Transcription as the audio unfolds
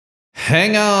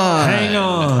Hang on. Hang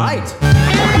on. Right. This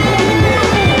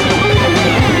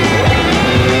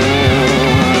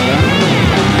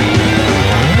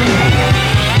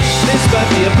might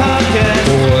be a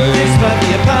podcast. This might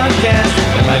be a podcast.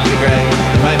 There might be Greg.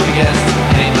 There might be guests.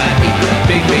 And it might be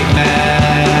Big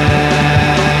Mass.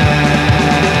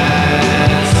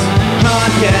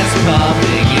 Podcast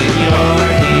popping in your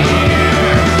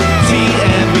ear.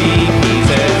 TMBP's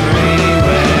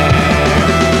everywhere.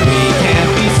 We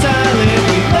can't be silent.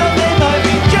 We love they might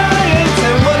be giants.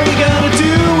 And what are we gonna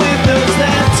do with those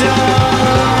that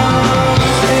talk?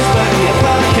 This might be a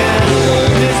podcast.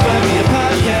 This might be a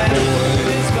podcast.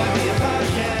 This might be a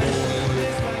podcast. This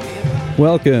might be a podcast.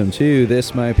 Welcome to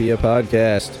This Might Be a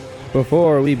Podcast.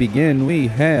 Before we begin, we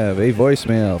have a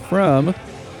voicemail from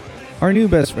our new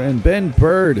best friend, Ben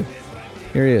Bird.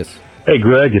 Here he is. Hey,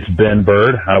 Greg, it's Ben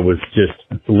Bird. I was just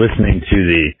listening to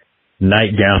the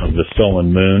Nightgown of the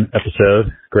Stolen Moon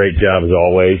episode. Great job as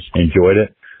always. Enjoyed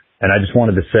it. And I just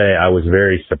wanted to say I was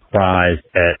very surprised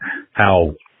at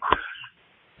how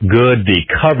good the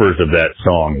covers of that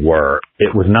song were.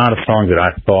 It was not a song that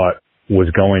I thought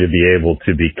was going to be able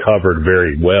to be covered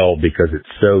very well because it's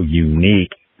so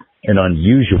unique and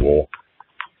unusual.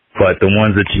 But the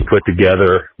ones that you put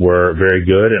together were very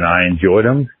good, and I enjoyed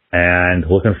them. And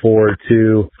looking forward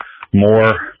to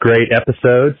more great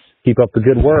episodes. Keep up the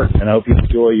good work, and I hope you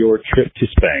enjoy your trip to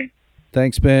Spain.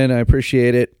 Thanks, Ben. I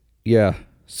appreciate it. Yeah,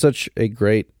 such a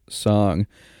great song.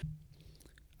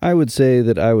 I would say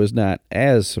that I was not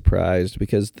as surprised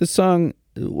because this song,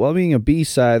 while being a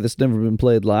B-side that's never been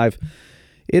played live,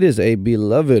 it is a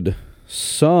beloved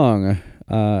song,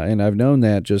 and I've known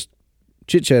that just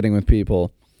chit-chatting with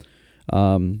people,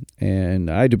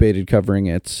 and I debated covering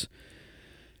it.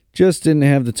 Just didn't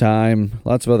have the time.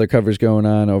 Lots of other covers going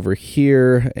on over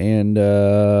here, and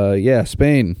yeah,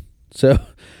 Spain. So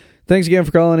thanks again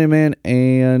for calling in, man,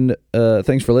 and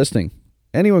thanks for listening.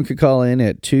 Anyone could call in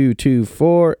at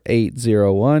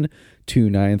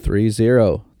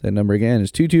 224-801-2930. That number again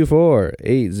is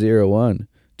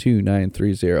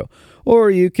 224-801-2930. Or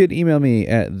you could email me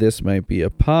at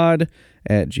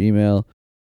thismightbeapod@gmail.com.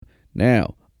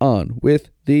 Now, on with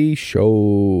the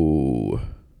show.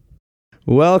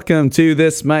 Welcome to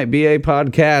This Might Be a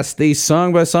Podcast, the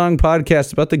song-by-song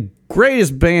podcast about the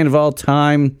greatest band of all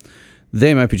time,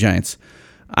 They Might Be Giants.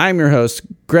 I'm your host,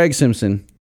 Greg Simpson,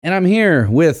 and I'm here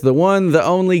with the one, the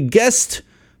only guest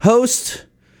host.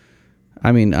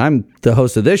 I mean, I'm the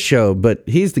host of this show, but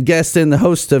he's the guest and the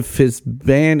host of his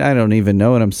band. I don't even know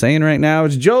what I'm saying right now.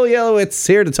 It's Joel Yellowitz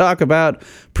here to talk about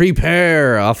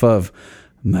Prepare off of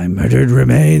My Murdered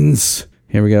Remains.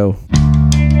 Here we go.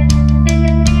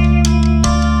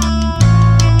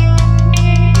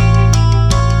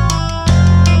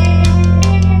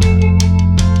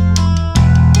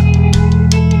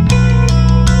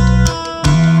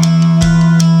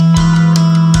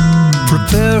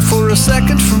 Prepare for a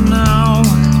second from now.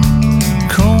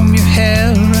 Comb your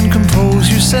hair and compose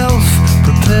yourself.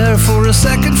 Prepare for a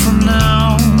second from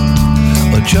now.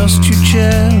 Adjust your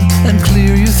chair and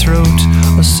clear your throat.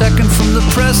 A second from the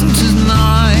present is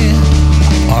nigh.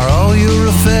 Are all your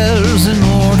affairs in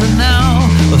order now?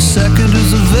 A second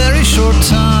is a very short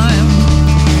time.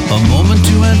 A moment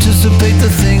to anticipate the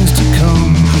things to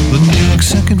come. The next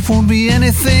second won't be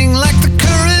anything like the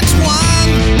current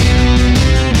one.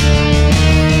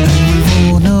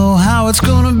 We won't know how it's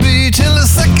gonna be till the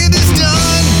second is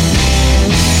done.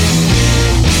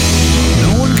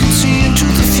 No one can see into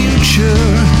the future.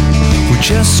 We're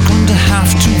just going to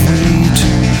have to wait.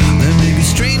 There may be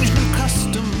strange new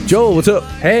customs. Joel, what's up?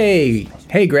 Hey,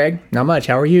 Greg. Not much.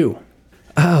 How are you?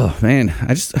 Oh, man.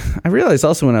 I realized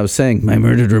also when I was saying My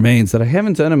Murdered Remains that I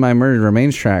haven't done a My Murdered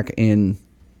Remains track in...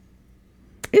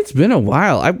 It's been a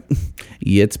while. I want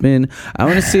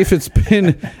to see if it's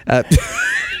been...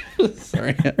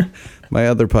 Sorry. My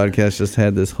other podcast just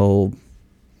had this whole...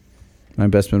 My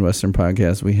Best Midwestern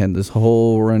podcast, we had this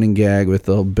whole running gag with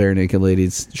the bare naked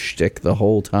ladies shtick the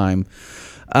whole time.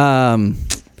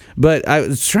 But I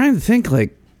was trying to think,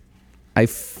 like, I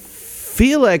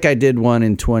feel like I did one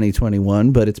in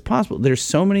 2021, but it's possible. There's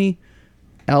so many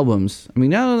albums. I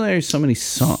mean, not only are there so many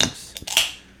songs,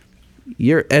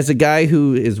 you're, as a guy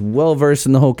who is well versed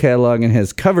in the whole catalog and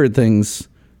has covered things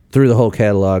through the whole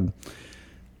catalog,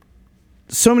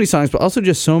 so many songs, but also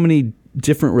just so many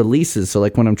different releases. So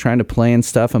like when I'm trying to plan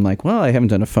stuff, I'm like, well, I haven't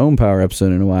done a Foam Power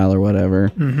episode in a while or whatever.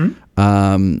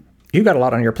 Mm-hmm. You've got a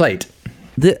lot on your plate.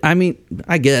 I mean,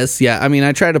 I guess, yeah. I mean,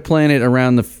 I try to plan it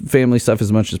around the family stuff as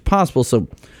much as possible. So,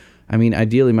 I mean,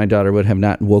 ideally my daughter would have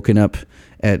not woken up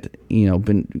at,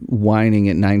 been whining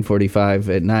at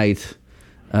 9:45 at night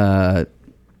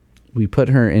we put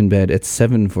her in bed at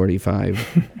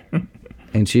 7:45,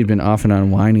 and she'd been off and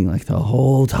on whining like the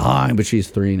whole time. But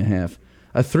she's 3.5.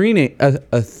 A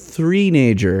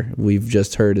three-nager, we've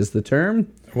just heard is the term.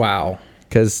 Wow.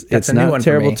 Because That's it's a new not one for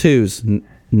terrible me. twos.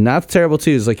 Not the terrible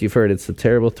twos like you've heard. It's the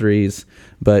terrible threes.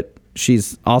 But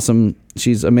she's awesome.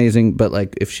 She's amazing. But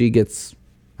like if she gets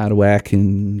out of whack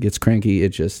and gets cranky,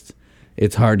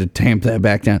 it's hard to tamp that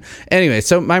back down. Anyway,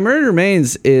 so My Murder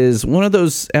Remains is one of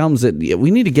those albums that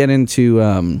we need to get into.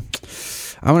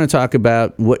 I want to talk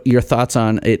about what your thoughts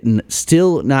on it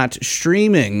still not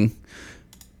streaming.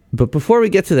 But before we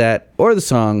get to that or the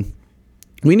song,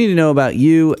 we need to know about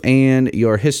you and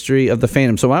your history of the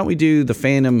fandom. So why don't we do the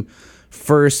fandom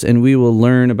first, and we will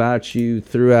learn about you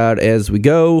throughout as we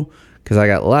go, because I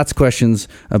got lots of questions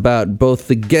about both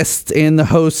the guest and the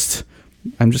host.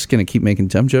 I'm just going to keep making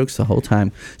dumb jokes the whole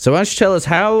time. So why don't you tell us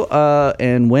how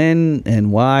and when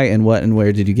and why and what and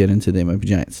where did you get into the MIP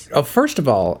Giants? Oh, first of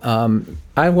all,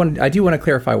 I do want to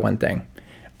clarify one thing.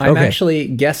 I'm Okay. actually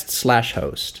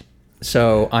guest/host.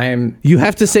 So You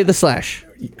have to say the slash.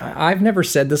 I've never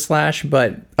said the slash,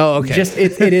 but Oh, okay. just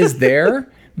it is there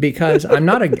because I'm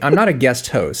not a guest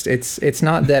host. It's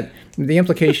not that the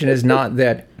implication is not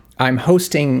that I'm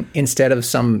hosting instead of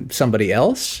somebody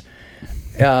else.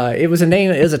 It was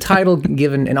a title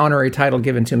given, an honorary title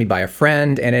given to me by a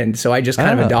friend, so I just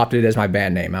kind of adopted it as my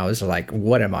band name. I was like,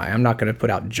 what am I? I'm not going to put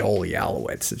out Joel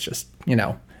Yalowitz. It's just,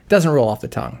 doesn't roll off the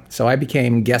tongue. So I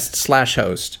became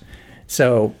guest/host.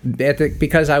 So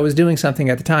because I was doing something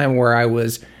at the time where I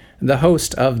was the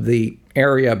host of the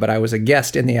area, but I was a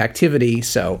guest in the activity,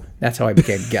 so that's how I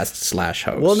became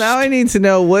guest/host. Well, now I need to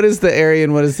know, what is the area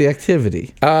and what is the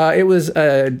activity? It was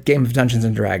a game of Dungeons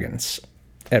and Dragons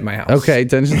at my house. Okay,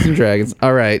 Dungeons and Dragons.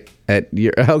 All right.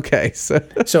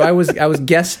 So I was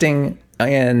guesting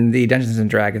in the Dungeons and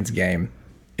Dragons game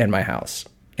in my house,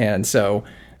 and so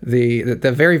the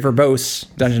very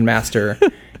verbose dungeon master,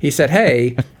 he said,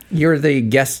 "Hey, you're the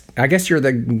guest. I guess you're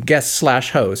the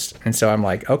guest/host." And so I'm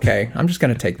like, "Okay, I'm just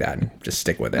going to take that and just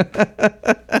stick with it."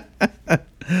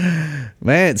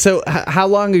 Man, so how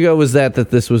long ago was that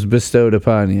this was bestowed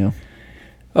upon you?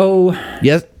 Oh,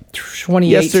 Yes. 2018,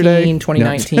 Yesterday?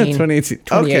 2019, No, 2018.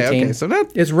 Okay, so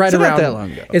it's right so not around that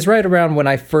long ago. It's right around when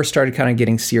I first started kind of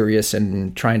getting serious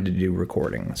and trying to do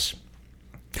recordings.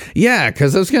 Yeah,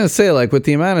 because I was going to say, like, with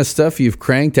the amount of stuff you've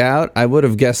cranked out, I would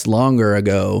have guessed longer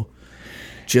ago,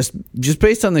 just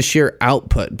based on the sheer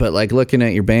output. But like looking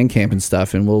at your Bandcamp and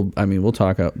stuff, and we'll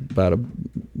talk about a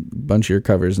bunch of your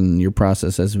covers and your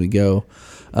process as we go.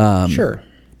 Sure.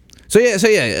 So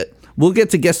yeah, we'll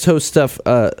get to guest host stuff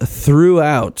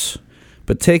throughout,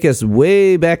 but take us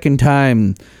way back in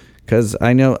time, because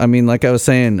like I was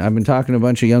saying, I've been talking to a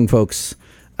bunch of young folks.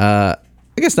 I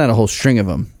guess not a whole string of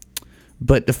them,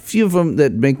 but a few of them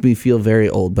that make me feel very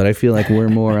old. But I feel like we're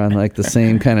more on like the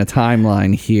same kind of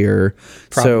timeline here.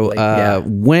 Probably, yeah.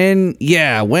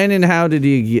 When and how did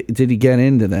he get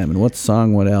into them, and what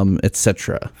song, what album,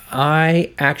 etc.?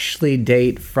 I actually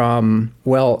date from,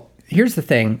 well, here's the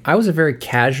thing. I was a very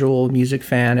casual music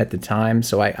fan at the time,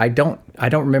 so I don't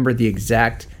remember the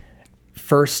exact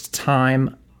first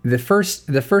time. The first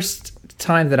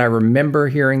time that I remember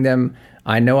hearing them,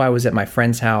 I know I was at my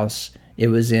friend's house. It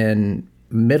was in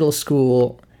middle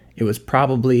school. It was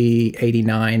probably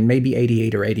 89, maybe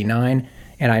 88 or 89,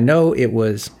 and I know it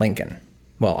was Lincoln.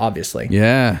 Well, obviously.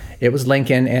 Yeah. It was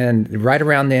Lincoln, and right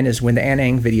around then is when the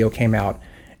Anang video came out,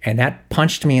 and that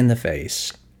punched me in the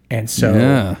face. And so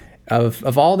Yeah.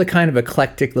 of all the kind of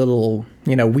eclectic little,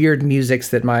 weird musics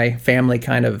that my family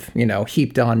kind of,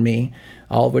 heaped on me,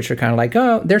 all of which are kind of like,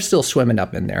 oh, they're still swimming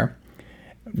up in there.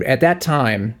 At that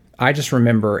time, I just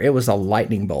remember it was a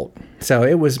lightning bolt. So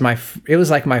it was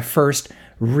like my first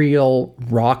real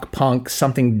rock punk,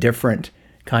 something different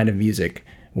kind of music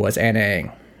was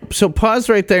Anang. So pause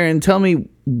right there and tell me,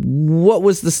 what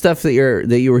was the stuff that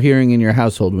you were hearing in your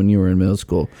household when you were in middle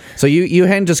school? So you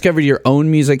hadn't discovered your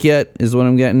own music yet, is what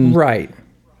I'm getting. Right.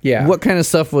 Yeah. What kind of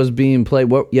stuff was being played?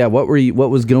 What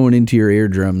was going into your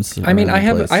eardrums? I mean, I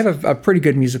have a pretty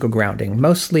good musical grounding,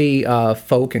 mostly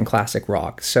folk and classic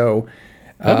rock. So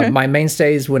my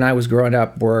mainstays when I was growing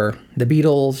up were the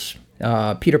Beatles,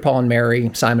 Peter, Paul and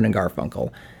Mary, Simon and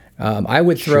Garfunkel. I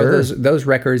would throw those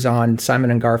records on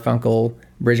Simon and Garfunkel,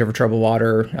 Bridge Over Troubled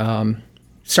Water,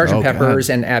 Sgt. Pepper's,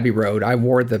 and Abbey Road. I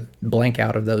wore the blank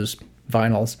out of those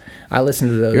vinyls. I listened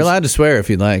to those. You're allowed to swear if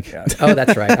you'd like. Oh,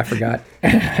 that's right. I forgot.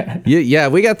 Yeah,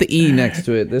 we got the E next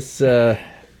to it. This,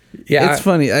 it's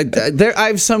funny. I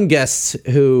have some guests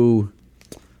who,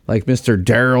 like Mr.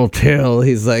 Daryl Till,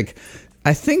 he's like,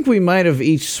 I think we might have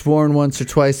each sworn once or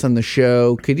twice on the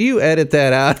show. Could you edit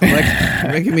that out?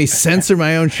 Like making me censor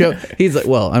my own show. He's like,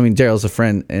 well, I mean, Daryl's a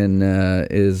friend and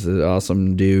is an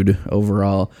awesome dude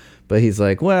overall. But he's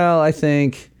like, well, I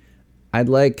think I'd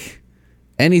like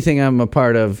anything I'm a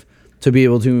part of to be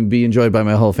able to be enjoyed by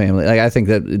my whole family. Like, I think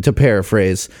that, to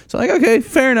paraphrase. So like, okay,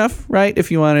 fair enough, right? If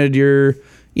you wanted your,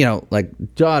 like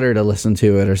daughter to listen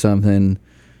to it or something,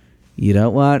 you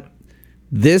don't want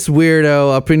this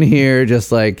weirdo up in here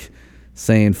just like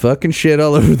saying fucking shit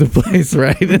all over the place,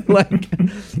 right? And like,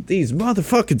 these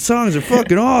motherfucking songs are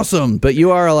fucking awesome. But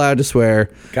you are allowed to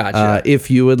swear, Gotcha. if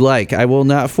you would like. I will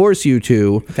not force you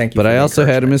to. Thank you But for I the also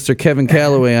had a Mr. Kevin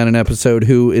Calloway on an episode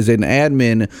who is an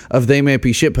admin of They Might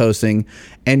Be Shitposting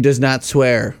and does not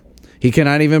swear. He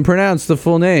cannot even pronounce the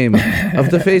full name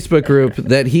of the Facebook group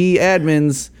that he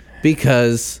admins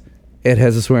because it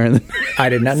has a swear in the I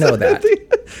did not know that.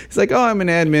 He's like, oh, I'm an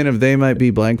admin of They Might Be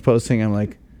Blank Posting. I'm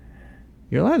like,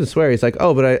 you're allowed to swear. He's like,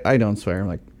 oh, but I don't swear. I'm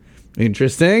like,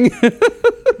 interesting.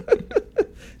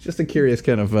 Just a curious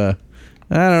kind of, I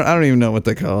don't even know what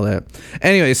they call that.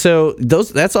 Anyway, so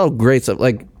that's all great stuff.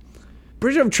 Like,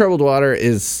 Bridge Over Troubled Water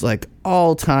is like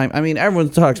all time. I mean, everyone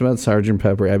talks about Sgt.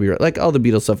 Pepper, Abbey Road, like all the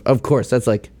Beatles stuff. Of course, that's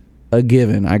like a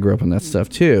given. I grew up on that stuff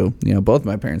too. Both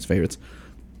my parents' favorites.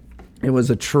 It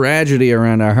was a tragedy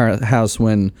around our house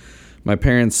when my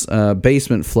parents'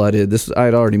 basement flooded.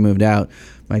 I'd already moved out.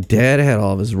 My dad had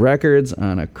all of his records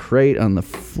on a crate on the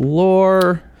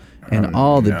floor, and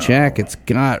all the jackets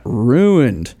got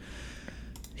ruined.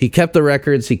 He kept the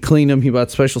records. He cleaned them. He bought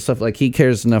special stuff. Like, he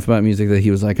cares enough about music that he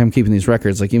was like, I'm keeping these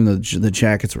records, like, even though the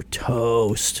jackets were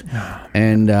toast.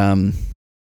 And I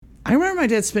remember my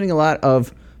dad spinning a lot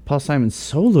of Paul Simon's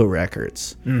solo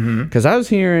records. Because I was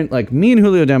hearing, like, Me and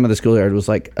Julio Down by the Schoolyard was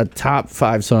like a top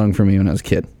 5 song for me when I was a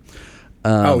kid.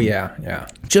 Oh, yeah.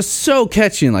 Just so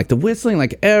catchy, and like the whistling,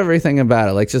 like everything about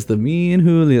it, like just the Me and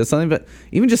Julio, something. But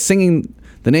even just singing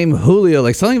the name Julio,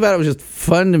 like something about it was just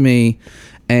fun to me.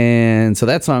 And so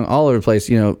that song all over the place,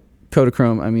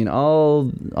 Kodachrome, I mean,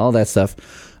 all that stuff.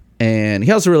 And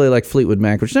he also really liked Fleetwood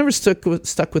Mac, which never stuck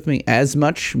with me as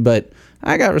much, but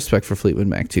I got respect for Fleetwood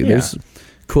Mac too. Yeah. There's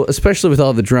cool, especially with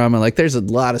all the drama. Like, there's a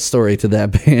lot of story to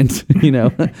that band,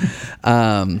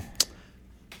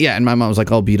 Yeah, and my mom was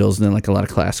like all Beatles and then like a lot of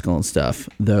classical and stuff,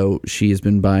 though she has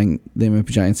been buying They Might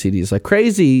Be Giant CDs like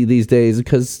crazy these days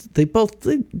because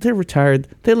they're retired.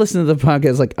 They listen to the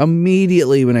podcast like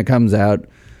immediately when it comes out.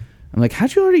 I'm like,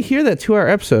 how'd you already hear that 2-hour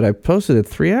episode? I posted it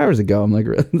 3 hours ago. I'm like,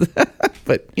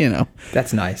 but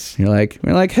That's nice. we're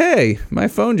like, hey, my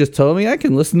phone just told me I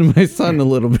can listen to my son a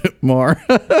little bit more.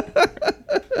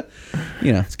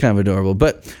 It's kind of adorable.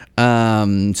 But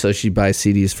so she buys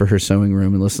CDs for her sewing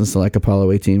room and listens to like Apollo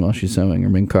 18 while she's sewing, or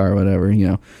Minkar or whatever.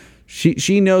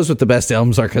 She knows what the best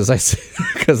albums are because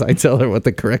I tell her what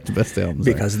the correct best albums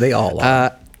are. Because they all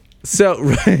are.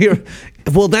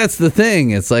 Well, that's the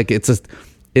thing. It's like a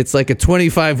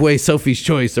 25-way Sophie's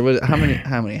Choice. Or how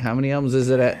many albums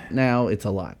is it at now? It's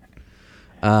a lot.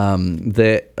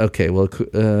 The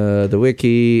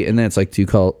wiki, and then it's like Do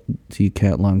You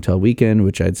Count Long Tall Weekend,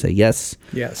 which I'd say yes.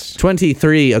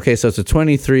 23. Okay, so it's a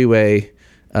 23-way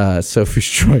Sophie's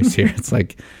Choice here. It's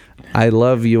like, I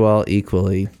love you all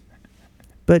equally,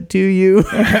 but do you?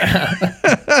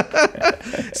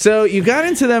 So you got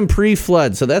into them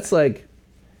pre-flood, so that's like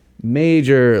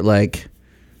major like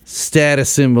status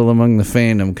symbol among the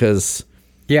fandom, because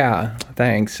Yeah,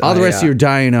 thanks. all the rest of you are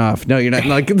dying off. No, you're not.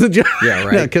 Like the Yeah,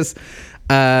 right. Because,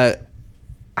 I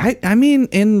mean,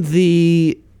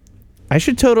 I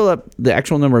should total up the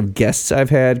actual number of guests I've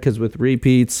had, because with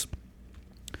repeats,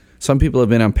 some people have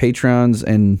been on Patrons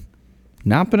and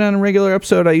not been on a regular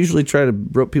episode. I usually try to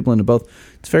rope people into both.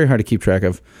 It's very hard to keep track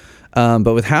of.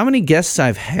 But with how many guests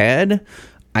I've had,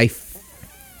 I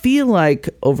feel like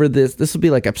over this will be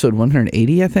like episode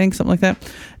 180, I think, something like that.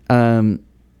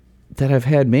 That I've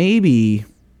had maybe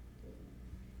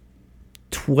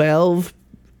 12,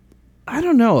 I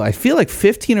don't know. I feel like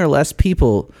 15 or less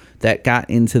people that got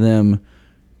into them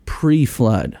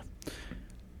pre-flood.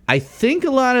 I think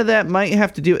a lot of that might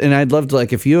have to do, and I'd love to,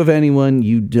 like, if you have anyone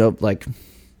you don't like,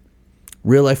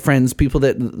 real life friends, people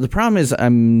that, the problem is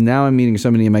I'm meeting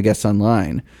so many of my guests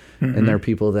online, and there are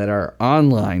people that are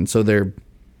online, so they're,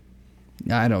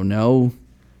 I don't know,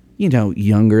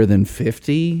 younger than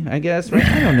 50, I guess. Right?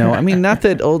 I don't know. I mean, not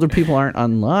that older people aren't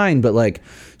online, but like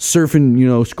surfing,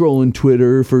 scrolling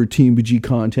Twitter for Team BG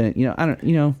content.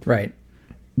 Right.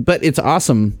 But it's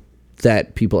awesome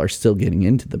that people are still getting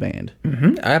into the band.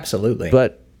 Mm-hmm. Absolutely.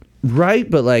 But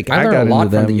like I learned got a lot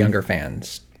into them from the younger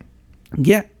fans.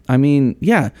 Yeah, I mean,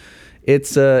 yeah.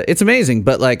 it's amazing.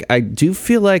 But like, I do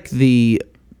feel like the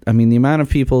amount of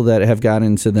people that have gotten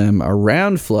into them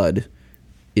around Flood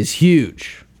is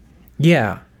huge.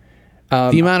 Yeah.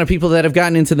 The amount of people that have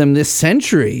gotten into them this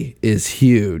century is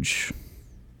huge,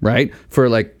 right? For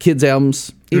like kids'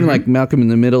 albums, even like Malcolm in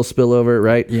the Middle spillover,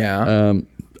 right? Yeah.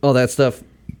 All that stuff.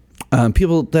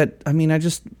 People that, I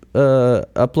just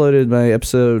uploaded my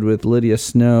episode with Lydia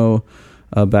Snow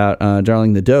about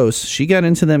Darling the Dose. She got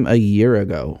into them a year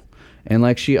ago. And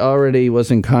like, she already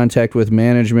was in contact with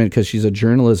management because she's a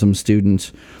journalism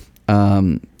student.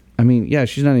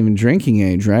 She's not even drinking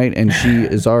age, right? And she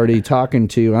is already talking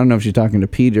to, I don't know if she's talking to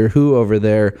Peter who over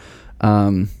there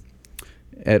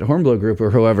at Hornblow Group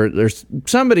or whoever. There's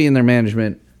somebody in their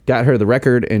management got her the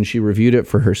record, and she reviewed it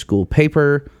for her school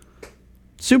paper.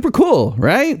 Super cool,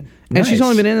 right? And she's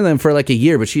only been into them for like a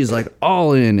year, but she's like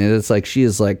all in. And it's like, she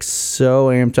is like so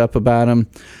amped up about them.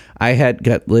 I had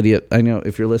got Lydia. I know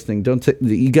if you're listening, don't take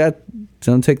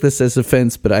this as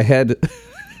offense, but I had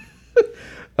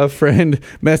a friend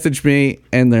message me,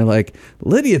 and they're like,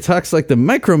 Lydia talks like the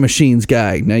Micro Machines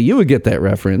guy. Now you would get that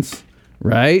reference,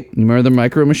 right? You remember the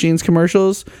Micro Machines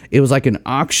commercials? It was like an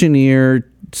auctioneer,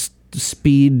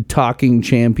 speed talking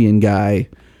champion guy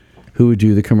who would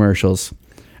do the commercials.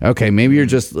 Okay, maybe you're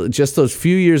just those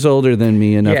few years older than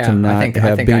me enough to not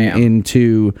have been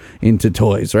into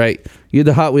toys, right? You had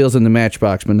the Hot Wheels and the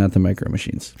Matchbox, but not the Micro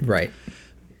Machines. Right.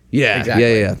 Yeah,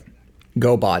 Exactly. yeah.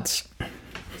 GoBots.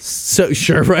 So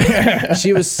sure, right?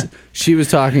 she was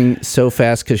talking so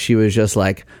fast because she was just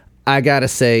like, I gotta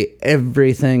say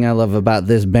everything I love about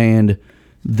this band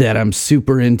that I'm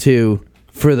super into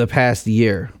for the past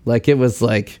year. Like, it was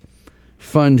like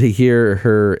fun to hear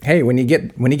her. Hey, when you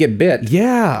get bit,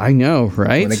 Yeah, I know,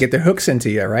 right? when they get their hooks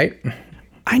into you, right?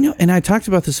 I know, and I talked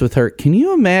about this with her. Can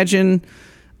you imagine,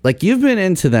 like, you've been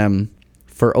into them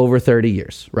for over 30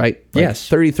 years, right? Like Yes.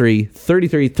 33,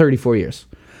 34 years.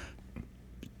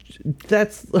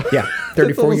 That's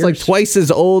 34 almost years. like twice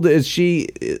as old as she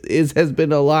has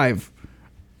been alive,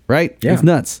 right? Yeah. It's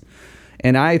nuts.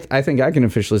 And I think I can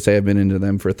officially say I've been into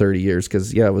them for 30 years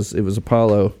because, it was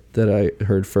Apollo that I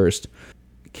heard first.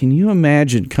 Can you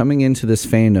imagine coming into this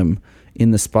fandom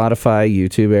in the Spotify,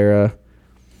 YouTube era?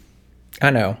 I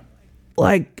know.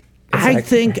 Like, It's like-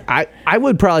 think I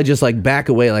would probably just like back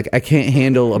away. Like, I can't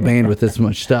handle a band with this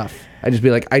much stuff. I'd just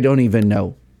be like, I don't even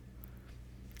know.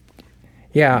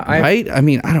 Yeah, Right? I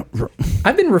mean, I don't.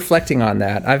 I've been reflecting on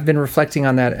that.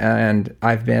 And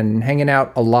I've been hanging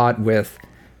out a lot with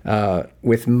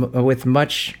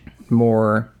much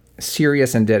more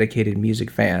serious and dedicated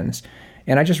music fans.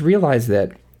 And I just realized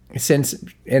that since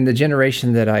in the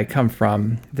generation that I come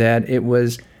from, that it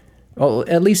was, well,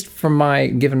 at least from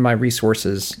given my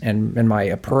resources and my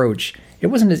approach, it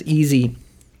wasn't as easy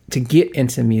to get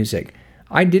into music.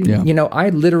 I didn't, I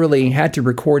literally had to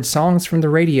record songs from the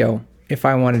radio if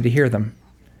I wanted to hear them.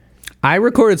 I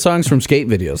recorded songs from skate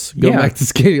videos. Going back to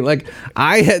skating, like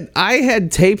I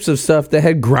had tapes of stuff that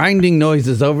had grinding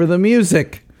noises over the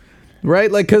music,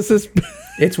 right? Like, because this,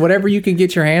 it's whatever you can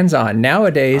get your hands on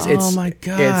nowadays. Oh my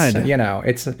God.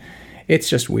 It's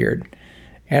just weird.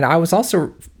 And I was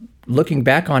also looking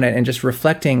back on it and just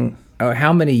reflecting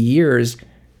how many years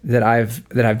that I've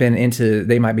been into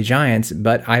They Might Be Giants,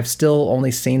 but I've still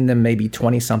only seen them maybe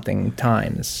 20 something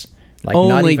times. Like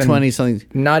only 20 something,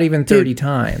 not even 30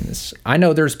 times. I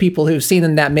know there's people who've seen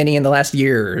them that many in the last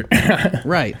year.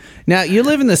 Right. Now, you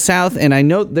live in the South, and I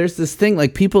know there's this thing,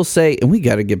 like, people say, and we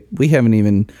haven't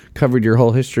even covered your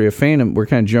whole history of fandom. We're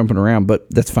kind of jumping around, but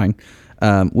that's fine.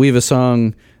 We have a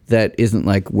song that isn't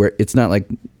like, it's not like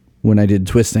when I did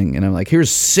Twisting, and I'm like,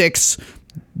 here's 6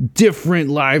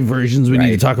 different live versions. We need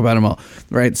to talk about them all.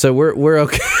 Right. So we're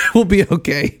okay. We'll be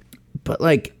okay. But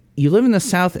like, you live in the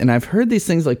South, and I've heard these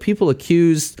things, like people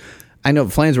accused. I know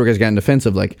Flansburgh has gotten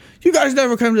defensive, like, you guys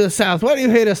never come to the South. Why do you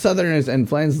hate us Southerners? And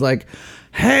Flan's like,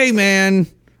 hey, man,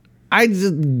 I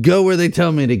just go where they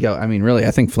tell me to go. I mean, really,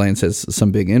 I think Flans has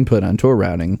some big input on tour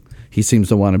routing. He seems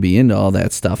to want to be into all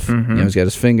that stuff. Mm-hmm. He's got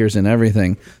his fingers in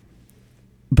everything.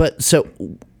 But so,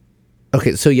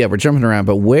 okay, so yeah, we're jumping around.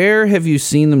 But where have you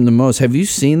seen them the most? Have you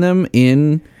seen them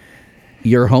in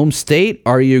your home state?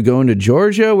 Are you going to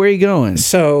Georgia? Where are you going?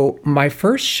 So my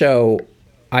first show,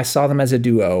 I saw them as a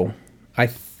duo.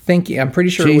 I'm pretty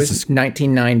sure it was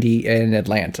 1990 in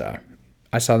Atlanta.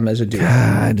 I saw them as a duo.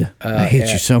 God, I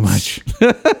hate you so much.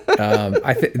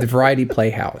 The Variety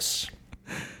Playhouse.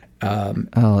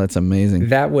 Oh, that's amazing.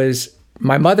 That was,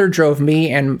 my mother drove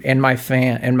me and my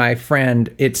friend.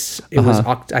 Was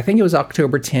I think it was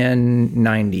October 10,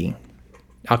 90.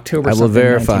 October I will something,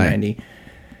 verify. 1990.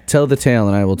 Tell the tale,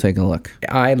 and I will take a look.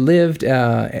 I lived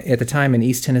at the time in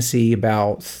East Tennessee,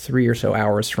 about 3 or so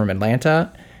hours from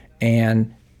Atlanta,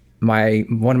 and my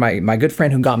good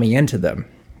friend who got me into them,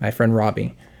 my friend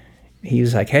Robbie, he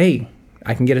was like, "Hey,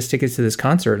 I can get us tickets to this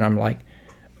concert," and I'm like,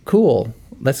 "Cool,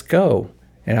 let's go."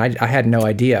 And I had no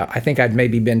idea. I think I'd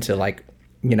maybe been to like,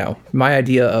 my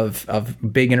idea of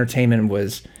big entertainment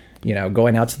was,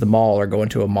 going out to the mall or going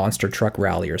to a monster truck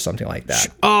rally or something like that.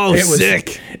 Oh,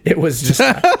 sick. It was just,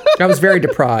 I was very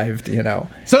deprived,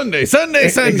 Sunday.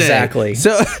 Exactly.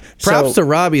 So props to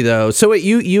Robbie though. So wait,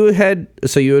 you had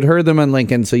heard them on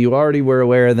Lincoln, so you already were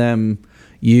aware of them.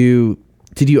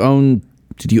 Did you own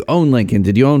Lincoln?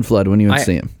 Did you own Flood when you went to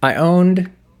see him? I owned,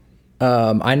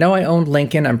 I know I owned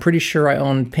Lincoln. I'm pretty sure I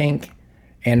owned Pink.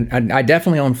 And I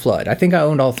definitely owned Flood. I think I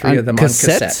owned all three of them on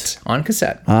cassette. On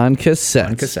cassette.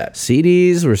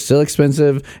 CDs were still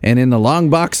expensive and in the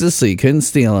long boxes, so you couldn't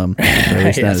steal them. Or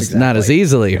at least not as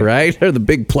easily, right? They're the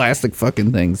big plastic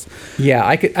fucking things. Yeah,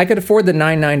 I could afford the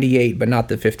 $9.98, but not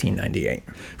the $15.98.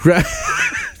 Right.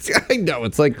 I know.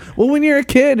 It's like, well, when you're a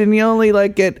kid and you only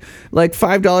get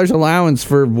 $5 allowance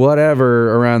for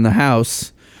whatever around the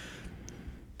house,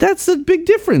 that's a big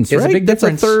difference, right? It's a big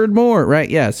difference. That's a third more, right?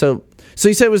 Yeah. So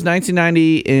you said it was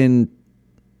 1990 in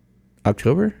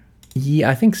October? Yeah,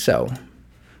 I think so.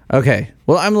 Okay.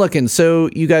 Well, I'm looking.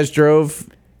 So you guys drove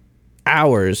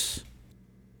hours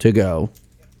to go.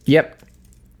 Yep.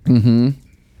 Mm-hmm.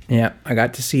 Yeah, I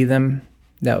got to see them.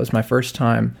 That was my first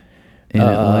time. In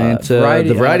Atlanta.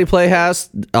 The Variety Playhouse,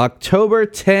 October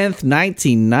 10th,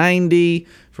 1990.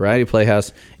 Variety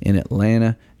Playhouse in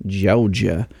Atlanta,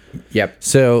 Georgia. Yep.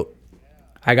 So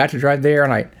I got to drive there,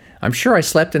 and I'm sure I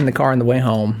slept in the car on the way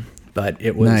home, but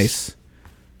it was nice.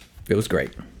 It was great.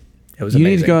 It was amazing.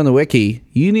 You need to go on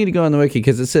the wiki.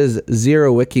 Because it says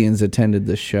 0 Wikians attended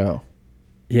this show.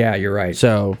 Yeah, you're right.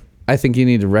 So I think you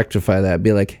need to rectify that.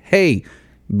 Be like, hey,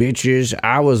 bitches,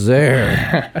 I was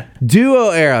there.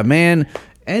 Duo era, man.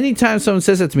 Anytime someone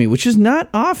says that to me, which is not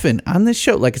often on this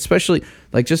show, especially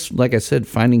just like I said,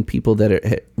 finding people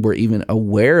that were even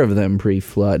aware of them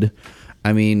pre-Flood.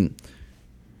 I mean,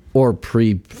 or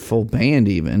pre-full band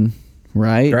even,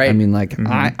 right? Right. I mean,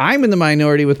 I'm in the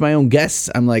minority with my own guests.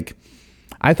 I'm like,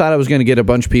 I thought I was going to get a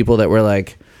bunch of people that were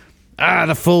like,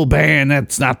 the full band,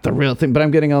 that's not the real thing. But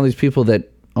I'm getting all these people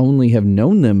that only have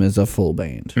known them as a full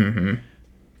band. Mm-hmm.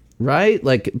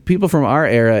 Right? People from our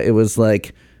era, it was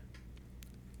like,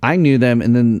 I knew them,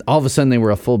 and then all of a sudden they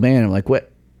were a full band. I'm like,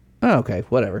 what? Oh, okay,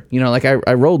 whatever.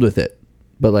 I rolled with it.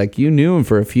 But you knew him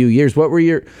for a few years. What were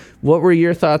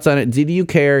your thoughts on it? Did you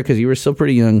care? Because you were still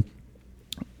pretty young.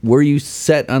 Were you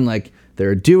set on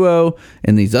they're a duo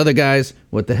and these other guys?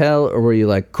 What the hell? Or were you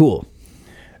cool?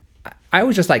 I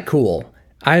was just cool.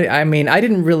 I mean, I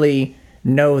didn't really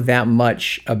know that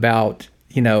much about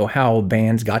how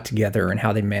bands got together and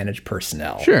how they manage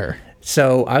personnel. Sure.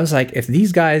 So I was like, if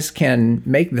these guys can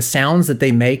make the sounds that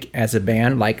they make as a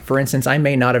band, for instance, I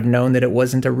may not have known that it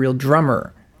wasn't a real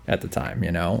drummer at the time,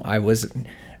 I was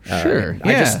sure.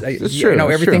 That's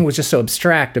true. Everything was just so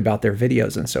abstract about their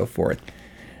videos and so forth.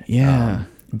 Yeah.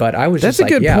 But I was that's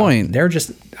just a good point. They're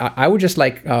just, I would just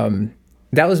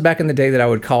that was back in the day that I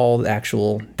would call the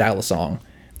actual Dial a Song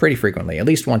pretty frequently, at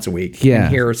least once a week. Yeah.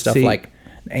 And hear stuff like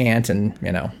Ant and,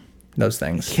 those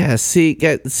things. Yeah. See,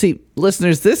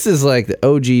 listeners, this is the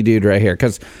OG dude right here.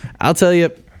 Because I'll tell you,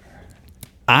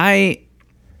 I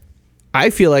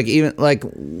feel even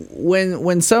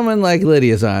when someone like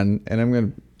Lydia's on,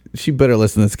 and she better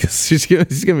listen to this because she's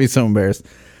gonna be so embarrassed.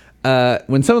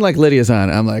 When someone like Lydia's on,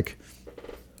 I'm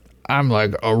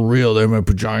a real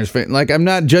Imagine Giants fan. I'm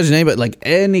not judging anybody, but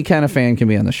any kind of fan can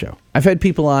be on the show. I've had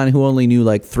people on who only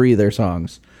knew 3 of their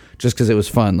songs just because it was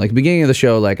fun. Beginning of the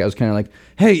show, I was kind of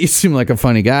hey, you seem like a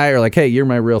funny guy, or hey, you're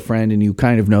my real friend and you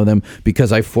kind of know them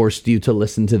because I forced you to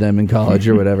listen to them in college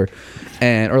or whatever.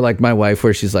 And or my wife,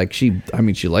 where she's she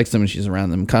likes them and she's around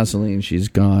them constantly, and she's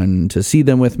gone to see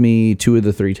them with me 2 of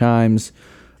the 3 times.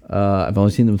 I've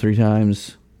only seen them 3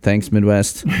 times. Thanks,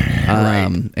 Midwest.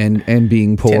 Right. And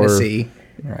being poor. Tennessee.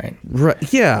 Right.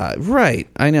 Right. Yeah, right.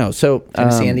 I know. So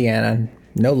Tennessee, Indiana.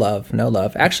 No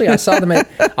love. Actually, I saw them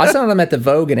at the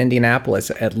Vogue in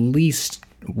Indianapolis at least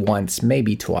once,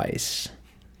 maybe twice.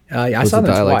 I saw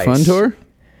them twice. Fun tour?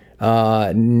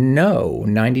 No,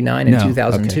 99 and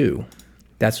 2002. Okay.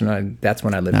 That's when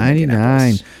I lived in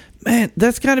 99. Man,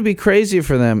 that's got to be crazy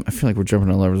for them. I feel like we're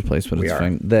jumping all over the place, but it's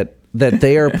fine. That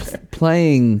they are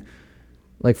playing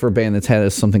for a band that's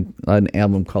had an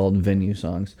album called Venue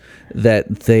Songs, that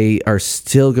they are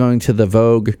still going to the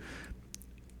Vogue.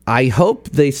 I hope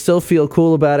they still feel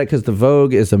cool about it because the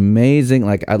Vogue is amazing.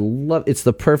 I love it's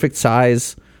the perfect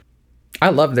size. I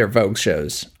love their Vogue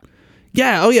shows.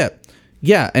 Yeah. Oh yeah.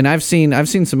 Yeah, and I've seen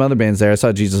some other bands there. I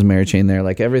saw Jesus and Mary Chain there.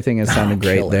 Like everything has sounded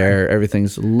great killer. there.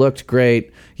 Everything's looked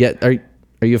great. Yeah, are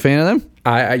you a fan of them?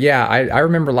 I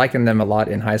remember liking them a lot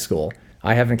in high school.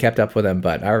 I haven't kept up with them,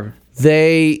 but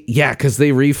because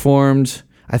they reformed.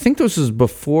 I think this was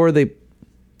before they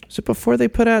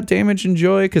put out Damage and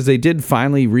Joy, because they did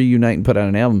finally reunite and put out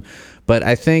an album. But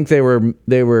I think they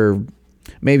were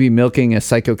maybe milking a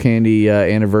Psycho Candy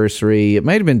anniversary. It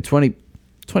might have been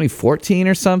 2014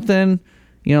 or something.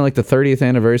 You know, like the 30th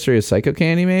anniversary of Psycho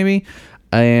Candy, maybe.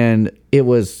 And it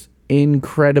was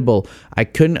incredible. I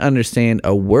couldn't understand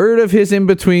a word of his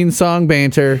in-between song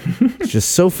banter. It's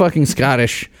just so fucking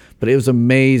Scottish, but it was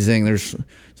amazing. It's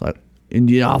like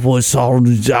Indianapolis song,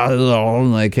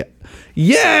 like,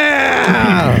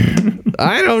 yeah.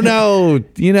 I don't know.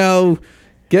 You know,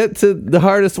 get to the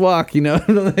hardest walk. You know,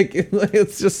 like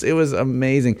it was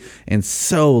amazing and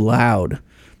so loud.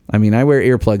 I mean, I wear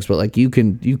earplugs, but like you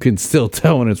can still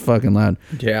tell when it's fucking loud.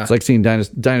 Yeah. It's like seeing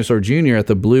Dinosaur Jr. at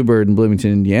the Bluebird in Bloomington,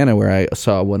 Indiana, where I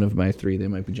saw one of my 3 They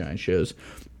Might Be Giant shows.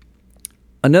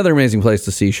 Another amazing place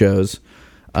to see shows.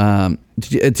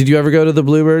 Did you ever go to the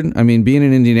Bluebird? I mean, being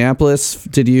in Indianapolis,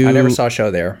 did you? I never saw a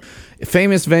show there.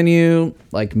 Famous venue,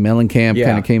 like Mellencamp Yeah.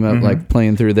 kind of came up, like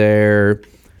playing through there.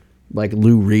 Like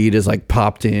Lou Reed has like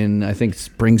popped in. I think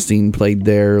Springsteen played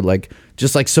there. Like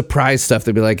just like surprise stuff.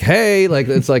 They'd be like, hey, like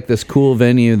it's like this cool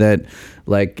venue that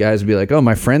like guys would be like, oh,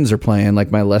 my friends are playing.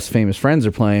 Like my less famous friends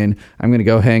are playing. I'm going to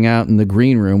go hang out in the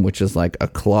green room, which is like a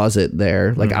closet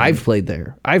there. Like I've played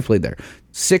there.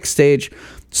 6 stage,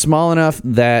 small enough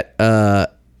that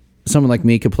someone like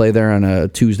me could play there on a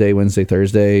Tuesday, Wednesday,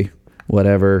 Thursday,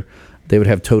 whatever. They would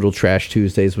have Total Trash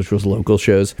Tuesdays, which was local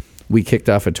shows. We kicked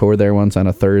off a tour there once on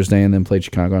a Thursday and then played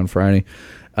Chicago on Friday.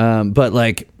 But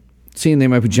like seeing They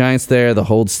Might Be Giants there, the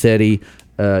Hold Steady,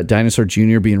 Dinosaur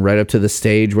Jr. being right up to the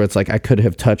stage where it's like I could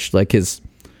have touched like his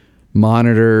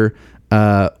monitor.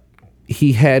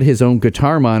 He had his own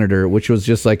guitar monitor, which was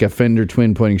just like a Fender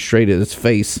Twin pointing straight at his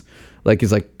face. Like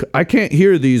he's like, I can't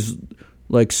hear these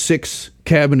like 6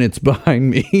 cabinets behind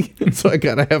me. So I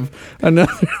gotta have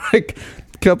another like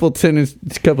couple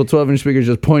 12-inch speakers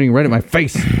just pointing right at my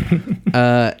face.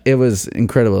 It was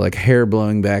incredible, like hair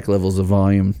blowing back levels of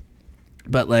volume.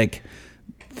 But like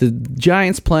the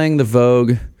Giants playing the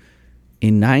Vogue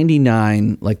in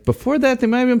 '99, like before that they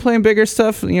might have been playing bigger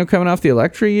stuff, you know, coming off the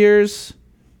Elektra years.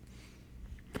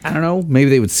 I don't know, maybe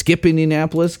they would skip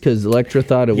Indianapolis because Elektra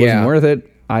thought it wasn't worth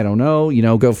it. I don't know, you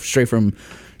know, go straight from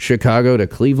Chicago to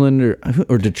Cleveland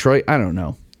or Detroit. I don't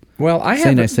know. Well, I say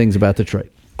have nice things about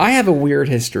Detroit. I have a weird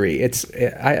history.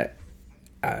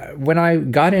 When I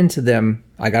got into them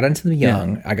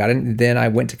young. Yeah. Then I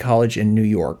went to college in New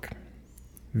York.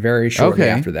 Very shortly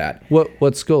after that.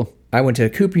 What school? I went to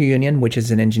Cooper Union, which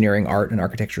is an engineering, art, and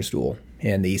architecture school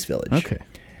in the East Village. Okay,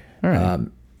 all right.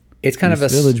 It's kind East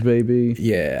of a Village, baby.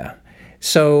 Yeah.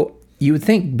 So you would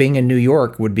think being in New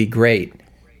York would be great,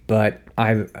 but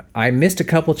I missed a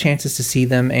couple chances to see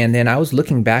them, and then I was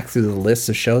looking back through the list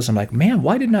of shows. I'm like, man,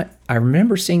 why didn't I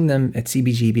remember seeing them at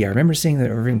CBGB. I remember seeing them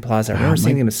at Irving Plaza. I remember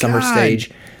seeing them at Summer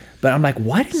Stage. But I'm like,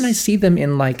 why didn't I see them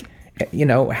in like, you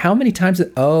know, how many times?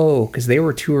 Because they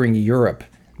were touring Europe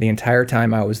the entire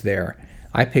time I was there.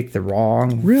 I picked the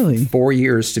wrong 4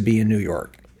 years to be in New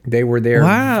York. They were there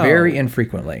very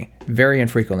infrequently.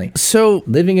 So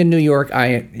living in New York,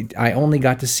 I only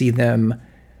got to see them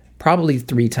probably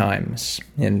 3 times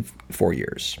in 4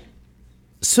 years.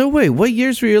 So wait, what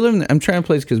years were you living? I'm trying to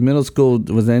place because middle school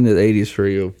was the end of the 80s for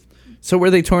you. So were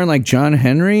they touring like John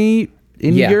Henry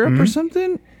in Europe or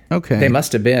something? Okay, they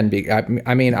must have been.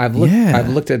 I mean, I've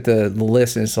looked at the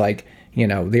list, and it's like, you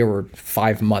know, they were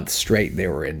 5 months straight. They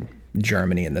were in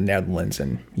Germany and the Netherlands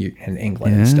and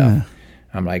England and stuff.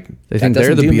 I'm like, they think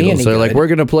they're the Beatles. They're like, we're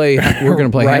gonna play right?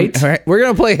 We're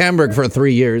gonna play Hamburg for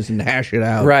 3 years and hash it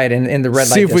out, right? And in the red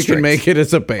light see if district. we can make it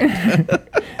as a band.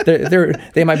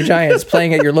 They might be Giants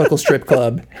playing at your local strip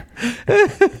club.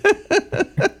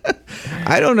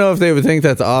 I don't know if they would think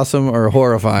that's awesome or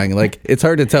horrifying. Like, it's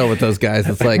hard to tell with those guys.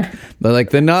 It's like, they're like,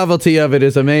 the novelty of it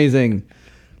is amazing.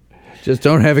 Just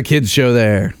don't have a kids show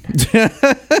there.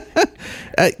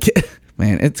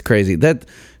 Man, it's crazy.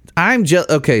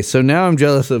 Okay, so now I'm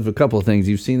jealous of a couple of things.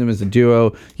 You've seen them as a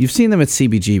duo. You've seen them at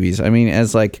CBGB's. I mean,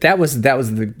 as like that was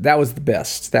the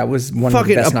best. That was one of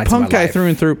the best nights of my life. Punk guy through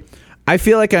and through. I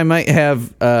feel like I might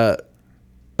have a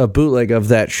bootleg of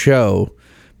that show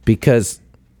because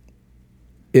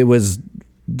it was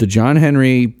the John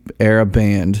Henry era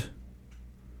band.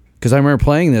 Because I remember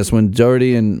playing this when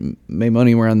Doherty and May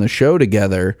Money were on the show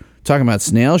together, talking about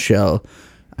Snail Shell.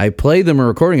 I played them a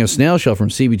recording of Snail Shell from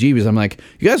CBGB's. I'm like,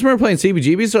 you guys remember playing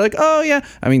CBGB's? They're like, oh, yeah.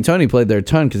 I mean, Tony played there a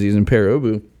ton because he's in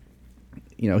Perubu.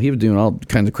 You know, he was doing all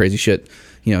kinds of crazy shit.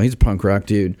 You know, he's a punk rock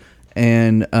dude.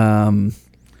 And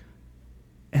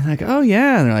like, oh,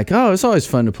 yeah. And they're like, oh, it's always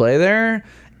fun to play there.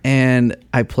 And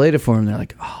I played it for them. They're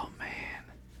like, oh, man.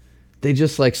 They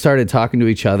just, like, started talking to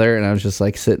each other. And I was just,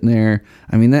 like, sitting there.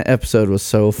 I mean, that episode was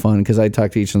so fun because I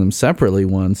talked to each of them separately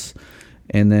once.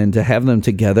 And then to have them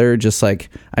together, just like,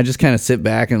 I just kind of sit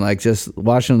back and like just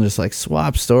watch them just like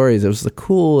swap stories. It was the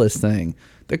coolest thing.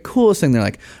 The coolest thing. They're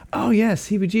like, oh yeah,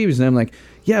 CBGB's. And I'm like,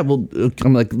 yeah, well,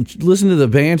 I'm like, listen to the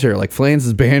banter. Like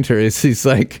Flance's banter is, he's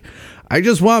like, I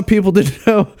just want people to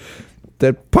know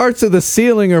that parts of the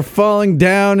ceiling are falling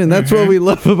down, and that's what we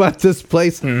love about this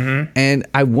place. And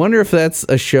I wonder if that's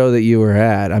a show that you were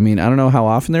at. I mean, I don't know how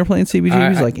often they're playing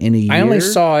CBGB's, like in a year. I only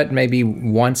saw it maybe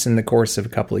once in the course of a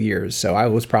couple of years, so I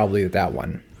was probably at that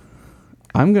one.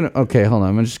 Okay, hold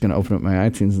on. I'm just gonna open up my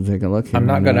iTunes and take a look here. I'm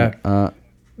not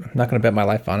gonna bet my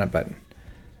life on it, but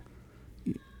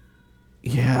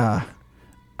yeah.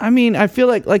 I mean, I feel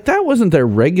like that wasn't their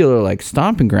regular like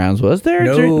stomping grounds, was there?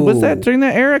 No. Was that during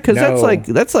that era? Because No.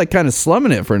 that's like kind of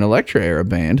slumming it for an Elektra era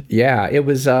band. yeah, it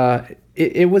was.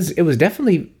 It was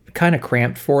definitely kind of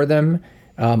cramped for them.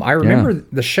 I remember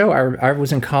the show. I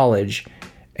was in college,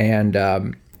 and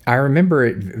I remember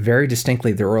it very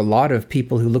distinctly. There were a lot of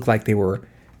people who looked like they were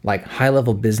like high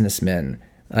level businessmen,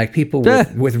 like people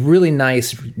with really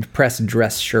nice pressed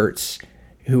dress shirts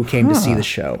who came to see the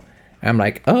show. I'm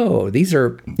like, oh, these are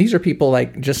people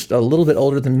like just a little bit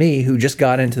older than me who just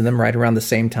got into them right around the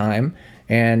same time.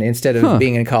 And instead of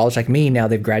being in college like me, now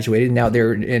they've graduated. Now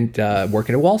they're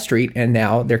working at Wall Street, and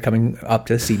now they're coming up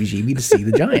to CBGB to see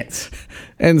the Giants.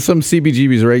 And some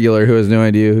CBGB's regular who has no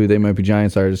idea who They Might Be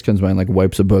Giants are just comes by and like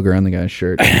wipes a booger on the guy's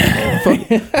shirt.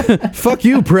 fuck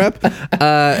you, prep.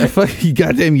 Fuck you,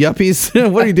 goddamn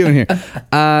yuppies. What are you doing here?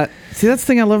 See, that's the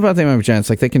thing I love about They Might Be Giants.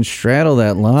 Like they can straddle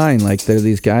that line. Like they're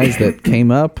these guys that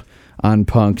came up on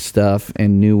punk stuff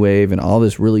and new wave and all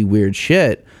this really weird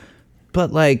shit.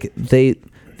 But like they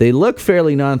look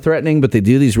fairly non-threatening, but they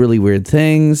do these really weird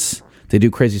things. They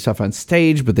do crazy stuff on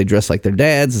stage, but they dress like their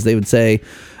dads, as they would say.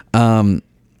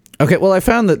 Okay, well, I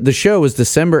found that the show was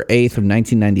December 8th of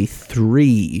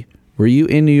 1993. Were you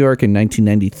in New York in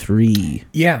 1993?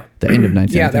 Yeah, the end of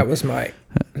 1993. Yeah, that was my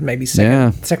maybe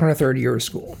second or third year of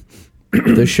school.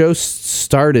 The show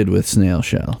started with Snail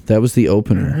Shell. That was the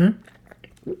opener.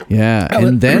 Yeah,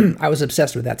 and then I was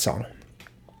obsessed with that song.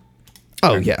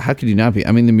 Oh, yeah. How could you not be?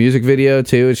 I mean, the music video,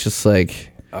 too, it's just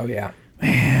like... Oh, yeah.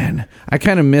 Man, I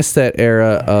kind of miss that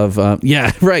era of...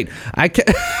 yeah, right.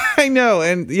 I know.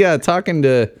 And, yeah, talking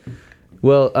to...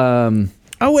 Well,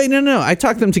 oh, wait, no. I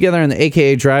talked them together on the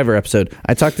AKA Driver episode.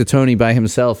 I talked to Tony by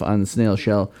himself on Snail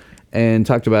Shell and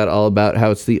talked all about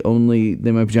how it's the only They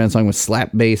Might Be Giants song with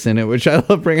slap bass in it, which I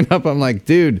love bringing up. I'm like,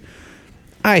 dude,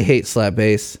 I hate slap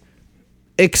bass,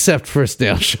 except for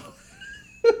Snail Shell.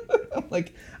 I'm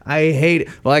like... I hate it.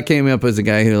 Well, I came up as a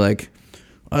guy who like,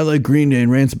 I like Green Day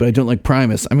and Rancid, but I don't like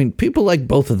Primus. I mean, people like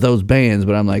both of those bands,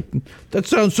 but I'm like, that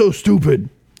sounds so stupid.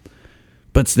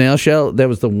 But Snail Shell, that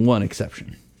was the one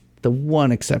exception. The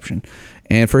one exception.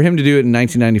 And for him to do it in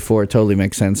 1994, it totally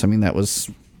makes sense. I mean, that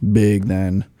was big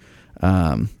then.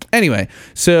 Anyway,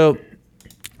 so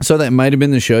that might have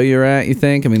been the show you're at, you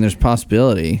think? I mean, there's a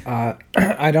possibility.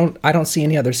 I don't see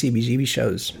any other CBGB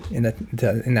shows in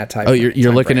that type. Oh,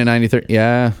 you're looking at 93.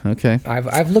 Yeah, okay.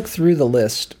 I've looked through the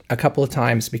list a couple of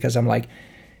times because I'm like,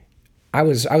 I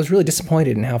was really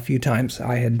disappointed in how few times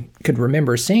I could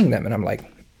remember seeing them, and I'm like,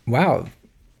 wow,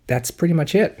 that's pretty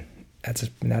much it. Those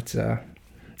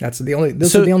are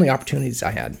the only opportunities I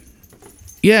had.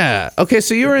 Yeah. Okay.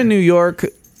 So you were in New York.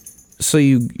 So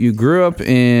you grew up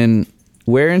in.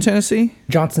 Where in Tennessee?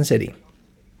 Johnson City.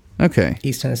 Okay.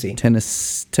 East Tennessee.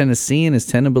 Tennessean is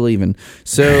 10 to believing.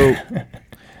 So,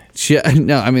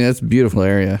 no, I mean, that's a beautiful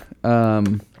area.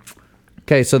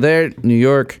 Okay, so there, New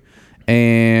York,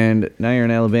 and now you're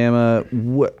in Alabama.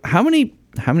 How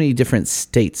many different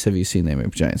states have you seen They Might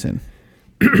Be Giants in?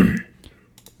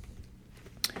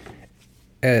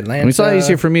 Atlanta. I mean, it's a lot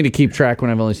easier for me to keep track when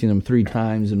I've only seen them 3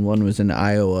 times, and one was in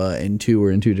Iowa, and 2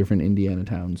 were in 2 different Indiana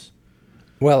towns.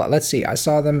 Well, let's see. I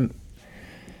saw them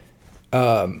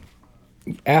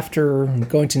after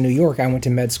going to New York. I went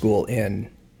to med school in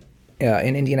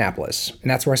Indianapolis, and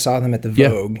that's where I saw them at the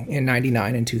Vogue in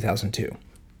 '99 and 2002.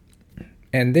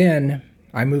 And then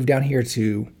I moved down here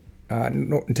to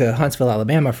Huntsville,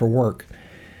 Alabama, for work.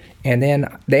 And then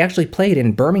they actually played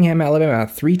in Birmingham, Alabama,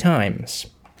 3 times: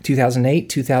 2008,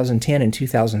 2010, and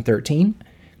 2013.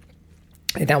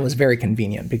 And that was very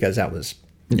convenient because that was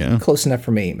Yeah. close enough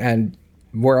for me. And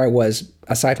where I was,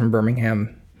 aside from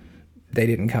Birmingham, they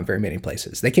didn't come very many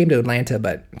places. They came to Atlanta,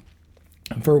 but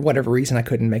for whatever reason, I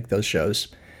couldn't make those shows.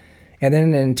 And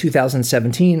then in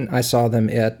 2017, I saw them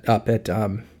up at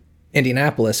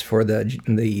Indianapolis for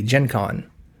the Gen Con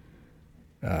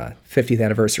 50th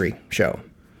anniversary show.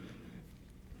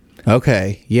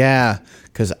 Okay, yeah,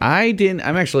 because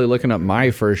I'm actually looking up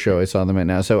my first show I saw them at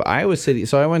now. So Iowa City.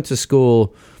 So I went to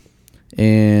school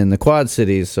in the Quad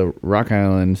Cities, so Rock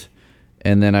Island,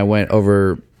 and then I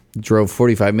drove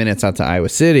 45 minutes out to Iowa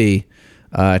City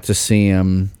to see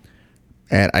them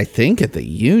at the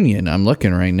Union. I'm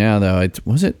looking right now though.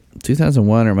 Was it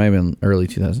 2001 or it might have been early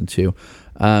 2002?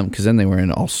 Because then they were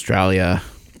in Australia.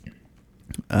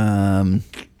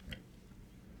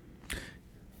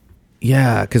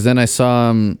 Yeah, because then I saw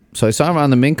him. So I saw him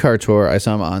on the Mint Car tour. I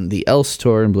saw him on the Else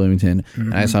tour in Bloomington,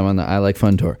 and I saw him on the I Like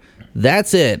Fun tour.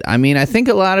 That's it. I mean, I think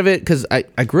a lot of it because I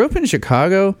grew up in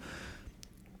Chicago,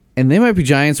 and They Might Be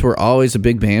Giants were always a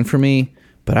big band for me.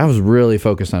 But I was really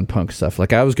focused on punk stuff.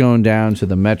 Like I was going down to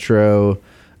the Metro,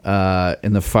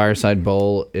 in the Fireside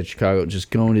Bowl at Chicago, just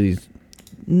going to these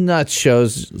nuts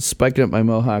shows, spiking up my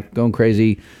mohawk, going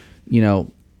crazy. You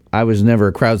know, I was never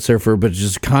a crowd surfer, but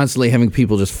just constantly having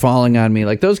people just falling on me,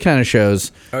 like those kind of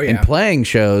shows, and playing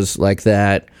shows like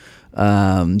that,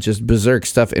 just berserk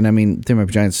stuff. And I mean, They Might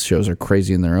Be Giants shows are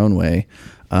crazy in their own way,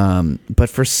 but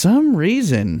for some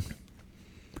reason,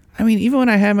 I mean, even when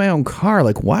I had my own car,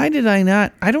 like why did I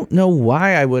not? I don't know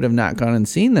why I would have not gone and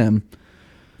seen them.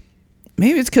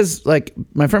 Maybe it's because like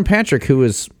my friend Patrick, who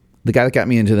was the guy that got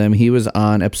me into them, he was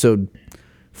on episode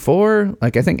 4.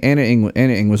 Like I think Anna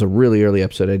Ing was a really early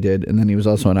episode I did, and then he was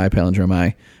also on iPalindrome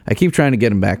I. I keep trying to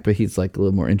get him back, but he's like a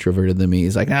little more introverted than me.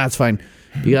 He's like, nah, it's fine.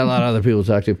 You got a lot of other people to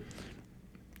talk to.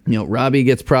 You know, Robbie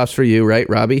gets props for you, right,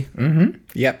 Robbie? Mm-hmm.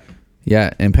 Yep.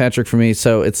 Yeah, and Patrick for me.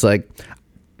 So it's like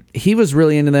he was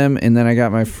really into them, and then I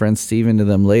got my friend Steve into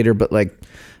them later. But like,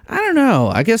 I don't know.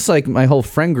 I guess like my whole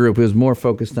friend group was more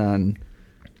focused on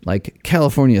like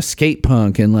California skate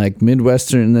punk and like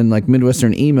Midwestern, and then like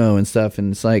Midwestern emo and stuff.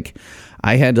 And it's like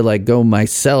I had to like go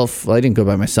myself. Well, I didn't go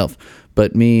by myself,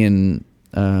 but me and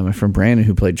my friend Brandon,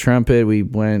 who played trumpet, we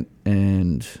went.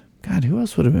 And God, who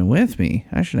else would have been with me?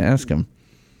 I should ask him.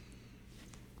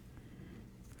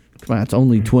 Come on, it's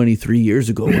only 23 years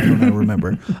ago. Why don't I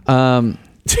remember?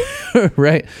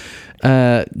 Right.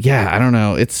 Yeah, I don't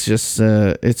know. It's just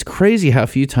it's crazy how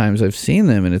few times I've seen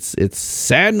them, and it's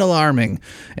sad and alarming.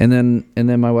 And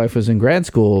then my wife was in grad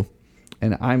school,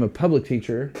 and I'm a public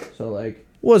teacher, so like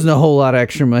wasn't a whole lot of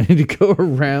extra money to go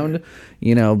around,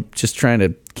 you know, just trying to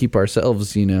keep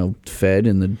ourselves, you know, fed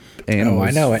and the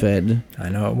animals fed. I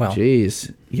know it well.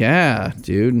 Jeez. Yeah,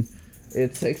 dude.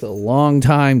 It takes a long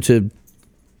time to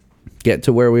get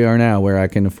to where we are now, where I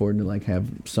can afford to like have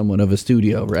somewhat of a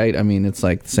studio, right? I mean, it's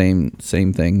like same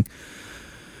thing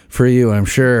for you, I'm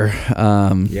sure.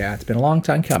 Yeah, it's been a long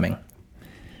time coming.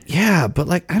 Yeah, but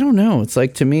like I don't know. It's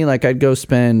like to me, like I'd go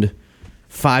spend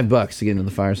 $5 to get into the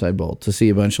Fireside Bowl to see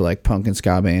a bunch of like punk and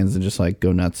ska bands and just like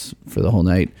go nuts for the whole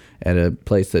night at a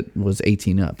place that was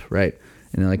 18 up, right?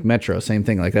 And then like Metro, same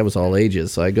thing. Like that was all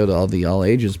ages, so I go to all the all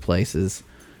ages places.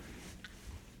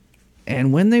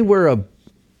 And when they were a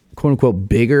quote unquote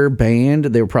bigger band,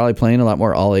 they were probably playing a lot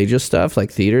more all ages stuff,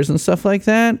 like theaters and stuff like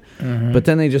that. Mm-hmm. But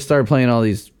then they just started playing all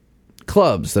these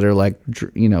clubs that are like,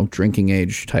 you know, drinking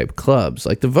age type clubs.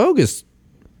 Like the Vogue is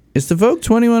the Vogue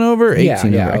 21 over,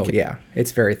 18 yeah, over? yeah,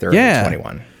 it's very thoroughly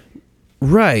 21.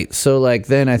 Right. So like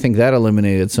then I think that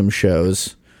eliminated some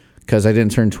shows because I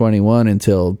didn't turn 21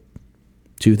 until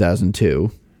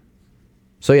 2002.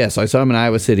 So yeah, so I saw him in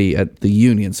Iowa City at the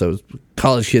Union, so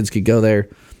college kids could go there.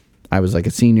 I was like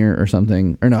a senior or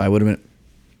something. Or no, I would have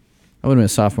been a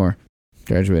sophomore.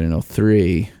 Graduated in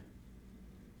 2003.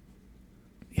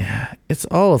 Yeah, it's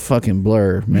all a fucking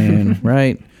blur, man,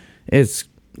 right? It's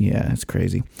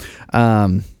crazy.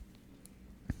 But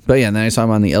yeah, and then I saw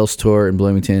him on the Else tour in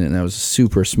Bloomington, and that was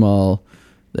super small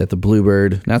at the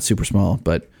Bluebird. Not super small,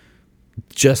 but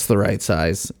just the right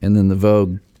size. And then the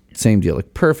Vogue, same deal,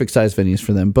 like perfect size venues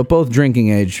for them, but both drinking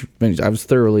age venues. I was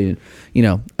thoroughly, you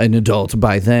know, an adult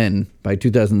by then. By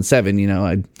 2007, you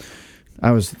know,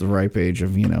 I was the ripe age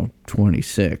of, you know,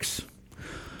 26.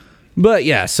 But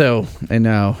yeah, so, and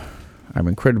now I'm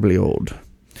incredibly old.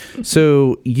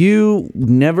 So you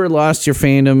never lost your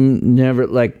fandom, never,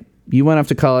 like, you went off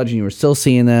to college and you were still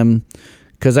seeing them?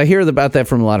 Because I hear about that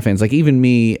from a lot of fans. Like, even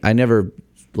me, I never,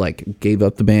 like, gave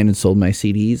up the band and sold my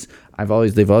CDs. They've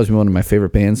always been one of my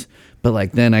favorite bands. But,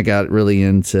 like, then I got really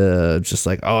into just,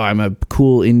 like, oh, I'm a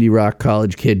cool indie rock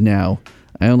college kid now.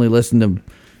 I only listen to,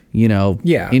 you know,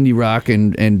 indie rock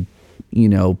and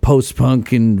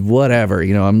post-punk and whatever.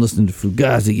 I'm listening to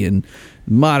Fugazi and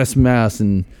Modest Mouse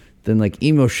and then like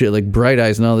emo shit like Bright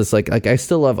Eyes and all this. Like I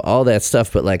still love all that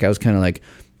stuff, but like I was kind of like,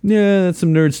 yeah, that's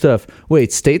some nerd stuff.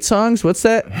 Wait, State Songs? What's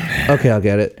that? Okay, I'll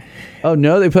get it. Oh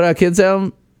no, they put out kids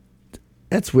album?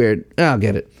 That's weird. I'll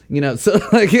get it. So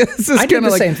like it's just I did the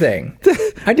like, same thing.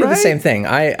 I did Right? the same thing.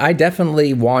 I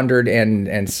definitely wandered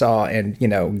and saw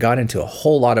and got into a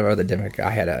whole lot of other different.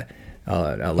 I had a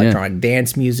electronic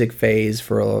dance music phase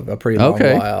for a pretty long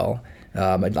Okay. while.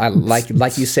 I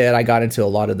like you said, I got into a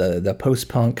lot of the post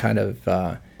punk kind of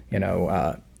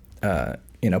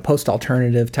post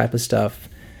alternative type of stuff.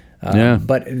 Yeah.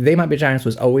 But They Might Be Giants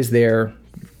was always there.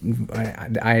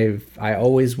 I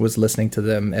always was listening to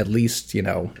them at least.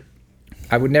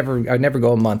 I'd never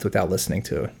go a month without listening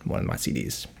to one of my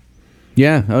CDs.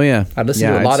 Yeah. Oh yeah. I'd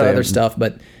listen to a lot of other stuff,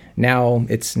 but now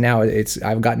it's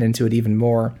I've gotten into it even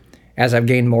more as I've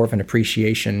gained more of an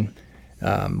appreciation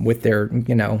with their.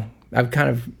 I've kind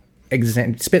of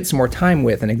spent some more time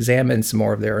with and examined some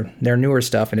more of their newer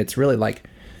stuff, and it's really like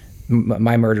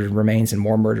My Murdered Remains and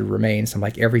More Murdered Remains. I'm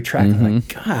like every track. I'm like,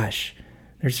 gosh,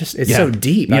 there's just it's so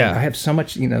deep. Yeah. I have so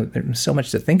much. There's so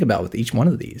much to think about with each one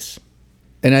of these.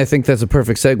 And I think that's a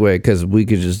perfect segue because we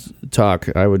could just talk.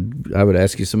 I would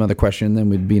ask you some other question, then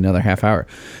we'd be another half hour.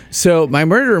 So My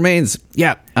Murder Remains,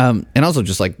 yeah. And also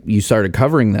just like you started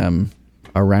covering them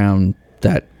around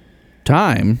that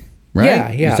time, right?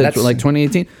 Yeah. You said That's like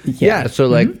 2018. Yeah. So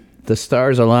like the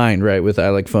stars aligned, right, with I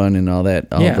Like Fun and all that.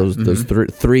 All those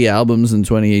three albums in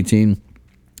 2018.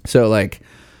 So like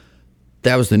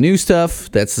that was the new stuff.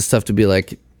 That's the stuff to be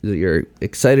like that you're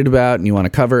excited about and you want to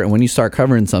cover. And when you start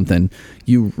covering something,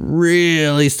 you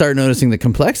really start noticing the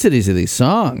complexities of these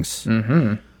songs.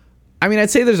 Mm-hmm. I mean,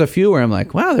 I'd say there's a few where I'm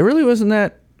like, wow, there really wasn't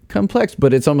that complex,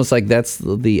 but it's almost like that's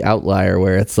the outlier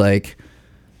where it's like,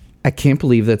 I can't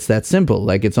believe that's that simple.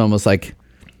 Like, it's almost like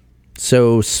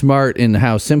so smart in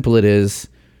how simple it is.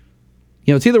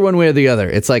 It's either one way or the other.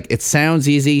 It's like, it sounds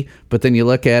easy, but then you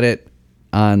look at it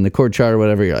on the chord chart or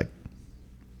whatever, you're like,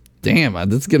 damn,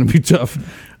 that's going to be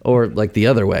tough. Or like the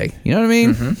other way. You know what I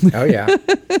mean? Mm-hmm. Oh, yeah.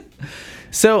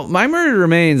 So My Murder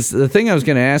Remains, the thing I was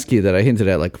going to ask you that I hinted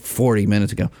at like 40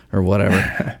 minutes ago or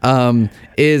whatever,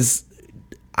 is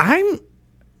I'm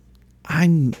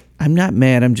not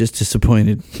mad. I'm just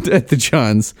disappointed at the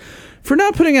Johns for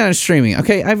not putting it on streaming.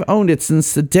 Okay, I've owned it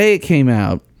since the day it came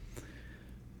out.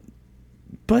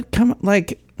 But come on,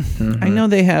 like, I know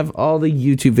they have all the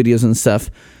YouTube videos and stuff.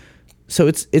 So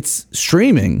it's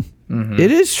streaming. Mm-hmm.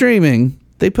 It is streaming.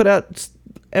 They put out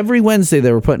every Wednesday.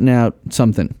 They were putting out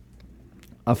something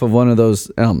off of one of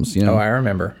those albums. Oh, I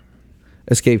remember.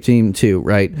 Escape Team 2,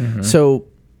 right? Mm-hmm. So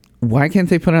why can't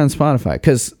they put it on Spotify?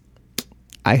 Because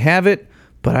I have it,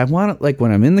 but I want it like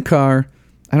when I'm in the car.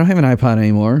 I don't have an iPod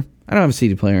anymore. I don't have a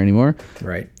CD player anymore.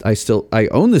 Right. I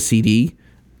own the CD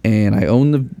and I own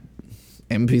the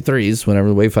MP3s, whatever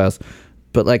the WAV files.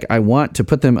 But like I want to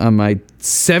put them on my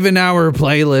 7-hour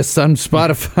playlist on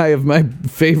Spotify of my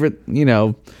favorite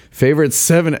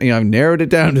 7. I've narrowed it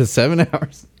down to 7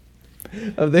 hours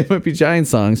of They Might Be Giant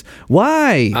songs.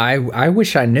 Why? I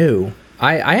wish I knew.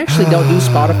 I actually don't do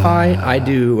Spotify. I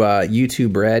do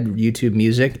YouTube Red, YouTube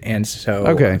Music, and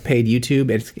so paid YouTube.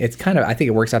 It's kind of, I think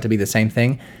it works out to be the same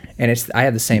thing, and I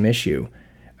have the same issue.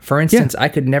 For instance, I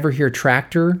could never hear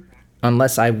Tractor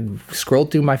unless I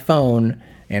scrolled through my phone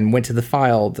and went to the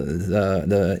file,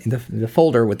 the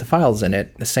folder with the files in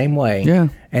it, the same way. Yeah.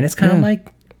 And it's kind of like,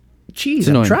 geez,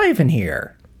 I'm driving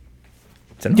here.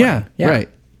 It's annoying. Yeah.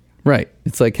 Right.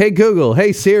 It's like, hey, Google,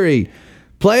 hey, Siri,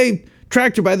 play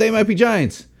Tractor by They Might Be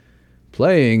Giants.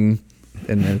 Playing.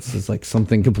 And then it's just like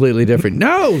something completely different.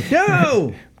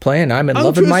 No. Playing I'm in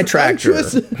Love with My Tractor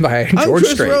by George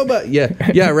Strait. Robot.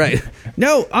 Yeah, right.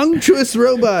 No, unctuous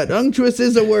robot. Unctuous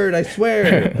is a word, I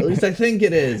swear. At least I think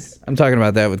it is. I'm talking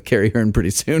about that with Carrie Hearn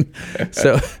pretty soon.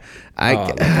 So,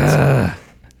 yeah,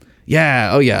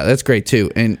 that's great too.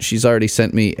 And she's already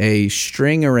sent me a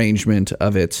string arrangement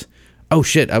of it. Oh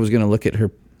shit, I was going to look at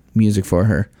her music for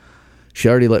her. She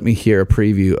already let me hear a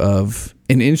preview of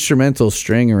an instrumental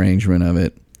string arrangement of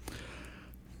it.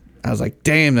 I was like,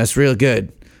 damn, that's real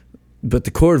good. But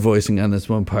the chord voicing on this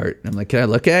one part, I'm like, can I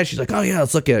look at it? She's like, oh yeah,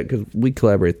 let's look at it, because we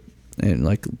collaborate and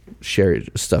like share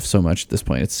stuff so much at this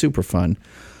point. It's super fun.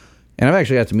 And I've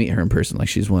actually got to meet her in person. Like,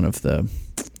 she's one of the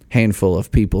handful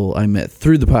of people I met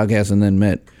through the podcast and then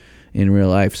met in real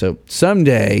life. So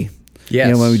someday,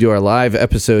 when we do our live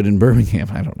episode in Birmingham,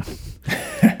 I don't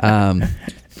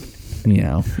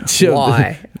know.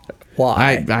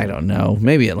 Why? I don't know.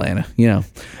 Maybe Atlanta,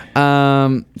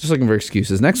 just looking for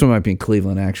excuses. Next one might be in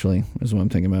Cleveland, actually, is what I'm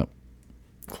thinking about.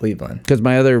 Cleveland. Because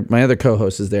my other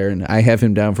co-host is there, and I have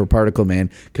him down for Particle Man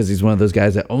because he's one of those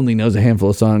guys that only knows a handful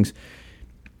of songs.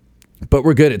 But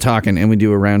we're good at talking, and we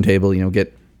do a round table.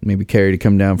 Get maybe Carrie to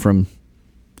come down from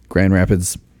Grand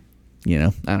Rapids. I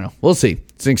don't know. We'll see.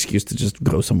 It's an excuse to just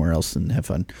go somewhere else and have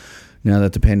fun. Now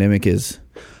that the pandemic is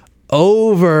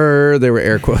over, there were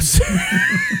air quotes.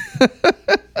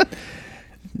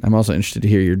 I'm also interested to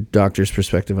hear your doctor's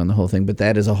perspective on the whole thing, but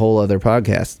that is a whole other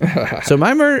podcast. So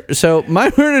my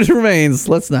murder remains.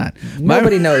 Let's not.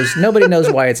 Nobody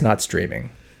knows why it's not streaming.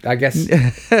 I guess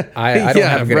I don't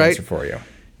have a good answer for you.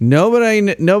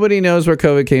 Nobody knows where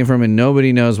COVID came from, and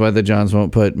nobody knows why the Johns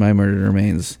won't put My Murder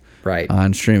Remains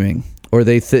on streaming. Or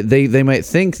they might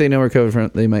think they know where COVID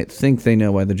from. They might think they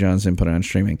know why the Johns didn't put it on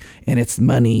streaming, and it's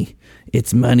money.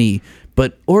 It's money.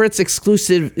 Or it's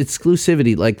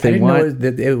exclusivity. Like they want. I didn't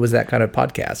know that it was that kind of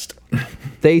podcast.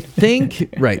 They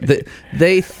think right. This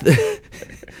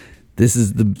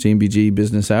is the JMBG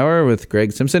Business Hour with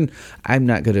Greg Simpson. I'm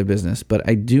not good at business, but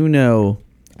I do know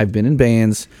I've been in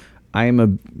bands. I am a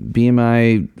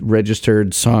BMI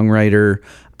registered songwriter.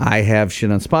 I have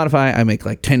shit on Spotify. I make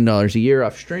like $10 a year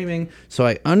off streaming. So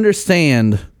I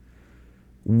understand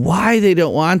why they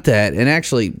don't want that. And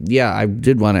actually, yeah, I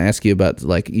did want to ask you about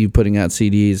like you putting out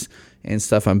CDs and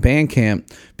stuff on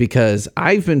Bandcamp, because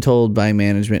I've been told by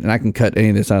management, and I can cut any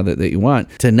of this out that you want,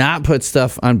 to not put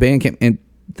stuff on Bandcamp. And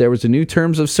there was a new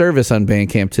terms of service on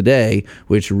Bandcamp today,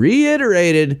 which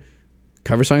reiterated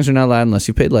cover songs are not allowed unless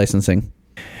you paid licensing.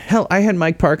 Hell, I had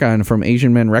Mike Park on from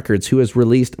Asian Men Records, who has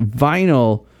released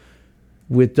vinyl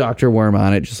with Dr. Worm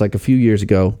on it just like a few years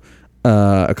ago,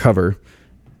 a cover.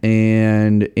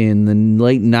 And in the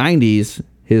late 90s,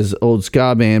 his old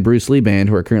ska band, Bruce Lee Band,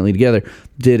 who are currently together,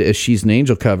 did a She's an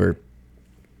Angel cover.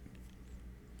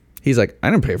 He's like, I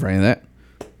didn't pay for any of that.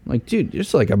 I'm like, dude,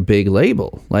 it's like a big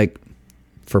label, like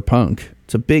for punk.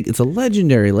 It's a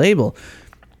legendary label.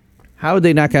 How would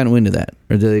they not gotten wind of that?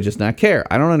 Or do they just not care?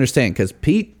 I don't understand, because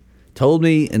Pete told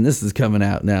me, and this is coming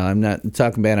out now, I'm not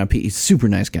talking bad on Pete. He's a super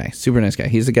nice guy.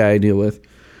 He's the guy I deal with.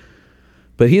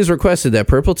 But he's requested that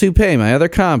Purple Toupee, my other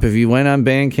comp, if you went on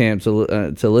Bandcamp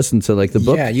to listen to like the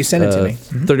book. Yeah, you sent it to me.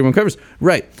 31 covers.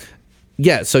 Right.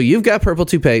 Yeah, so you've got Purple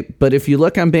Toupee, but if you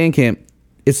look on Bandcamp,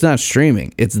 it's not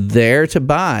streaming. It's there to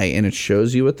buy, and it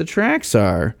shows you what the tracks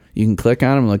are. You can click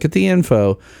on them, look at the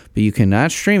info, but you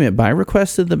cannot stream it by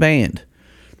request of the band.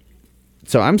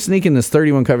 So I'm sneaking this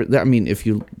 31 cover. I mean, if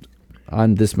you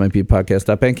on this might be a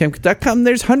podcast.bandcamp.com,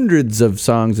 there's hundreds of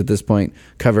songs at this point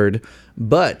covered,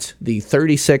 but the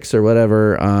 36 or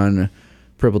whatever on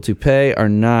Purple Toupee are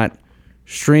not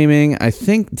streaming. I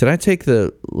think, did I take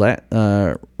the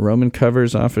Roman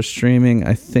covers off of streaming?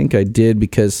 I think I did,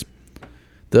 because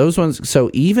those ones, so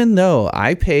even though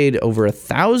I paid over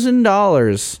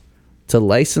 $1,000 to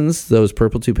license those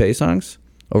Purple Toupee songs,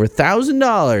 over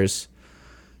 $1,000,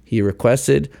 he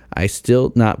requested I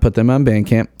still not put them on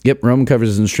Bandcamp. Yep, Roman Covers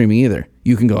isn't streaming either.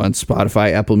 You can go on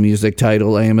Spotify, Apple Music,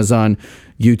 Tidal, Amazon,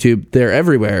 YouTube. They're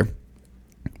everywhere.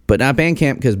 But not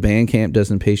Bandcamp, because Bandcamp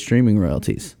doesn't pay streaming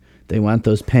royalties. They want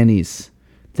those pennies.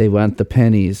 They want the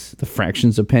pennies, the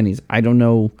fractions of pennies. I don't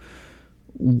know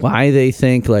why they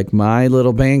think like my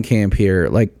little Bandcamp here,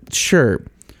 like sure,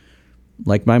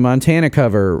 like my Montana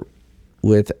cover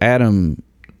with Adam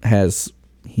has,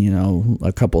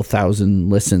 a couple thousand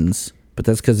listens, but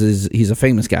that's because he's a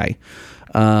famous guy.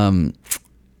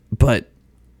 But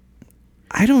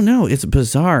I don't know. It's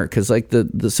bizarre because like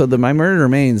the My Murder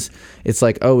Remains, it's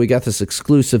like, oh, we got this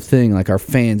exclusive thing. Like our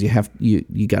fans,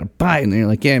 you got to buy it. And you're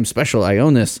like, yeah, I'm special. I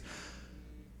own this.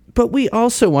 But we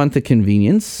also want the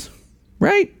convenience,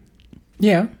 right?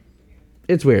 Yeah.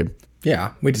 It's weird.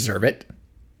 Yeah, we deserve it.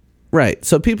 Right.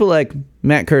 So people like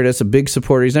Matt Curtis, a big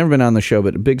supporter. He's never been on the show,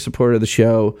 but a big supporter of the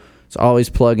show. He's always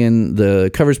plugging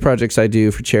the covers projects I do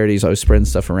for charities. Always spreading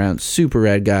stuff around. Super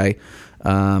rad guy.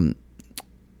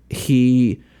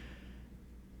 He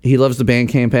loves the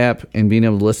Bandcamp app and being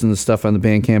able to listen to stuff on the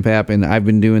Bandcamp app. And I've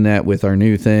been doing that with our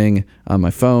new thing on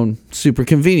my phone. Super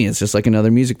convenient. It's just like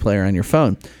another music player on your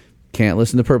phone. Can't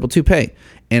listen to Purple Toupee.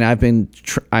 And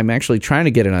I'm actually trying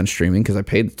to get it on streaming because I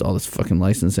paid all this fucking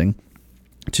licensing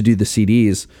to do the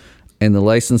CDs. And the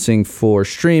licensing for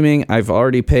streaming, I've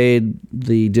already paid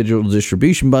the digital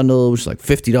distribution bundle, which is like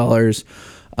 $50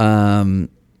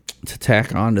 to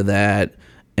tack onto that.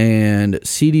 And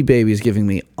CD Baby is giving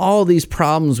me all these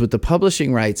problems with the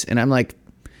publishing rights. And I'm like,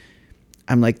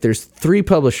 there's 3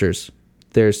 publishers.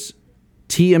 There's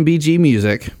TMBG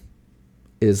Music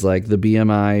is like the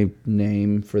BMI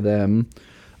name for them.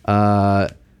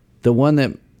 The one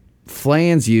that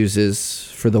Flans uses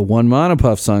for the one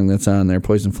Monopuff song that's on there,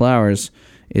 Poison Flowers,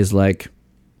 is like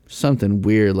something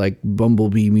weird like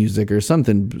Bumblebee music or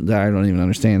something that I don't even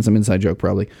understand, some inside joke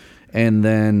probably. And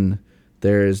then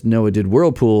there's Noah did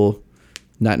Whirlpool,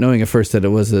 not knowing at first that it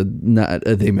was not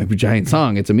a They Might Be Giant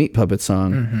song. It's a Meat Puppets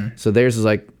song. So theirs is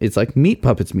like, it's like Meat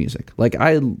Puppets music. Like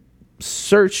I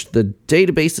searched the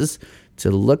databases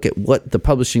to look at what the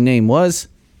publishing name was.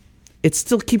 It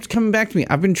still keeps coming back to me.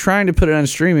 I've been trying to put it on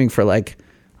streaming for like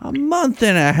a month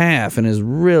and a half, and it's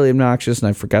really obnoxious, and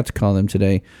I forgot to call them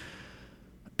today.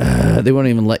 They won't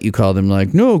even let you call them.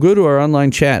 Like, no, go to our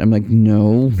online chat. I'm like,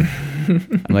 no.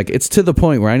 I'm like, it's to the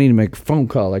point where I need to make a phone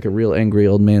call like a real angry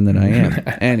old man that I am.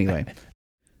 Anyway.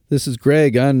 This is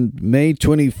Greg on May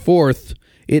 24th.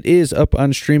 It is up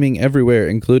on streaming everywhere,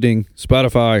 including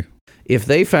Spotify. If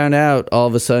they found out all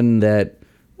of a sudden that,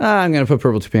 I'm going to put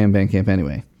Purple Toucan Bandcamp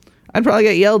anyway, I'd probably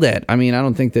get yelled at. I mean, I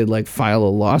don't think they'd like file a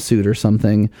lawsuit or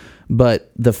something,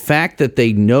 but the fact that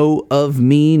they know of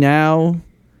me now,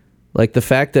 like the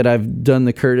fact that I've done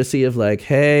the courtesy of like,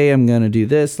 hey, I'm going to do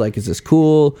this. Like, is this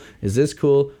cool? Is this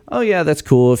cool? Oh yeah, that's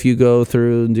cool. If you go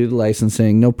through and do the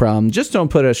licensing, no problem. Just don't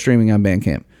put it streaming on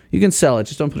Bandcamp. You can sell it.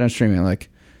 Just don't put it on streaming. I'm like,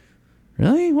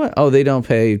 really? What? Oh, they don't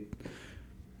pay.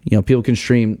 You know, people can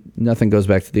stream. Nothing goes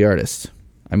back to the artist.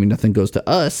 I mean, nothing goes to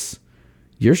us.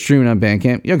 You're streaming on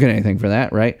Bandcamp. You don't get anything for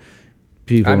that, right?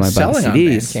 People might buy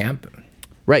CDs. On Bandcamp.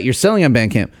 Right, you're selling on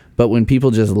Bandcamp. But when people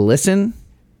just listen,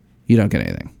 you don't get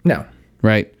anything. No.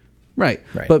 Right.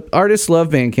 But artists love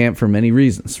Bandcamp for many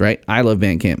reasons, right? I love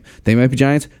Bandcamp. They Might Be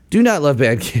Giants do not love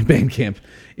Bandcamp.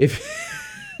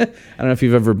 I don't know if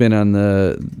you've ever been on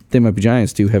the They Might Be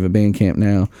Giants do have a Bandcamp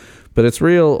now, but it's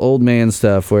real old man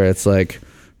stuff where it's like,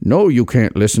 no, you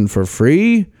can't listen for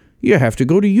free. You have to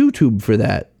go to YouTube for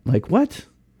that. Like, what?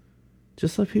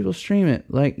 Just let people stream it.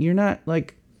 Like, you're not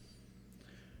like,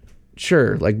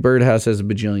 sure, like Birdhouse has a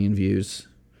bajillion views,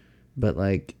 but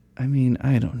like, I mean,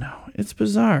 I don't know. It's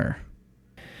bizarre.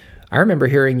 I remember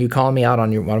hearing you call me out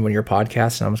on one of your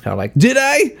podcasts, and I was kind of like, did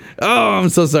I? Oh, I'm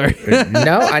so sorry.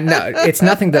 No, I know it's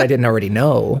nothing that I didn't already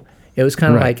know. It was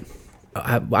kind of like,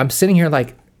 I'm sitting here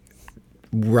like,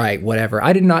 right, whatever.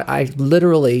 I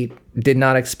literally did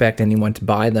not expect anyone to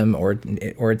buy them or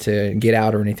to get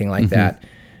out or anything like that.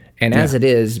 And as it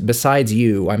is, besides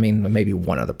you, I mean, maybe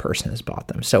one other person has bought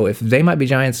them. So if They Might Be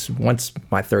Giants wants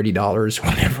my $30,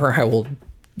 whatever, I will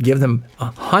give them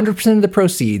 100% of the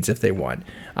proceeds if they want.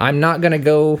 I'm not going to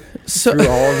go through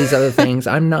all of these other things.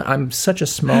 I'm such a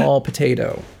small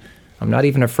potato. I'm not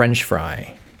even a French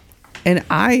fry. And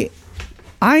I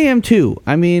am too.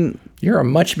 I mean, you're a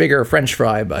much bigger French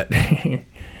fry, but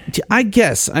I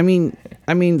guess. I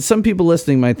mean, some people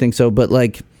listening might think so, but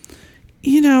like,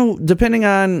 you know, depending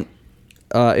on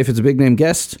if it's a big name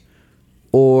guest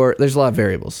or there's a lot of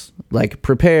variables. Like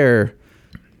Prepare,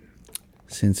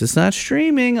 since it's not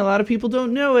streaming, a lot of people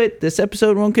don't know it. This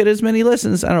episode won't get as many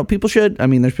listens. I don't know. People should. I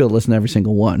mean, there's people that listen to every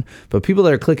single one, but people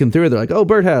that are clicking through, they're like, oh,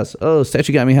 Birdhouse. Oh,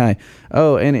 Statue Got Me High.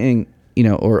 Oh, and you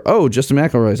know, or oh, Justin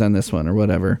McElroy's on this one or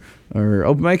whatever, or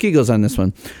Open Mike Eagle's on this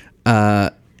one,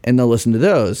 and they'll listen to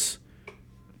those.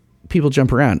 People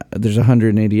jump around. There's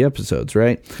 180 episodes,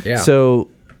 right? Yeah. So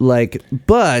like,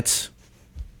 but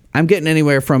I'm getting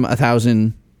anywhere from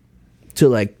 1,000 to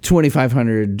like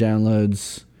 2,500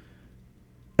 downloads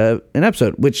an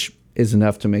episode, which is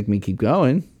enough to make me keep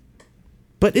going.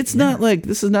 But it's not like,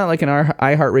 this is not like an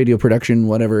iHeartRadio production,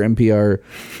 whatever, NPR,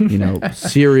 you know,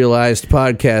 serialized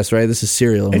podcast, right? This is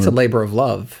serial. It's a labor of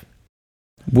love.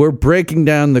 We're breaking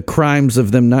down the crimes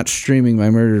of them not streaming My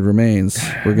Murdered Remains.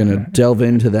 We're going to delve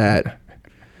into that.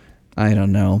 I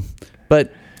don't know.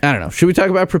 But I don't know. Should we talk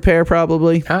about Prepare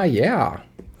probably? Yeah.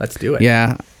 Let's do it.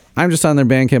 Yeah. I'm just on their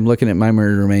Bandcamp looking at My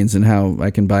Murdered Remains and how I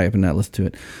can buy it and not listen to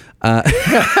it.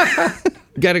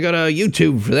 Got to go to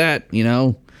YouTube for that, you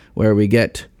know, where we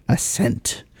get a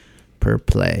cent per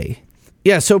play.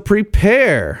 Yeah, so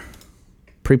Prepare.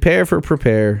 Prepare for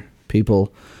Prepare,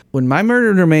 people. When My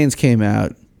Murdered Remains came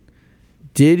out,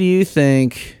 did you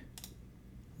think,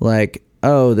 like,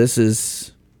 oh, this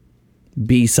is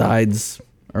B-sides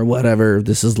or whatever,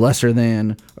 this is lesser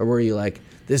than, or were you like,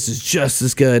 this is just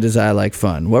as good as I Like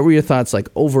Fun? What were your thoughts, like,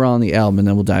 overall on the album, and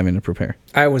then we'll dive into Prepare?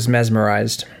 I was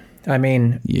mesmerized. I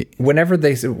mean, whenever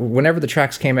the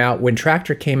tracks came out, when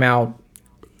Tractor came out,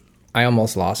 I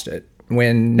almost lost it.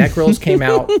 When Neck Rolls came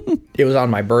out, it was on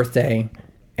my birthday,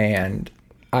 and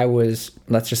I was,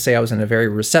 let's just say I was in a very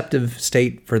receptive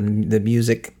state for the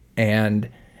music, and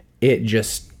it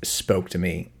just spoke to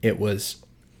me. It's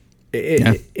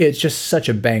just such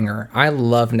a banger. I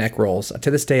love Neck Rolls. To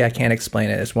this day, I can't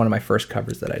explain it. It's one of my first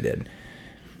covers that I did.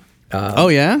 Oh,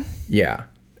 yeah? Yeah.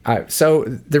 So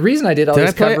the reason I did all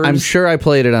these covers... I'm sure I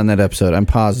played it on that episode. I'm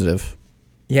positive.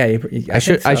 Yeah,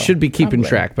 I should be keeping Probably.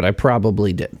 track, but I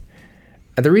probably did.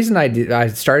 The reason I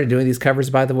started doing these covers,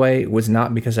 by the way, was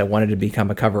not because I wanted to become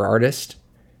a cover artist,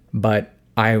 but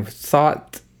I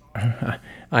thought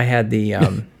I had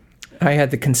the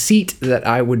conceit that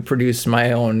I would produce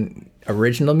my own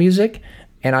original music,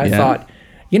 and I thought,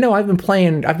 I've been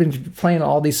playing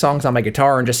all these songs on my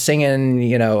guitar and just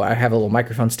singing. I have a little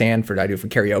microphone stand I do for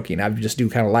karaoke, and I just do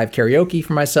kind of live karaoke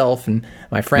for myself and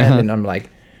my friend, and I'm like,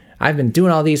 I've been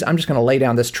doing all these. I'm just going to lay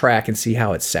down this track and see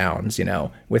how it sounds,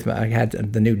 I had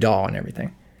the new DAW and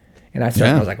everything. And I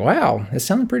was like, wow, it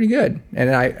sounded pretty good.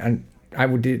 And I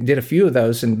did a few of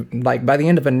those. And like by the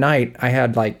end of a night, I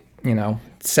had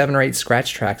 7 or 8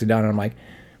 scratch tracks done. And I'm like,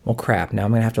 well, crap. Now I'm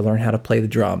going to have to learn how to play the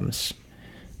drums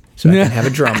so I can have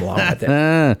a drum along with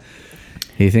it.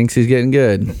 He thinks he's getting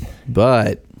good,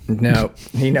 but no,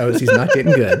 he knows he's not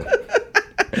getting good.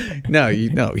 No, you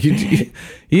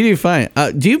do fine.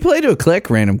 Do you play to a click?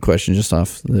 Random question, just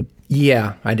off the.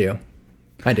 Yeah, I do.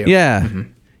 Yeah,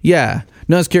 yeah.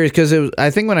 No, I was curious because I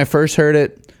think when I first heard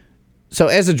it. So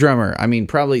as a drummer, I mean,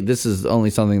 probably this is only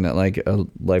something that like a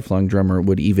lifelong drummer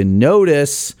would even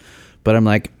notice. But I'm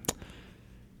like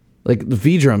the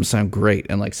V drums sound great,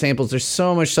 and like samples. There's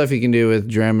so much stuff you can do with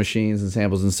drum machines and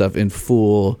samples and stuff in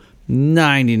full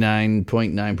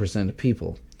 99.9% of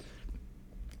people.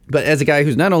 But as a guy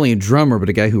who's not only a drummer, but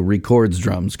a guy who records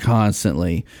drums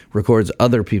constantly, records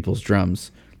other people's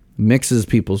drums, mixes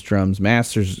people's drums,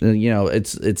 masters,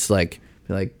 it's like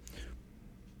I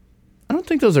don't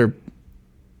think those are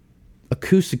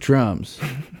acoustic drums,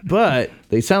 but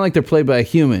they sound like they're played by a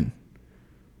human.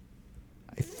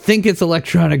 I think it's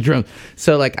electronic drums.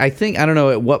 So like, I don't know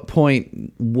at what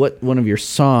point, what one of your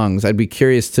songs, I'd be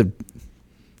curious to,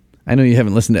 I know you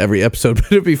haven't listened to every episode,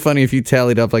 but it'd be funny if you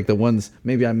tallied up like the ones,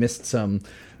 maybe I missed some,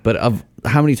 but of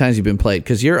how many times you've been played,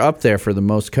 because you're up there for the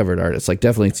most covered artists. Like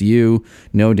definitely it's you,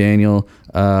 No Daniel,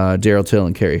 Daryl Till,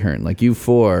 and Carrie Hearn. Like you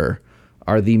 4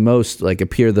 are the most, like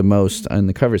appear the most in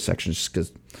the cover section, just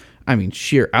because, I mean,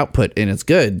 sheer output, and it's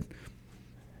good.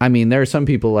 I mean, there are some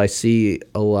people I see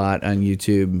a lot on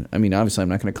YouTube. I mean, obviously I'm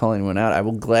not going to call anyone out. I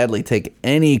will gladly take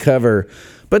any cover,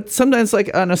 but sometimes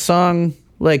like on a song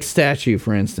like Statue,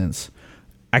 for instance,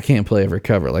 I can't play every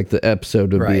cover. Like the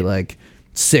episode would be like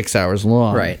 6 hours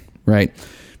long. Right.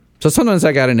 So sometimes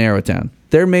I got to narrow it down.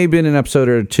 There may have been an episode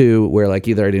or two where like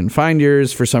either I didn't find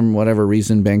yours for some whatever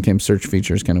reason. Bandcamp search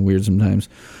feature is kind of weird sometimes.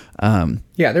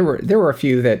 Yeah, there were a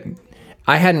few that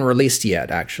I hadn't released yet,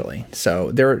 actually.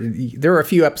 So there were a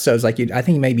few episodes like I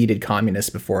think maybe you did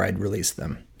Communist before I'd released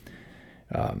them.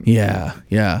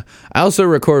 Yeah. I also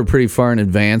record pretty far in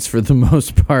advance for the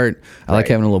most part. I like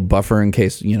having a little buffer in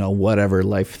case, whatever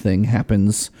life thing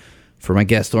happens for my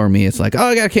guest or me. It's like, oh,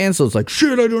 I got canceled. It's like,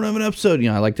 shit, I don't have an episode.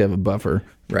 I like to have a buffer.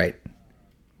 Right.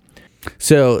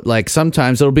 So, like,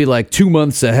 sometimes it'll be like 2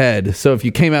 months ahead. So if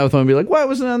you came out with one and be like, why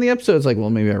wasn't it on the episode? It's like, well,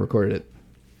 maybe I recorded it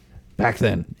back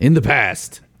then, in the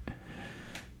past.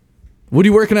 What are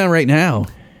you working on right now?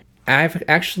 I've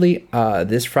actually,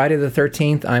 this Friday the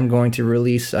 13th, I'm going to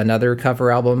release another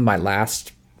cover album, my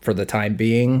last for the time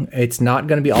being. It's not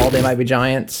going to be all They Might Be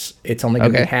Giants. It's only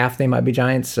going to be half They Might Be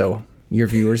Giants, so your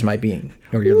viewers might be,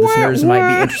 or your listeners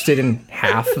might be interested in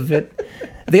half of it.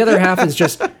 The other half is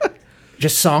just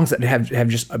songs that have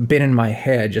just been in my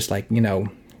head, just like,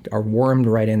 are wormed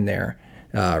right in there.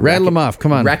 Rattle them off,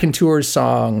 come on. Raconteurs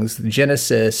songs,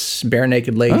 Genesis, Bare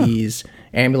Naked Ladies,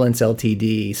 Ambulance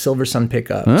LTD, Silver Sun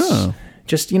Pickups.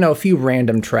 Just, a few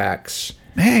random tracks.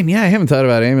 Man, yeah, I haven't thought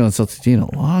about Ambulance LTD in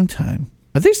a long time.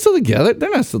 Are they still together? They're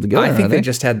not still together, I think they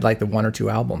just had like the 1 or 2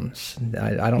 albums.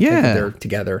 I don't think that they're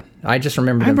together. I just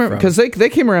remember them because they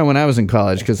came around when I was in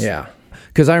college. Because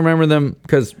I remember them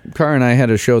because Cara and I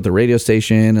had a show at the radio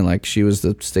station, and like she was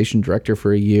the station director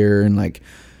for a year, and like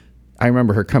I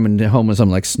remember her coming home with some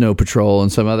like Snow Patrol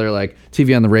and some other like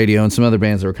TV on the radio and some other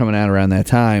bands that were coming out around that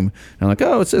time. And I'm like,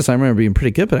 oh, what's this? I remember being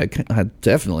pretty good, but I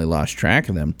definitely lost track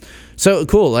of them. So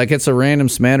cool. Like it's a random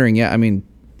smattering. Yeah. I mean,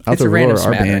 Out of Valor,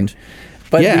 our band.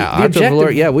 But yeah, Out of Valor.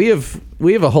 Yeah. We have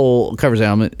a whole covers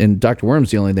album, and Dr.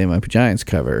 Worm's the only They Might Be Giants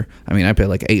cover. I mean, I paid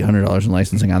like $800 in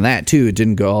licensing on that too. It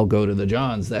didn't all go to the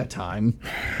Johns that time.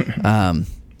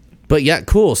 But yeah,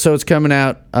 cool. So it's coming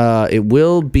out. It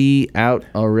will be out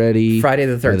already Friday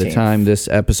the 13th. By the time this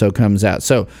episode comes out.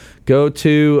 So go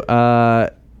to,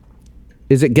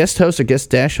 is it guest host or guest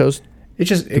dash host? It's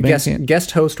just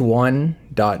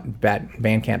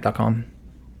guesthost1.bandcamp.com.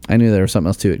 I knew there was something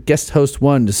else to it. Guest host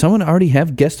 1. Does someone already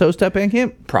have guest host at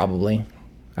Bandcamp? Probably.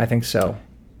 I think so.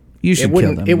 You should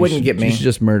kill them. It wouldn't get me. You should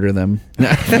just murder them.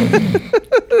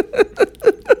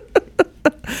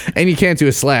 And you can't do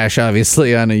a slash,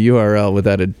 obviously, on a URL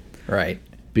without a... Right.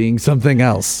 being something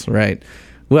else, right?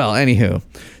 Well, anywho,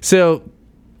 so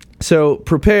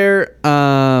prepare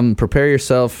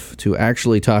yourself to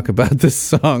actually talk about this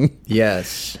song.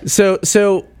 Yes. So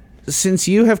since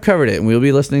you have covered it and we'll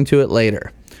be listening to it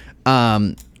later,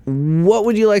 what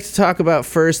would you like to talk about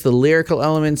first, the lyrical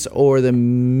elements or the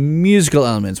musical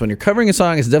elements? When you're covering a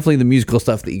song, it's definitely the musical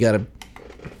stuff that you got to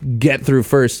get through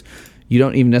first. You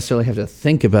don't even necessarily have to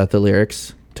think about the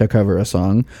lyrics to cover a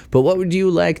song. But what would you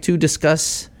like to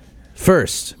discuss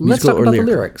first? Let's talk about the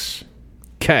lyrics.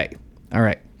 Okay. All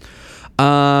right.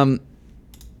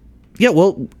 Yeah,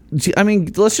 well, I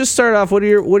mean, let's just start off. What are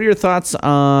your thoughts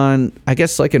on, I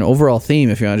guess, like an overall theme,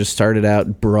 if you want to just start it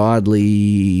out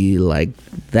broadly like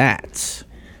that?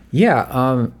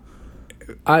 Yeah.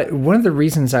 One of the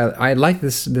reasons I like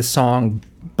this song,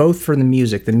 both for the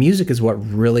music. The music is what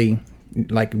really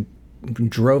like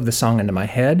drove the song into my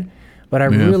head, but I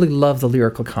really love the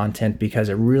lyrical content because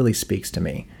it really speaks to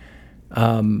me.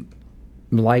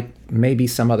 Like maybe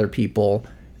some other people,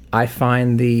 I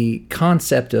find the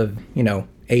concept of,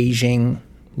 aging,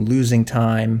 losing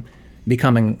time,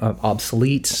 becoming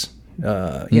obsolete,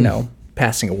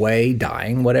 passing away,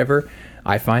 dying, whatever.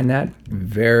 I find that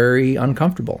very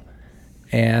uncomfortable.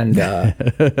 And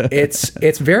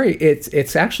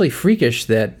it's actually freakish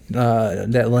that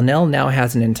Linnell now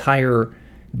has an entire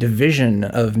division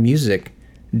of music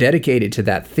dedicated to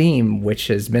that theme, which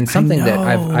has been something that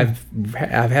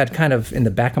I've had kind of in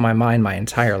the back of my mind my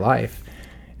entire life.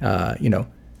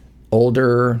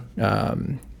 Older,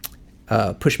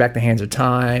 Push Back the Hands of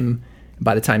Time,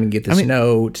 By the Time You Get This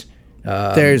Note.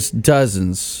 There's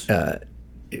dozens.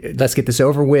 Let's Get This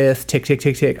Over With, Tick, Tick,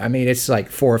 Tick, Tick. I mean, it's like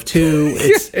 4 of 2.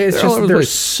 It's just, there's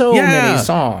so many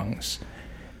songs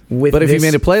with But if you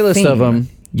this made a playlist theme. of them,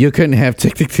 you couldn't have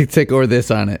Tick, Tick, Tick, Tick or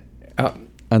this on it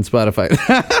on Spotify.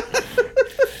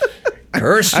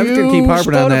 Curse I'm you, going to keep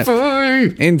harping on that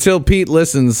Spotify. until Pete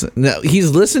listens. Now,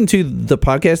 he's listened to the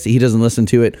podcast. He doesn't listen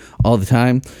to it all the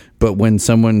time. But when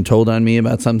someone told on me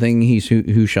about something, he's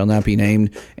who shall not be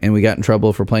named, and we got in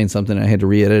trouble for playing something, I had to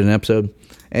re-edit an episode.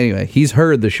 Anyway, he's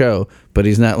heard the show, but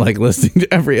he's not like listening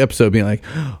to every episode being like,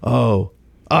 oh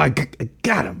I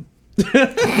got him.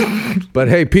 But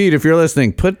hey, Pete, if you're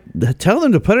listening, tell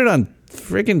them to put it on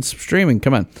freaking streaming.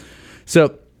 Come on.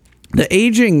 So the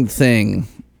aging thing,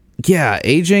 yeah,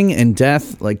 aging and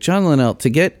death, like John Linnell, to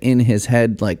get in his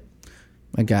head, like,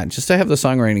 my God, just to have the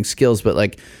songwriting skills, but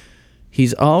like,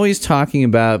 he's always talking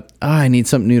about, I need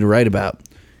something new to write about.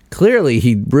 Clearly,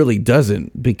 he really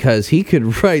doesn't, because he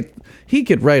could write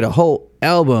a whole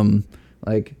album,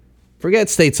 like, forget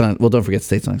State Songs. Well, don't forget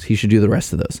State Songs. He should do the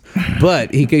rest of those.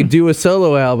 But he could do a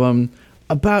solo album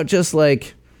about just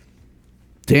like,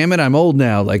 damn it, I'm old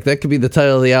now. Like, that could be the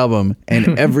title of the album.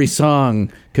 And every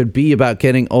song could be about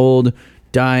getting old,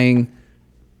 dying,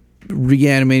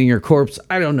 reanimating your corpse.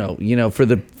 I don't know, for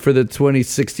the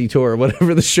 2060 tour or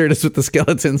whatever the shirt is with the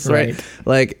skeletons, right?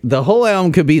 Like, the whole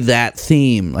album could be that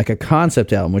theme, like a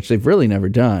concept album, which they've really never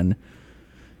done.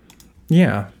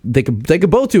 Yeah. They could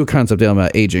both do a concept album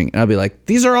about aging. And I'll be like,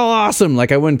 these are all awesome.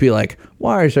 Like, I wouldn't be like,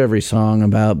 why is every song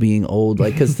about being old?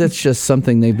 Like, because that's just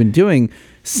something they've been doing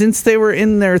since they were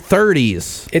in their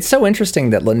 30s. It's so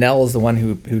interesting that Linnell is the one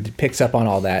who picks up on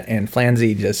all that, and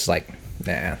Flanzy just like,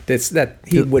 nah,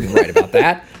 he wouldn't write about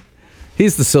that.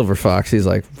 He's the silver fox. He's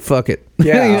like, fuck it.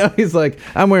 Yeah. He's like,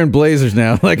 I'm wearing blazers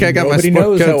now. Like, I got my sport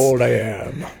knows coats. how old I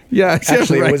am. Yeah,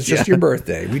 Actually, right, it was just your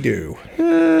birthday. We do.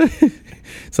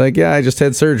 It's like, yeah, I just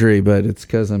had surgery, but it's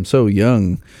because I'm so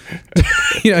young.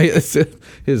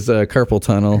 His carpal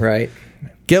tunnel. Right.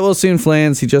 Get well soon,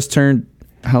 Flans. He just turned.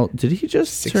 How did he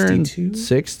just 62? turn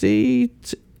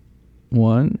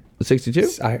 61? 62?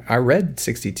 I read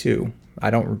 62. I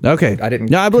don't. Okay. I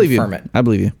didn't. No, I believe confirm you. It. I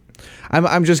believe you.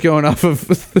 I'm just going off of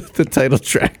the title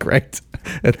track, right?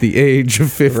 At the age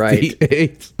of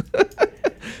 58. Right.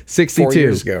 62. 4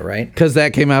 years ago, right? Because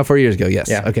that came out 4 years ago. Yes.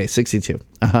 Yeah. Okay. 62.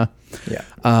 Uh-huh. Yeah.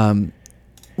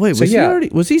 Wait, was he already?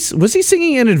 Was he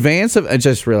singing in advance of? I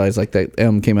just realized like that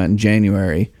album came out in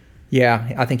January.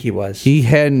 Yeah, I think he was. He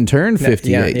hadn't turned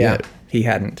 58 yet. He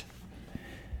hadn't.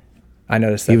 I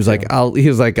noticed that. He was like, I'll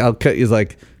cut. He's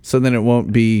like, so then it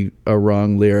won't be a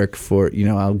wrong lyric for,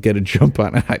 I'll get a jump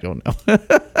on it. I don't know.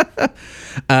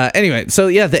 Anyway, so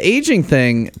yeah, the aging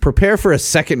thing, prepare for a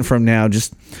second from now.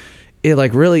 Just, it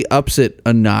like really ups it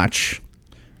a notch.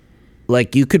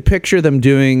 Like, you could picture them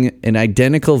doing an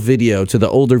identical video to the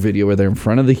older video where they're in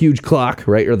front of the huge clock,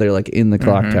 right? Or they're like in the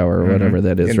clock tower or whatever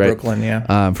that is, in right? Brooklyn,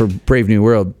 yeah. For Brave New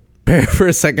World. For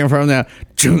a second from now,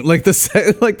 like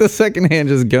the second hand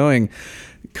just going.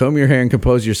 Comb your hair and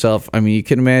compose yourself. I mean, you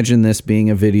can imagine this being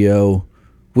a video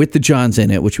with the Johns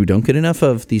in it, which we don't get enough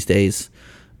of these days.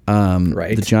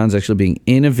 Right. The Johns actually being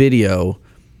in a video.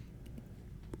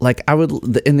 Like I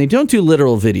would, and they don't do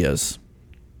literal videos,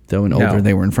 though in older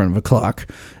they were in front of a clock.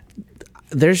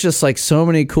 There's just like so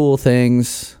many cool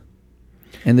things.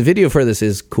 And the video for this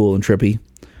is cool and trippy.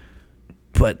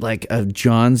 But like a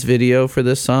John's video for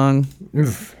this song.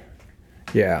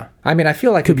 Yeah. I mean, I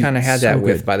feel like we kind of had so that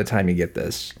with good. by the time you get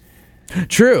this.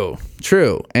 True.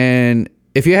 And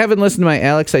if you haven't listened to my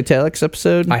Alex Italics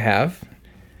episode. I have.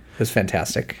 It was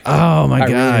fantastic. Oh my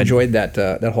God. I really enjoyed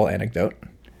that whole anecdote.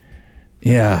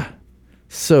 Yeah.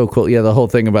 So cool. Yeah, the whole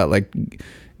thing about like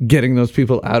getting those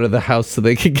people out of the house so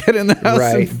they could get in the house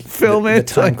Right. and film The it.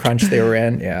 time crunch they were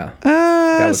in. Yeah.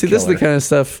 was See, this is the killer. kind of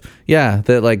stuff, yeah,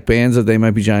 that like bands that They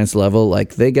Might Be Giants level,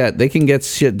 like they can get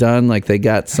shit done. Like they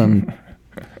got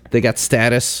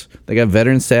status, they got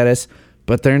veteran status,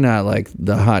 but they're not like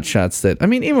the hot shots that, I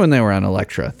mean, even when they were on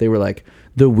Elektra, they were like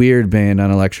the weird band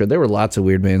on Elektra. There were lots of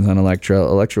weird bands on Elektra.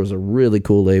 Elektra was a really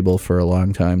cool label for a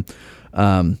long time.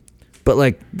 But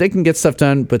like they can get stuff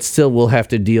done, but still will have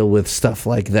to deal with stuff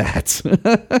like that.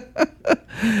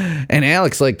 And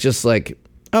Alex, like, just like,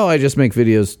 oh, I just make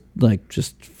videos like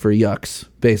just for yucks.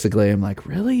 Basically, I'm like,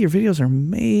 really? Your videos are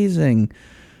amazing.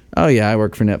 Oh yeah, I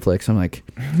work for Netflix. I'm like,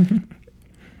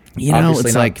 you know, Obviously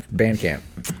it's not like, Bandcamp.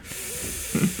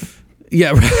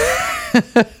 yeah.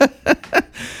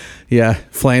 Yeah,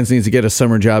 Flans needs to get a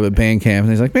summer job at Bandcamp, and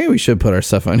he's like, maybe we should put our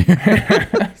stuff on here.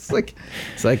 it's like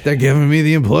they're giving me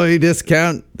the employee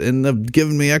discount, and they're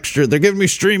giving me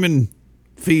streaming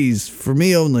fees for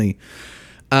me only.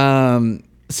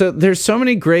 So there's so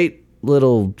many great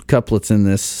little couplets in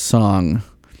this song,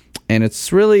 and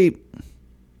it's really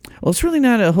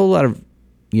not a whole lot of,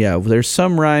 yeah, there's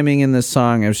some rhyming in this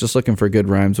song. I was just looking for good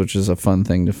rhymes, which is a fun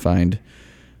thing to find.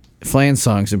 Flan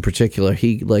songs in particular,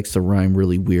 he likes to rhyme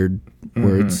really weird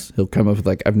words. He'll come up with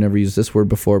like, I've never used this word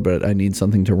before, but I need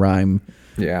something to rhyme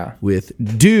Yeah. with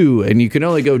do, and you can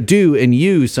only go do and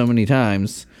you so many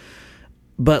times.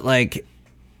 But like,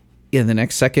 yeah, the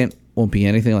next second won't be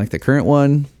anything like the current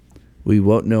one. We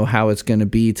won't know how it's going to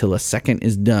be till a second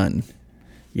is done.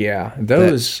 Yeah.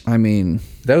 Those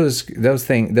those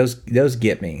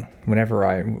get me whenever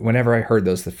I heard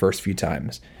those the first few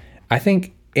times. I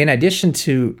think in addition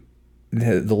to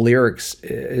the lyrics,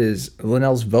 is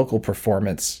Linnell's vocal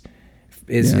performance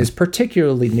is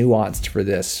particularly nuanced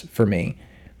for me.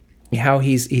 How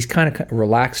he's kind of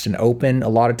relaxed and open a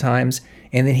lot of times,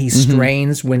 and then he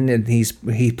strains when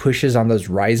he pushes on those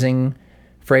rising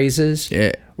phrases.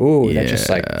 Yeah. Ooh, that just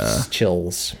like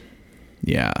chills.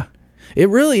 Yeah, it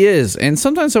really is. And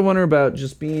sometimes I wonder about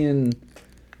just being,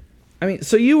 I mean,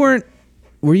 so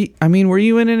were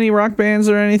you in any rock bands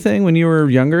or anything when you were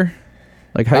younger?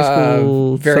 Like high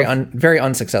school? Very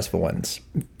unsuccessful ones.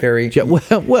 Very. Yeah,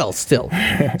 well, still.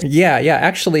 Yeah.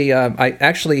 Actually,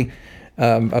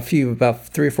 about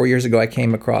 3 or 4 years ago, I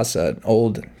came across an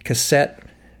old cassette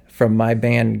from my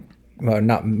band,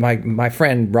 not my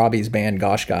friend Robbie's band,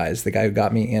 Gosh Guys, the guy who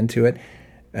got me into it.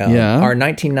 Our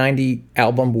 1990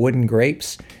 album, Wooden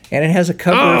Grapes, and it has a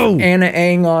cover of Anna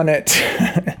Ang on it.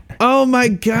 Oh my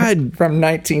God. From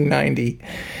 1990.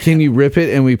 Can you rip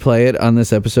it and we play it on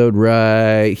this episode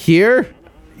right here?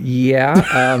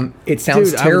 Yeah, it sounds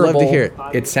Dude, terrible. I would love to hear it.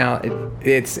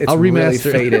 It's I'll really remaster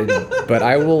it. faded, but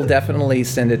I will definitely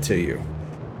send it to you.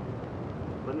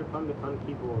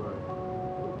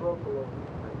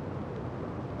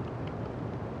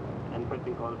 And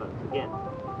pressing call buttons again.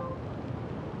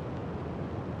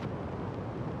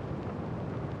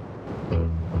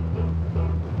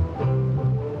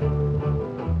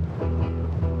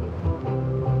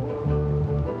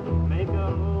 Make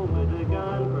a move with a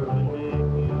gun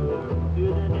perpendicular to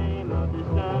the name of this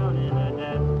town in a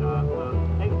desktop book.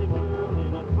 Exit room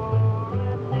in a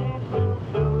foreign nation.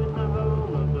 Show is the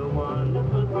home of the one this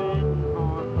was written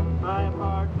for. My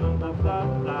apartment looks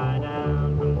upside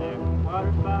down from there.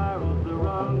 Water spirals the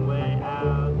wrong way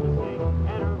out.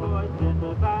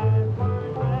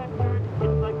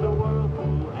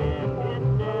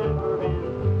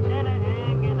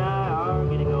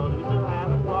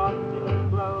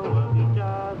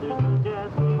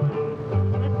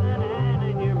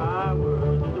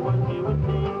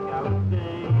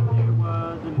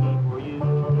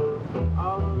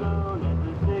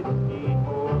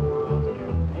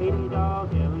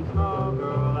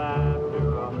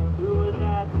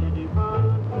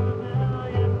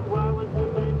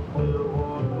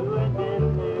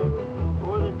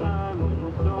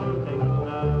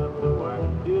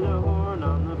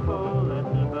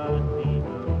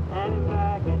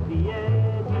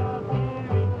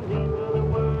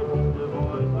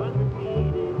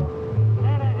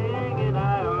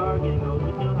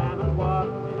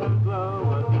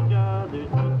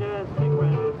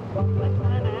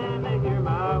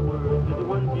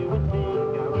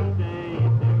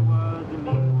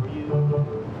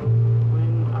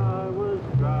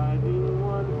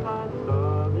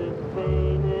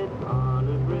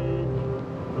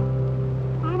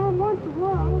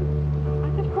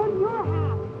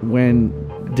 when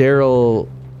Daryl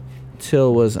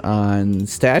Till was on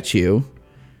Statue,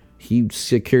 he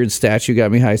secured Statue,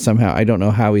 Got Me High somehow. I don't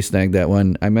know how he snagged that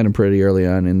one. I met him pretty early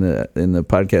on in the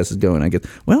podcast is going. I guess,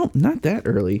 well, not that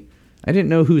early. I didn't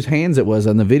know whose hands it was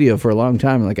on the video for a long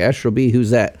time. Like, Astral B,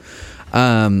 who's that?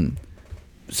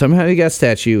 Somehow he got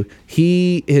Statue.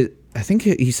 I think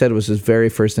he said it was his very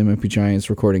first MMP Giants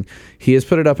recording. He has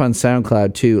put it up on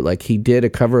SoundCloud too. Like, he did a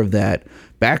cover of that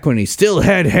back when he still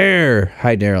had hair.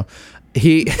 Hi, Daryl.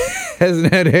 He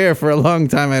hasn't had hair for a long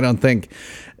time, I don't think.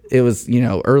 It was,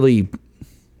 early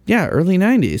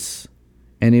 90s.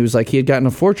 And he was like, he had gotten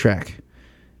a 4-track.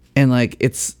 And like,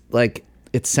 it's like,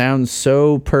 it sounds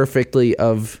so perfectly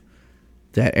of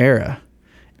that era.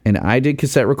 And I did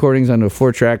cassette recordings onto a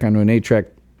 4-track, onto an 8-track.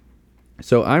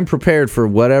 So I'm prepared for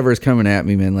whatever's coming at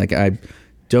me, man. Like, I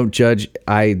don't judge.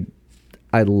 I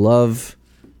love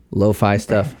lo-fi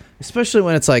stuff, especially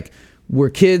when it's like,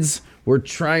 we're kids, we're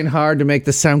trying hard to make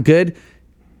this sound good,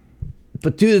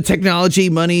 but due to technology,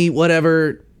 money,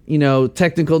 whatever,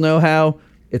 technical know-how,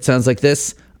 it sounds like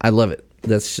this. I love it.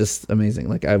 That's just amazing.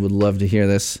 Like, I would love to hear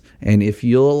this. And if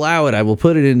you'll allow it, I will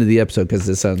put it into the episode because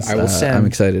this sounds, I will send. I'm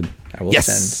excited. I will send.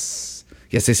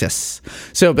 Yes.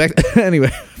 So back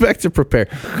to Prepare.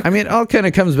 I mean, it all kind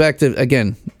of comes back to,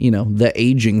 again, the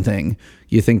aging thing.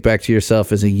 You think back to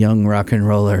yourself as a young rock and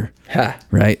roller,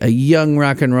 right? A young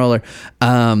rock and roller.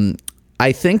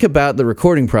 I think about the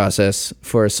recording process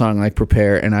for a song like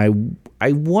Prepare, and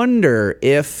I wonder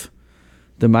if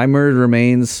the My Murder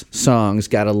Remains songs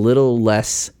got a little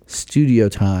less studio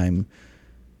time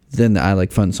than the I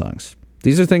Like Fun songs.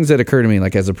 These are things that occur to me,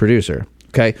 like, as a producer.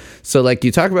 Okay, so like,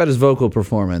 you talk about his vocal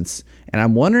performance, and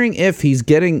I'm wondering if he's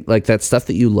getting like that stuff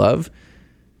that you love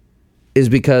is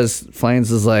because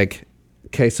Flans is like,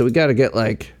 okay, so we got to get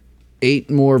like 8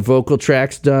 more vocal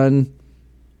tracks done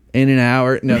in an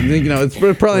hour. No, it's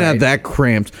probably not that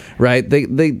cramped, right? They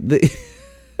the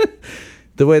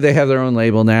way they have their own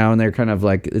label now, and they're kind of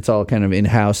like, it's all kind of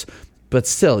in-house, but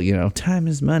still, time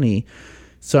is money.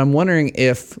 So I'm wondering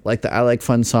if, like, the I Like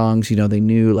Fun songs, they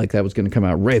knew, like, that was going to come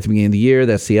out right at the beginning of the year.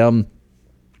 That's the album.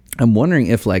 I'm wondering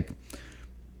if, like,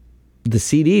 the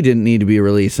CD didn't need to be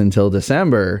released until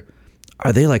December.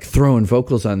 Are they, like, throwing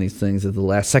vocals on these things at the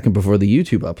last second before the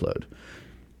YouTube upload?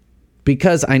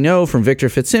 Because I know from Victor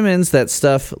Fitzsimmons that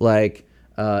stuff, like,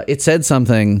 It Said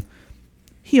Something,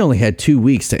 he only had 2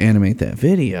 weeks to animate that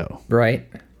video. Right.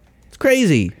 It's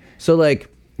crazy. So, like...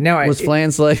 Now, was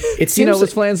Flans like,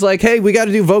 was Flans like, hey, we got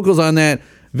to do vocals on that.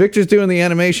 Victor's doing the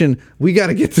animation. We got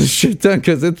to get this shit done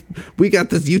because we got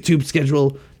this YouTube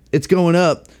schedule. It's going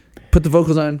up. Put the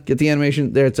vocals on, get the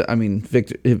animation there.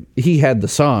 Victor, he had the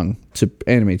song to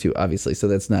animate to, obviously. So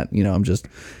that's not, I'm just,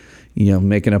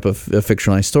 making up a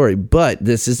fictionalized story. But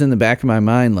this is in the back of my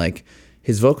mind. Like,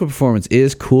 his vocal performance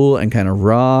is cool and kind of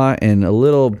raw and a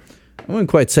little, I wouldn't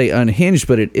quite say unhinged,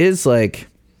 but it is like,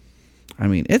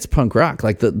 it's punk rock.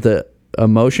 Like, the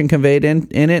emotion conveyed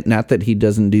in it. Not that he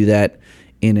doesn't do that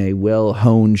in a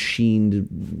well-honed, sheened,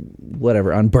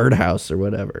 whatever, on Birdhouse or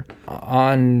whatever.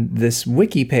 On this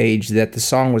wiki page, that the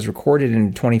song was recorded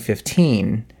in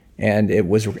 2015, and it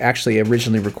was actually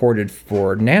originally recorded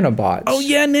for Nanobots. Oh,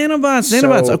 yeah,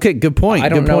 Nanobots. Okay, good point. I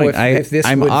don't know point. if this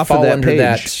I'm would off fall of that under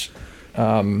page.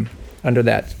 under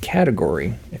that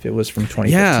category, if it was from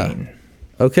 2015. Yeah.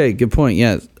 Okay, good point.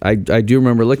 Yeah, I do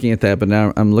remember looking at that, but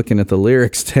now I'm looking at the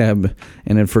lyrics tab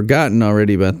and had forgotten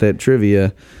already about that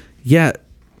trivia. Yeah,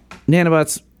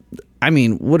 Nanobots.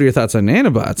 What are your thoughts on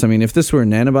Nanobots? If this were a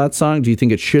Nanobots song, do you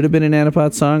think it should have been a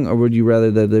Nanobots song, or would you rather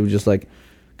that they were just like,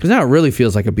 because now it really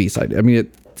feels like a B-side.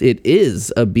 It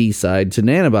is a B-side to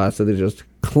Nanobots that they just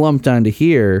clumped onto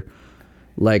here,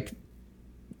 like,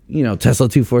 Tesla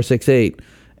 2468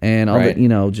 and all right.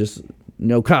 that, just...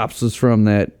 No Cops was from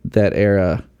that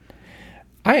era.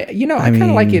 I kind of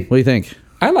like it. What do you think?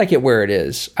 I like it where it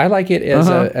is. I like it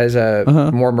as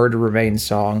a more Murder Remains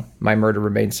song. My Murder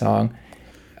Remains song.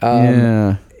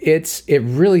 Yeah. It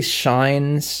really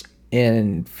shines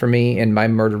for me in My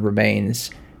Murder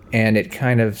Remains, and it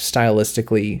kind of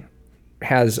stylistically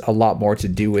has a lot more to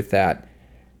do with that.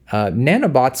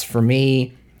 Nanobots for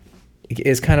me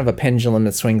is kind of a pendulum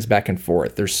that swings back and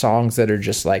forth. There's songs that are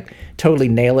just like totally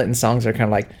nail it, and songs that are kind of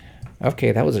like,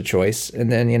 okay, that was a choice.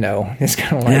 And then, it's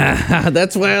kind of like... Yeah,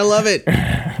 that's why I love it.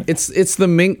 It's the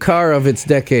mink car of its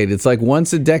decade. It's like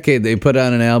once a decade they put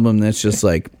out an album that's just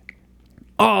like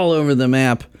all over the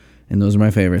map, and those are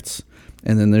my favorites.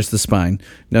 And then there's The Spine.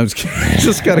 No, I'm just kidding.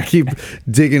 Just got to keep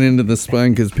digging into The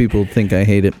Spine because people think I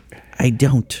hate it. I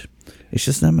don't. It's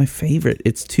just not my favorite.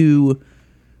 It's too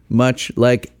much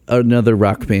like another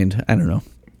rock band. I don't know.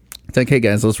 It's like, hey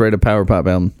guys, let's write a power pop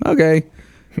album. Okay.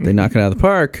 They knock it out of the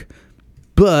park.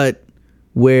 But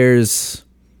where's,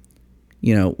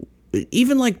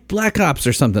 even like Black Ops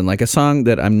or something, like a song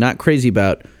that I'm not crazy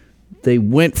about, they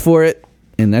went for it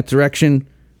in that direction.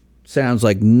 Sounds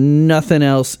like nothing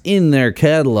else in their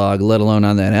catalog, let alone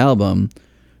on that album.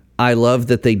 I love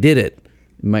that they did it.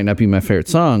 It might not be my favorite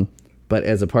song, but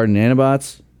as a part of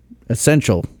Nanobots,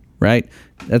 essential, right?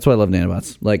 That's why I love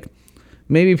Nanobots. Like,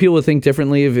 maybe people would think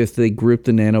differently if they grouped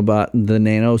the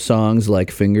Nano songs like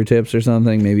Fingertips or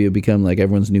something. Maybe it would become like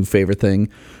everyone's new favorite thing.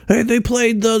 Hey, they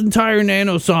played the entire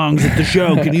Nano songs at the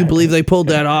show. Can you believe they pulled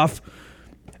that off?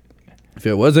 If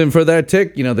it wasn't for that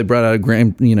tick, they brought out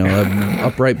an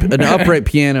upright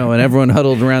piano, and everyone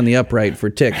huddled around the upright for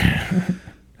Tick.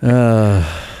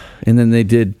 And then they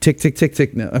did Tick, Tick, Tick,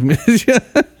 Tick. No, and then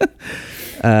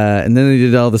they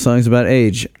did all the songs about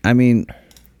age. I mean,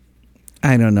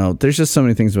 I don't know. There's just so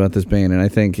many things about this band, and I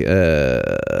think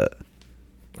a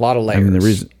lot of layers. I mean,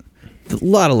 a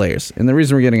lot of layers, and the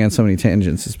reason we're getting on so many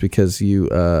tangents is because you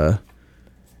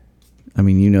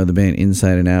know the band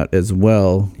inside and out as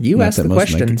well. You asked the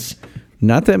questions.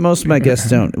 Not that most of my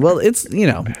guests don't. Well, it's,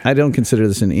 I don't consider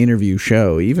this an interview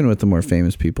show, even with the more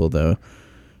famous people, though.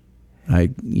 I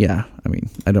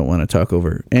don't want to talk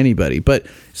over anybody. But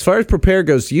as far as Prepare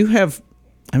goes, do you have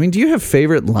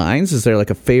favorite lines? Is there like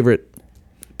a favorite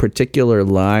particular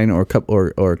line or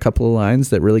a couple of lines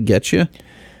that really get you?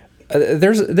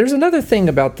 There's another thing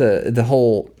about the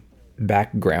whole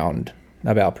background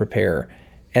about Prepare.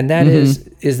 And that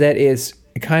is that it's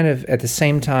kind of at the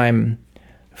same time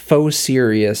faux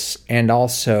serious and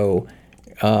also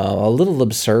a little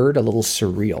absurd, a little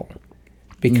surreal,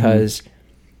 because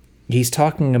he's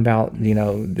talking about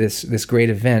this great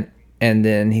event, and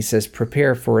then he says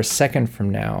prepare for a second from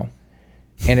now,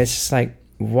 and it's just like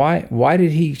why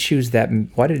did he choose that?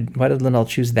 Why did Linnell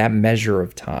choose that measure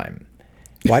of time?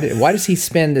 Why does he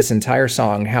spend this entire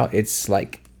song? How it's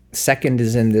like second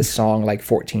is in this song like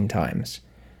 14 times.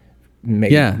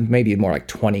 Maybe more like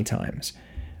 20 times.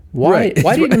 Why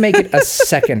did he make it a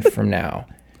second from now?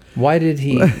 Why did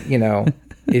he,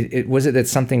 was it that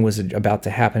something was about to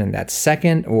happen in that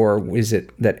second, or is it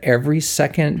that every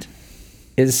second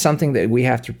is something that we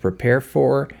have to prepare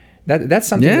for? That's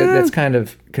something that's kind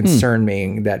of concerned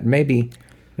me, that maybe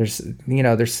there's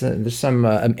some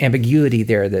ambiguity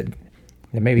there that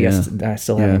maybe I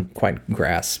still haven't quite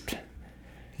grasped.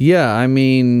 Yeah, I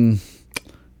mean,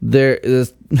 there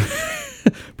is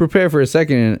prepare for a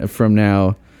second from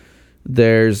now.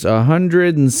 There's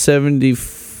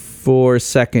 174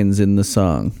 seconds in the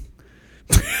song.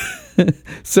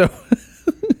 So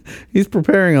he's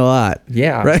preparing a lot.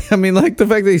 Yeah. Right? I mean, like the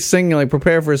fact that he's singing like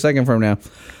prepare for a second from now.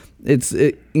 It's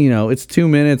 2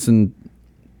 minutes and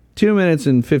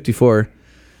 54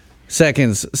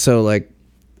 seconds. So like,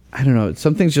 I don't know,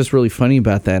 something's just really funny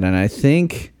about that, and I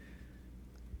think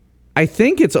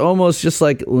it's almost just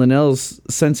like Linnell's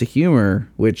sense of humor,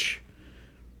 which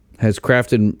has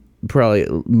crafted probably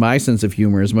my sense of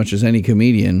humor as much as any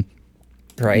comedian.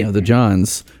 Right. The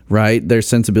Johns, right? Their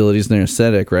sensibilities and their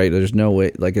aesthetic, right? There's no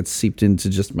way, like, it's seeped into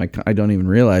just I don't even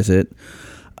realize it.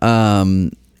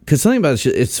 Because something about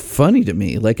it's funny to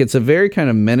me. Like, it's a very kind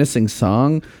of menacing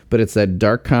song, but it's that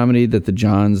dark comedy that the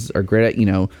Johns are great at.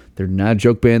 They're not a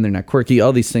joke band, they're not quirky,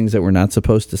 all these things that we're not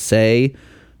supposed to say.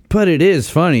 But it is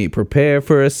funny. Prepare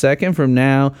for a second from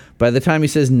now. By the time he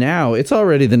says now, it's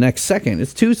already the next second.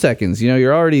 It's 2 seconds.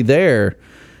 You're already there.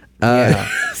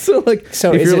 So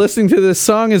if you're listening to this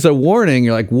song as a warning,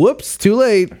 you're like, whoops, too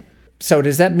late. So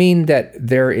does that mean that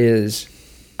there is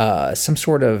some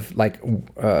sort of like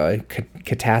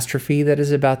catastrophe that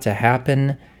is about to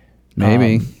happen?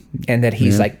 Maybe. And that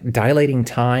he's like dilating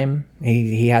time.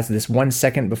 He has this 1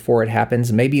 second before it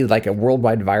happens. Maybe like a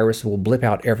worldwide virus will blip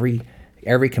out every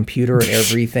computer and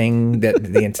everything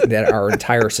that our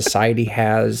entire society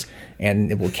has,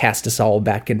 and it will cast us all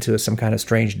back into some kind of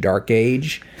strange dark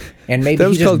age. And maybe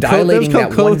he's just dilating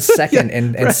that 1 second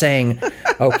and saying,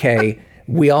 okay,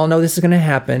 we all know this is going to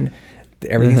happen.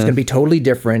 Everything's going to be totally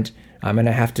different. I'm going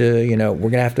to have to, we're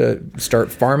going to have to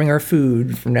start farming our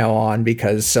food from now on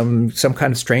because some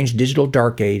kind of strange digital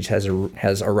dark age has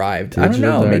arrived. I don't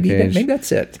know. Maybe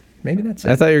that's it. Maybe that's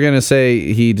it. I thought you were going to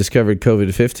say he discovered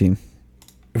COVID-15.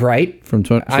 Right. From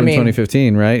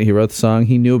 2015, right? He wrote the song.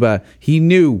 He knew.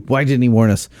 Why didn't he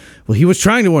warn us? Well, he was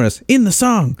trying to warn us in the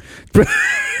song.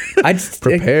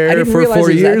 Prepare for 4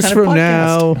 years from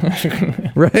now.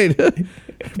 Right.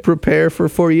 Prepare for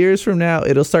 4 years from now.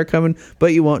 It'll start coming,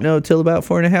 but you won't know till about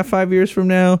 4.5, 5 years from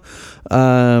now.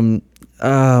 Oh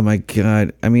my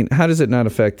God. I mean, how does it not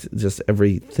affect just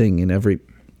everything and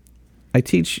I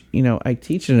teach in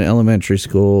an elementary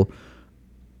school.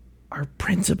 our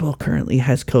principal currently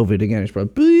has COVID. Again, I should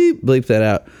probably bleep that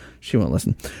out. She won't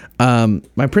listen.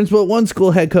 My principal at one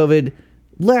school had COVID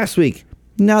last week.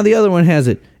 Now the other one has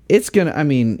it. It's gonna. I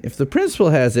mean, if the principal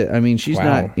has it, I mean, she's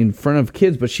Wow. not in front of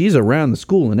kids, but she's around the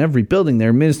school in every building. They're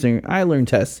administering iLearn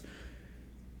tests.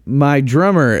 My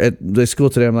drummer at the school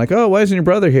today, I'm like, oh, why isn't your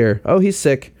brother here? Oh, he's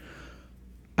sick.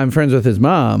 I'm friends with his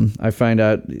mom. I find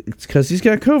out it's because he's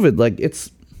got COVID. Like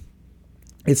it's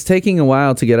taking a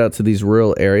while to get out to these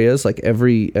rural areas. Like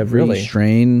every Really?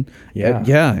 strain,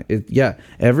 Yeah.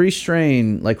 every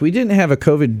strain. Like we didn't have a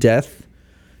COVID death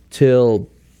till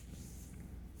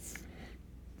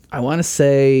I want to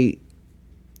say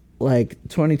like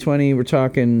 2020. We're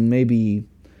talking maybe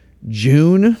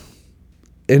June,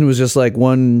 and it was just like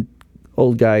one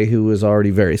old guy who was already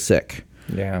very sick.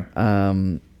 Yeah.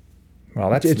 Um, Well,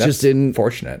 that's it just didn't-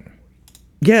 fortunate.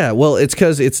 Yeah, well, it's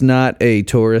because it's not a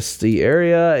touristy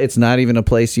area. It's not even a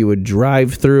place you would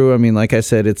drive through. I mean, like I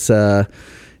said,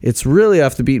 it's really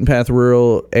off the beaten path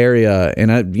rural area,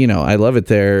 and I love it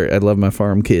there. I love my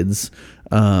farm kids,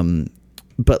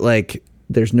 but like,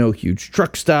 there's no huge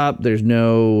truck stop. There's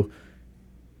no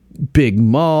big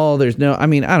mall. There's no. I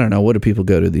mean, I don't know. What do people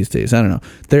go to these days? I don't know.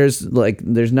 There's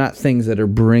not things that are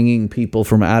bringing people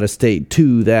from out of state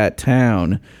to that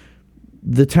town.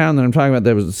 The town that I'm talking about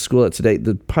that was the school at today,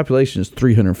 the population is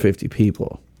 350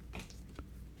 people.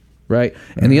 Right?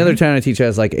 And the other town I teach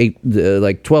has like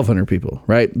 1,200 people,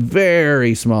 right?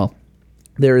 Very small.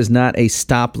 There is not a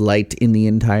stoplight in the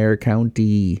entire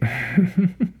county.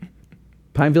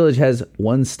 Pine Village has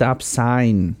one stop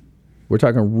sign. We're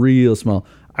talking real small.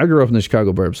 I grew up in the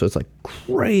Chicago burbs, so it's like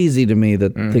crazy to me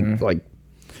that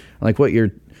like what,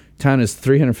 your town is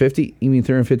 350? You mean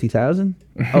 350,000?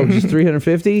 Oh, just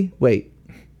 350? Wait.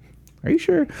 Are you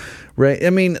sure? Right. I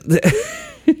mean,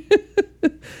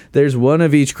 there's one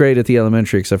of each grade at the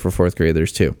elementary except for fourth grade.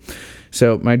 There's two.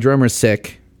 So my drummer's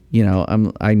sick.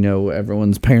 I know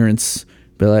everyone's parents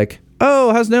be like,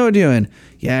 oh, how's Noah doing?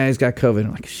 Yeah, he's got COVID.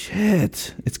 I'm like,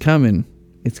 shit, it's coming.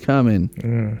 It's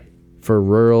coming. For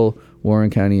rural Warren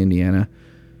County, Indiana.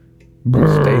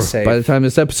 Stay safe. By the time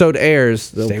this episode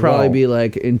airs, there'll Stay probably well. be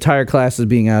like entire classes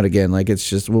being out again. Like it's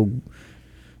just,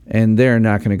 and they're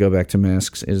not going to go back to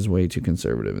masks. It is way too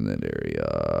conservative in that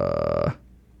area.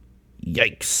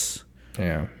 Yikes.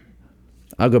 Yeah.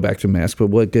 I'll go back to masks, but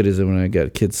what good is it when I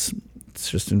got kids? It's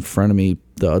just in front of me.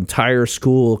 The entire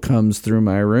school comes through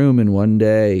my room in one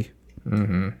day.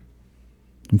 Mm-hmm.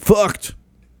 I'm fucked.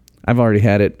 I've already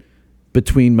had it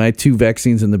between my 2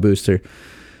 vaccines and the booster.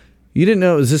 You didn't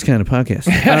know it was this kind of podcast.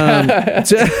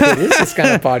 It is this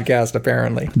kind of podcast,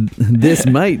 apparently. This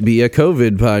might be a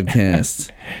COVID podcast.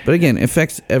 But again, it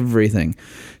affects everything.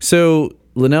 So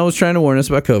Linnell was trying to warn us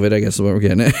about COVID, I guess is what we're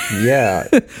getting at. Yeah.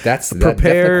 That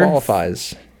Prepare- definitely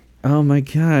qualifies. Oh my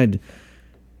God.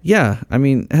 Yeah. I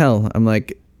mean, hell, I'm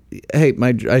like, hey,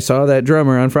 I saw that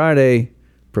drummer on Friday.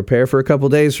 Prepare for a couple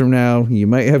days from now. You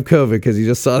might have COVID because you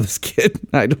just saw this kid.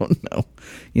 I don't know.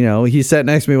 He sat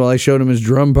next to me while I showed him his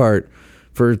drum part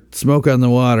for Smoke on the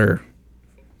Water.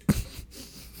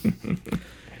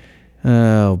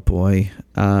 Oh boy.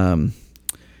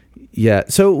 Yeah.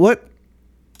 So what?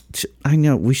 I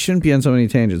know we shouldn't be on so many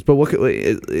tangents, but what?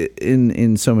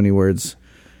 In so many words,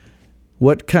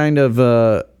 what kind of?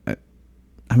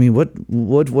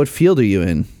 What field are you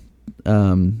in?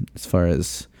 As far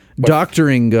as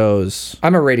doctoring goes.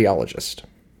 I'm a radiologist.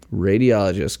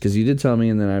 Radiologist, because you did tell me,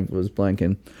 and then I was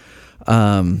blanking.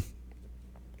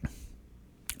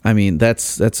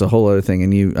 That's a whole other thing,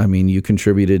 and you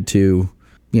contributed to,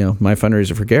 my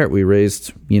fundraiser for Garrett. We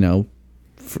raised,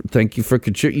 thank you for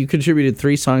you contributed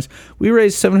 3 songs. We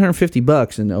raised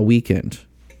 $750 in a weekend.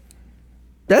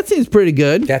 That seems pretty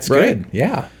good. That's right? good.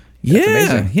 Yeah. Yeah,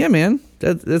 amazing. yeah, man.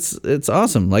 It's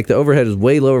awesome. Like the overhead is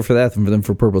way lower for that than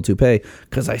for Purple Toupee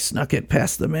because I snuck it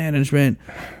past the management.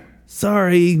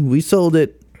 Sorry, we sold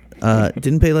it.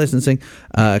 Didn't pay licensing.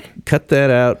 Cut that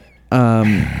out.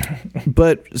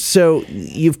 But so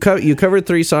you covered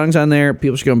 3 songs on there.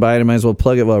 People should go and buy it. I might as well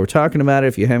plug it while we're talking about it.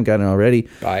 If you haven't gotten it already,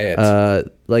 Buy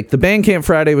it. Like the Bandcamp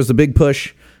Friday was the big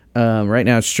push. Right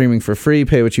now it's streaming for free.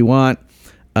 Pay what you want.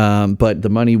 But the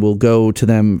money will go to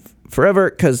them forever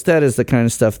because that is the kind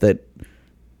of stuff that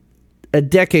a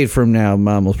decade from now,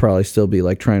 Mom will probably still be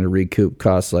like trying to recoup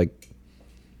costs, like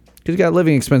because you got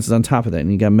living expenses on top of that, and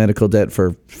you got medical debt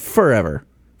for forever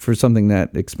for something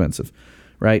that expensive,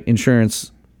 right?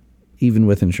 Insurance, even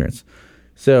with insurance.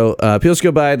 So people should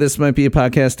go buy it. This might be a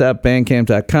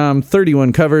podcast.bandcamp.com.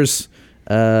 31 covers,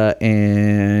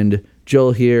 and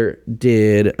Joel here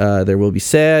did There Will Be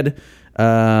Sad,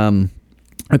 a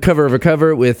cover of a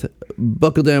cover with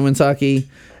Buckle Down Winsaki,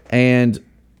 and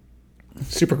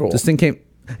Super cool. This thing came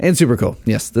and super cool.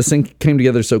 Yes, this thing came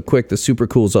together so quick. The super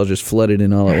cools all just flooded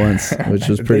in all at once, which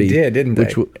was pretty. They did, didn't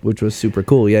they? Which was super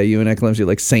cool. Yeah, you and Eclampsia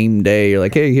like same day. You're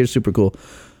like, hey, here's super cool.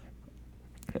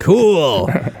 Cool.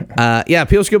 Yeah,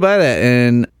 people should go buy that.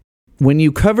 And when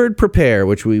you covered Prepare,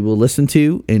 which we will listen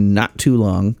to in not too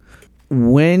long,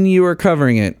 when you were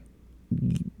covering it,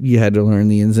 you had to learn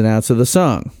the ins and outs of the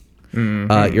song.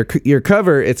 Your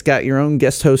cover, it's got your own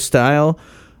guest host style,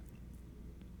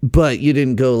 but you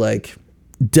didn't go like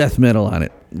death metal on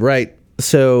it, right?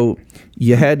 So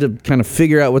you had to kind of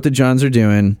figure out what the Johns are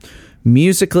doing.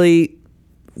 Musically,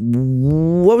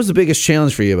 what was the biggest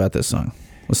challenge for you about this song?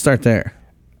 Let's start there.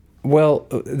 Well,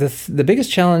 the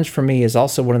biggest challenge for me is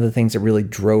also one of the things that really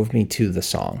drove me to the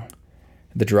song,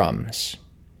 the drums,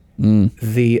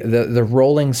 the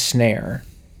rolling snare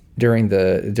during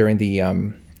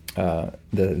the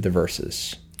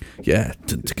verses. Yeah,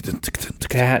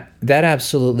 That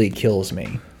absolutely kills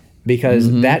me,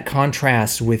 because that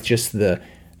contrasts with just the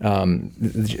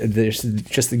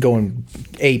going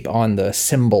ape on the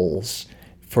cymbals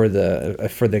for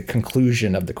the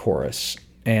conclusion of the chorus.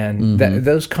 And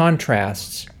those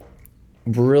contrasts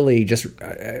really just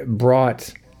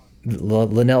brought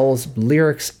Linnell's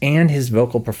lyrics and his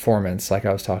vocal performance, like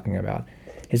I was talking about.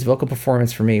 His vocal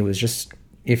performance for me was just,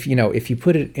 if you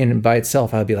put it in by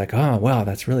itself, I would be like, oh, wow,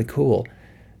 that's really cool.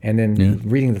 And then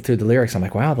reading through the lyrics, I'm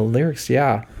like, wow, the lyrics,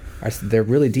 they're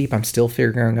really deep. I'm still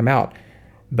figuring them out.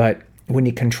 But when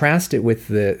you contrast it with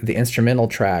the instrumental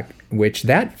track, which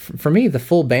that, for me, the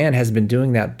full band has been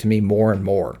doing that to me more and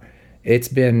more. It's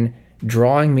been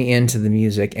drawing me into the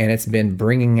music, and it's been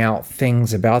bringing out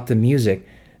things about the music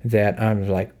that I'm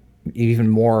like even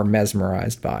more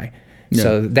mesmerized by. Yeah.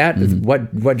 So that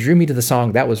what drew me to the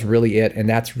song, that was really it, and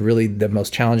that's really the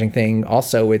most challenging thing.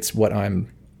 Also, it's what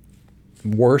I'm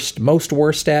most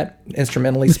worst at,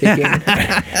 instrumentally speaking.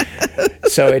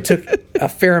 So it took a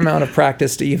fair amount of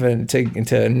practice to even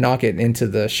to knock it into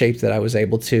the shape that I was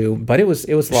able to, but it was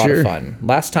a lot of fun.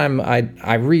 Last time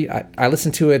I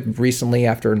listened to it recently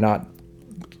after not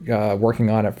working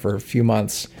on it for a few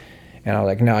months, and I was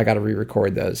like, no, I got to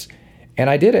re-record those, and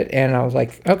I did it, and I was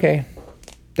like, okay,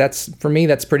 that's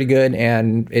pretty good,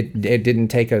 and it didn't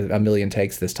take a million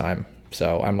takes this time.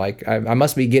 So I'm like, I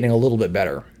must be getting a little bit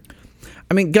better.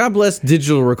 I mean, God bless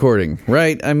digital recording,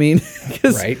 right? I mean,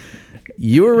 right.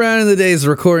 You were around in the days of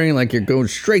recording, like you're going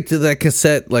straight to that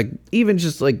cassette, like even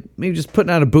just like maybe just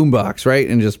putting out a boombox, right,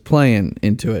 and just playing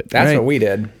into it. That's right? what we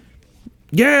did.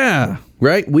 Yeah,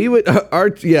 right. We would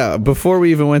before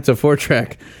we even went to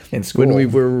 4-track in school when we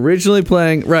were originally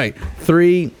playing. Right,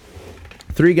 three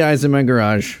guys in my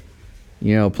garage,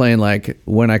 playing like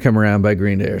 "When I Come Around" by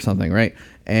Green Day or something, right?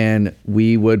 And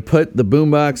we would put the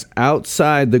boombox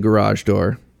outside the garage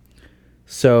door,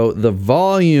 so the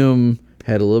volume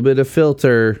had a little bit of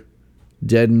filter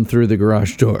deadened through the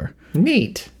garage door.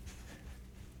 Neat.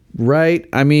 Right?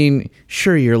 I mean,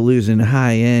 sure, you're losing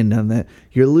high end on that.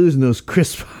 You're losing those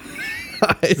crisp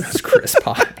highs. Those crisp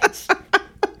highs.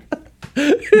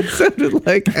 It sounded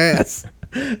like ass.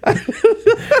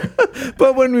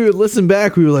 But when we would listen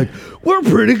back, we were like, we're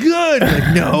pretty good.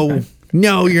 Like,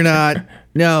 no, you're not.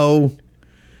 No.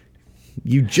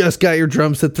 You just got your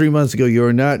drum set 3 months ago.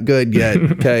 You're not good yet.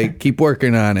 Okay? Keep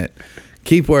working on it.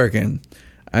 Keep working.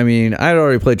 I mean, I'd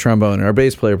already played trombone. Our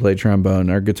bass player played trombone.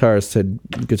 Our guitarist said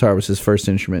guitar was his first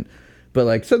instrument.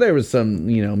 But so there was some,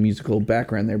 musical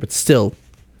background there. But still,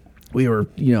 we were,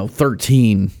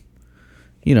 13.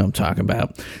 You know what I'm talking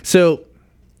about. So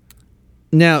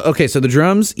now, okay, so the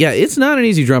drums, it's not an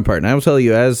easy drum part. And I will tell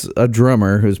you, as a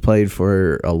drummer who's played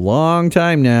for a long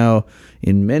time now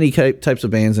in many types of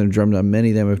bands and drummed on many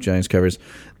of them with Giants covers,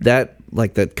 that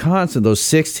constant, those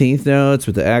 16th notes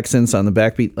with the accents on the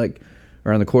backbeat, like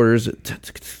or on the quarters,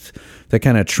 that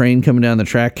kind of train coming down the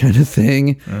track kind of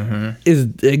thing is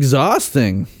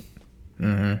exhausting.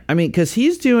 I mean, because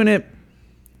he's doing it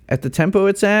at the tempo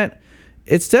it's at.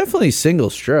 It's definitely single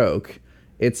stroke.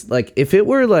 It's like if it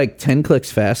were like 10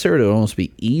 clicks faster, it would almost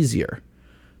be easier.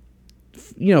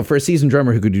 For a seasoned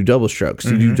drummer who could do double strokes.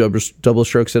 Do you do double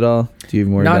strokes at all? Do you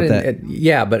even worry about that?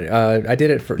 But I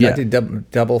did it for I did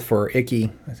double for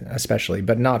Icky especially,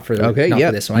 but not for for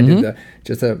this one. I did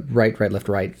just the right, left,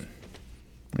 right.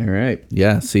 All right.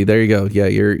 Yeah. See, there you go. Yeah,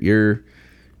 you're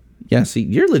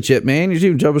legit, man. You're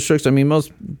doing double strokes. I mean,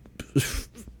 it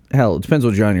depends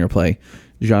what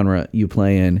genre you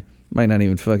play in. Might not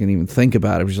even fucking think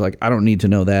about it. It's just like, I don't need to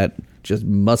know that. Just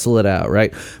muscle it out,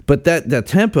 right? But that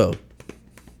tempo,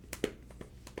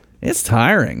 it's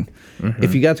tiring.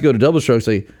 If you got to go to double strokes,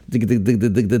 like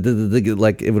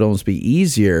it would almost be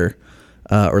easier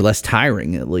or less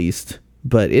tiring, at least,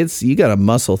 but you got to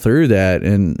muscle through that,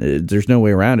 and there's no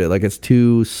way around it. Like, it's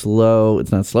too slow.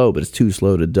 It's not slow, but it's too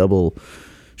slow to double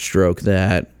stroke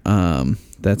that.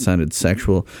 That sounded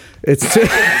sexual. It's too,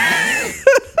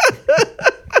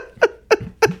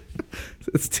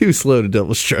 it's too slow to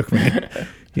double stroke, man.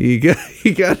 You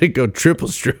got to go triple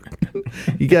stroke.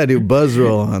 You got to do buzz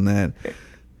roll on that.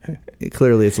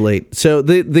 Clearly, it's late. So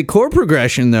the chord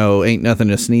progression though ain't nothing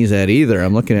to sneeze at either.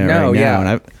 I'm looking at it right now,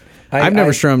 and I've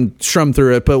never strummed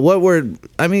through it. But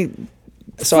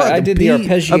So I did the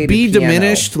arpeggiated a B piano.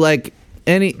 diminished like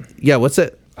any. Yeah, what's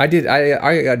it? I did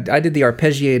the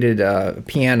arpeggiated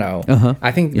piano. Uh-huh.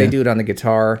 I think they do it on the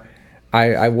guitar.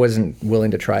 I wasn't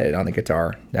willing to try it on the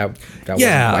guitar. That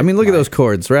Yeah, I mean, look at those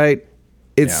chords, right?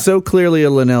 It's so clearly a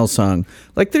Linnell song.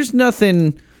 Like, there's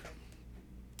nothing,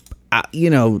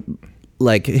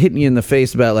 like hitting you in the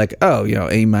face about like, oh,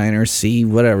 A minor, C,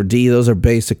 whatever, D. Those are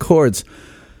basic chords.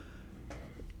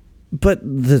 But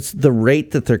the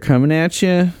rate that they're coming at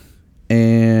you,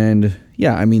 and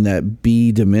yeah, I mean that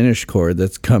B diminished chord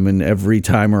that's coming every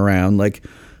time around. Like,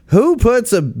 who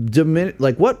puts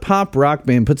what pop rock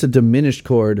band puts a diminished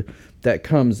chord that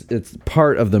comes? It's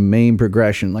part of the main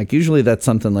progression. Like, usually that's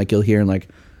something like you'll hear in like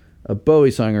a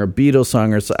Bowie song or a Beatles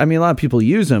song, or I mean, a lot of people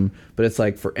use them, but it's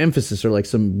like for emphasis or like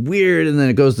some weird, and then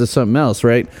it goes to something else,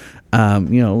 right?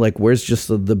 Like where's just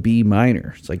the B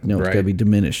minor? It's like, no, it's gotta be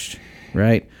diminished,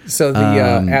 right? So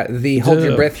the hold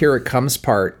your breath, here it comes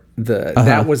part.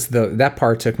 That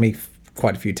part took me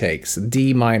quite a few takes.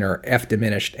 D minor, F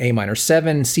diminished, A minor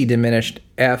 7, C diminished,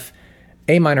 F,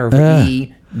 A minor over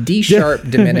E, D sharp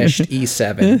diminished,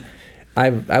 E7.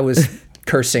 I was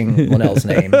cursing Linnell's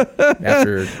name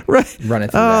after running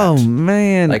through that. Oh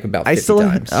man, like about 50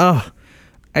 times.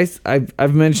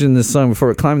 I've mentioned this song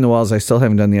before. Climbing the Walls, I still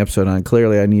haven't done the episode on.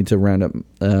 Clearly, I need to round up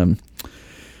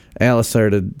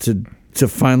Alisar to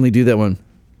finally do that one.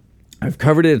 I've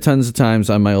covered it tons of times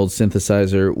on my old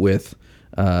synthesizer with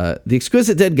the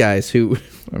Exquisite Dead guys, who,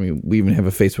 I mean, we even have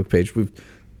a Facebook page. We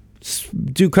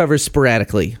do covers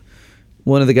sporadically.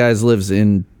 One of the guys lives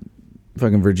in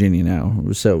fucking Virginia now,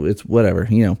 so it's whatever.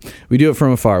 We do it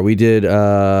from afar. We did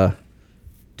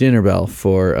Dinner Bell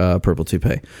for Purple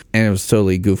Toupee, and it was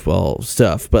totally goofball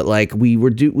stuff. But like we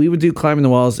would do Climbing the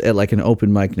Walls at like an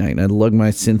open mic night, and I'd lug my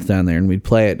synth down there and we'd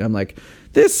play it. And I'm like,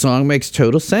 this song makes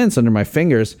total sense under my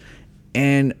fingers.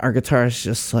 And our guitarist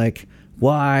just like,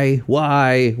 why?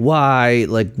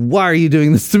 Like, why are you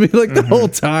doing this to me like the whole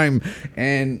time?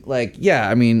 And like, yeah,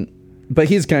 I mean, but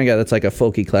he's the kind of guy that's like a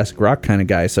folky classic rock kind of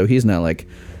guy. So he's not like,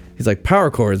 he's like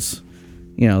power chords,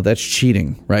 that's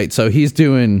cheating, right? So he's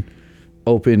doing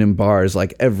open and bars,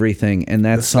 like everything. And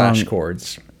that song, slash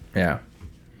chords. Yeah.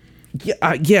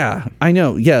 Yeah, I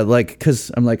know. Yeah, like,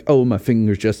 because I'm like, oh, my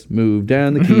fingers just moved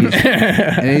down the keys.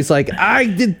 And he's like,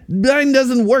 mine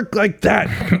doesn't work like that.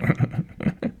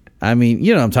 I mean,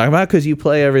 you know what I'm talking about, because you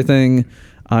play everything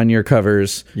on your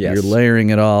covers. Yes. You're layering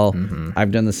it all. Mm-hmm.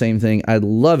 I've done the same thing. I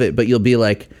love it, but you'll be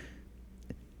like,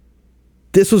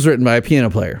 this was written by a piano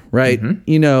player, right?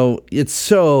 Mm-hmm. It's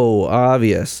so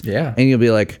obvious. Yeah. And you'll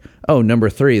be like, oh, number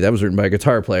 3, that was written by a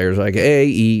guitar player. It's like A,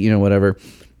 E, whatever.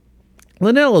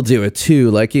 Linnell will do it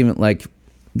too, like even like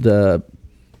I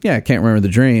can't remember the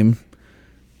Dream.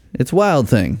 It's Wild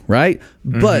Thing, right?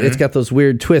 Mm-hmm. But it's got those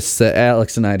weird twists that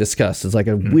Alex and I discussed. It's like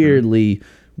a weirdly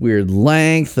weird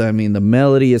length. I mean, the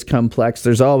melody is complex.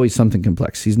 There's always something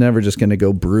complex. He's never just going to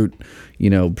go brute,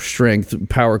 strength,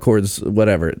 power chords,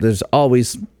 whatever. There's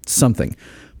always something.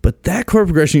 But that chord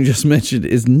progression you just mentioned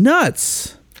is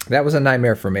nuts. That was a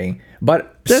nightmare for me.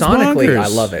 But That's sonically, bonkers. I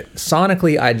love it.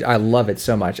 Sonically, I love it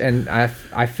so much. And I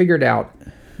figured out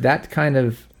that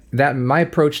my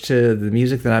approach to the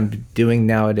music that I'm doing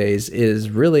nowadays is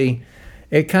really,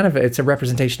 it's a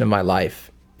representation of my life.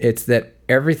 It's that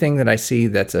everything that I see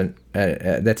that's an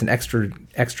extra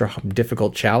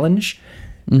difficult challenge,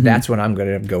 that's what I'm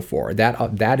going to go for.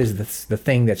 That is the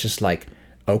thing that's just like,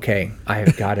 okay, I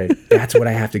have got it. That's what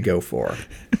I have to go for.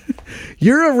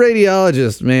 You're a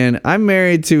radiologist, man. I'm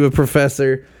married to a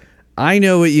professor. I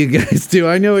know what you guys do.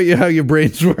 I know how your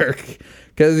brains work.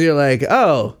 Because you're like,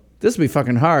 oh, this will be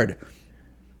fucking hard.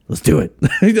 Let's do it.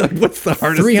 Like, what's the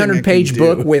hardest 300-page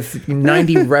book with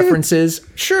 90 references?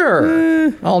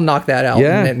 Sure. I'll knock that out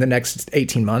in the next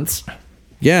 18 months.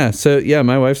 Yeah. So, yeah,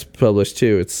 my wife's published,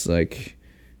 too. It's like,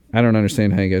 I don't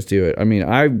understand how you guys do it. I mean,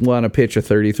 I want to pitch a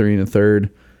 33 1/3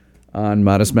 on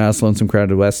Modest Mouse, Lonesome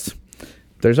Crowded West.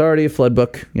 There's already a flood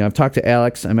book. I've talked to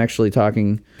Alex. I'm actually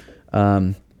talking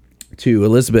to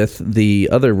Elizabeth, the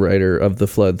other writer of the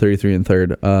Flood 33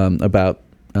 1/3, about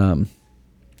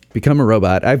Become a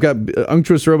Robot. I've got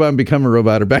Unctuous Robot and Become a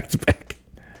Robot are back to back.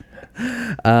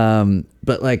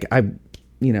 But like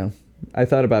I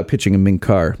thought about pitching a Mink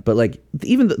car, but like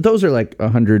even those are like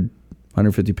 100,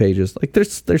 150 pages. Like they're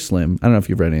slim. I don't know if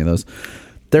you've read any of those.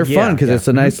 They're fun because it's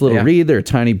a nice little read. They're a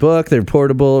tiny book. They're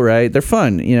portable, right? They're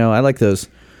fun. I like those.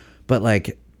 But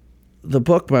like the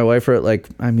book my wife wrote, like,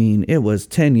 I mean, it was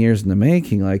 10 years in the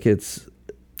making. Like I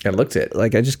looked at it.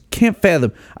 Like I just can't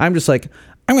fathom. I'm just like,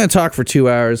 I'm going to talk for 2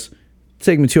 hours.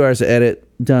 Take me 2 hours to edit.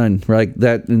 Done. Right.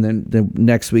 That, and then the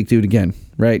next week do it again.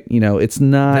 Right. It's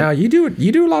not. Now you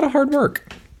do a lot of hard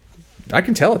work. I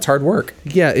can tell it's hard work.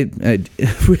 Yeah, it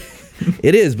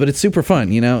is, but it's super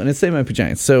fun, and it's Saved by the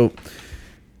Giants. So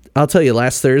I'll tell you,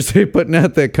 last Thursday, putting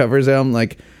out that covers album,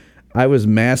 like I was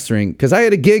mastering because I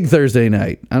had a gig Thursday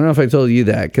night. I don't know if I told you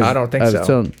that. I don't think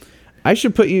so. I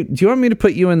should put you. Do you want me to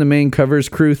put you in the main covers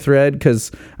crew thread?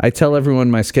 Because I tell everyone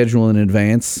my schedule in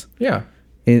advance. Yeah.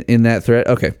 In that thread,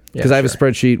 okay. Because Yeah, I have a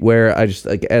spreadsheet where I just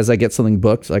like as I get something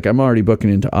booked, like I'm already booking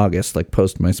into August, like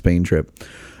post my Spain trip.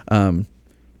 So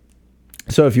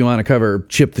if you want to cover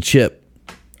Chip the Chip.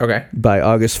 Okay. By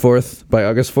August 4th,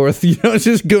 it's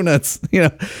just go nuts,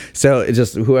 So it's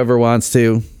just whoever wants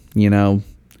to,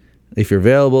 if you're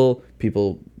available,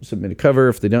 people submit a cover.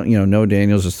 If they don't, no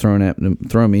Daniel's just throwing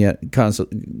me at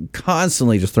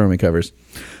constantly just throwing me covers.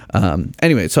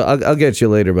 Anyway, so I'll get you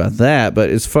later about that. But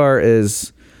as far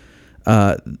as,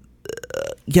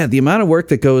 the amount of work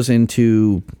that goes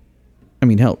into, I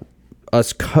mean, hell,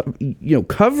 us,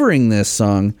 covering this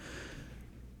song.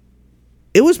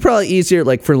 It was probably easier,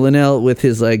 like for Linnell with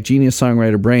his like genius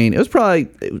songwriter brain. It was probably,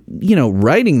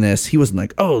 writing this. He wasn't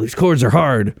like, oh, these chords are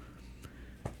hard.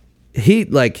 He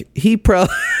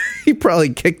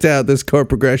probably kicked out this chord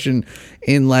progression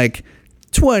in like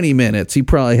 20 minutes. He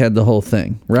probably had the whole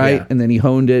thing, right? Yeah. And then he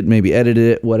honed it, maybe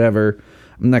edited it, whatever.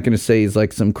 I'm not going to say he's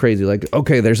like some crazy, like,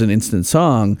 okay, there's an instant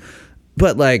song,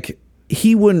 but like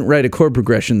he wouldn't write a chord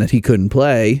progression that he couldn't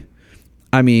play.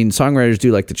 I mean, songwriters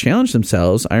do like to challenge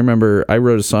themselves. I remember I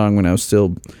wrote a song when I was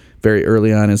still very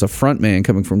early on as a front man,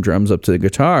 coming from drums up to the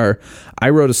guitar. I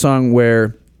wrote a song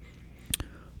where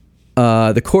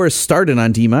the chorus started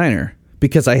on D minor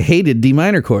because I hated D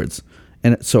minor chords.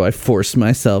 And so I forced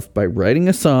myself by writing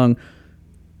a song,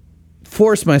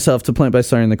 to play by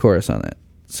starting the chorus on it.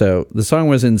 So the song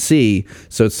was in C,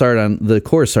 so the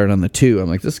chorus started on the 2. I'm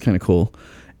like, this is kind of cool.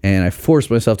 And I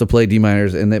forced myself to play D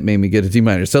minors, and that made me get a D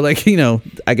minor. So, like,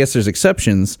 I guess there's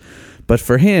exceptions. But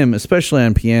for him, especially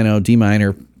on piano, D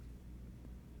minor,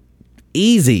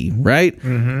 easy, right?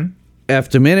 Mm-hmm. F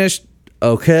diminished,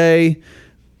 okay.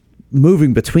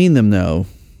 Moving between them, though.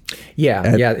 Yeah,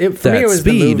 for me, it was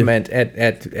speed. The movement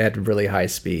at really high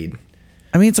speed.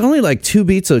 I mean, it's only like 2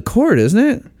 beats a chord, isn't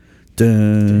it?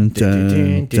 Dun,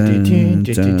 dun, dun,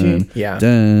 dun, yeah.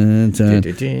 Dun, dun.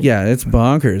 Yeah, it's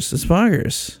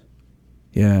bonkers.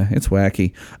 Yeah, it's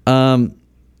wacky.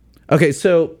 Okay,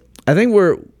 so I think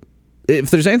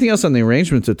if there's anything else on the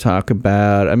arrangement to talk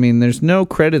about, I mean, there's no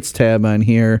credits tab on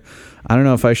here. I don't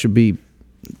know if I should be...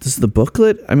 This is the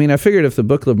booklet? I mean, I figured if the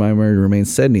booklet by Murray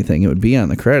Remains said anything, it would be on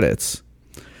the credits.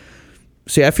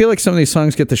 See, I feel like some of these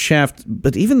songs get the shaft,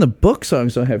 but even the book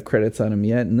songs don't have credits on them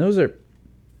yet, and those are...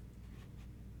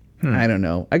 I don't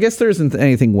know. I guess there isn't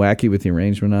anything wacky with the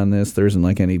arrangement on this. There isn't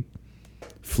like any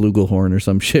flugelhorn or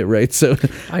some shit, right? So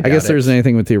I guess there isn't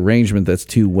anything with the arrangement that's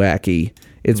too wacky.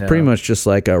 It's pretty much just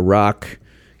like a rock,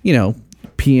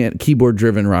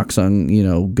 keyboard-driven rock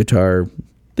song, guitar,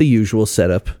 the usual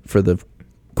setup for the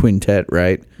quintet,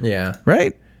 right? Yeah.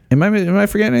 Right? Am I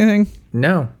forgetting anything?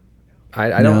 No.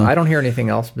 I don't hear anything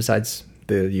else besides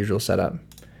the usual setup.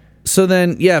 So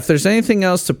then, if there's anything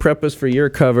else to prep us for your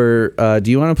cover,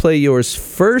 do you want to play yours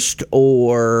first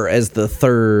or as the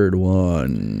third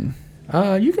one?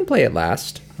 You can play it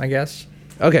last, I guess.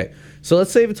 Okay, so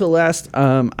let's save it till last.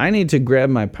 I need to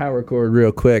grab my power cord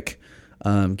real quick.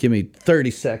 Give me 30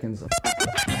 seconds.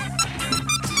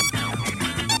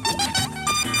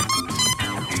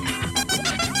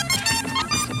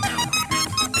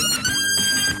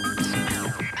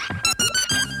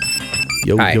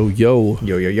 Yo, Hi. yo, yo.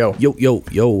 Yo, yo, yo. Yo, yo,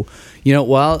 yo.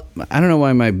 I don't know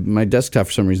why my desktop,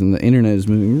 for some reason, the internet is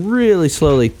moving really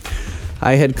slowly.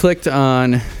 I had clicked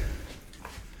on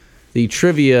the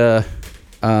trivia,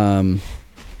 the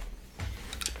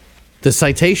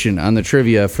citation on the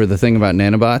trivia for the thing about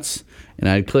nanobots, and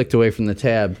I clicked away from the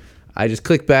tab. I just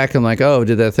clicked back. I'm like, oh,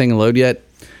 did that thing load yet?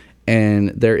 And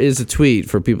there is a tweet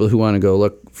for people who want to go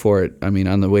look for it. I mean,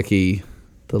 on the wiki,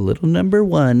 the little number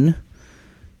 1.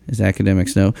 As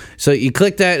academics know. So you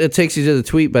click that, it takes you to the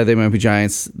tweet by They Might Be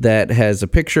Giants that has a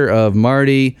picture of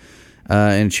Marty in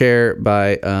a chair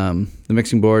by the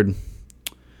mixing board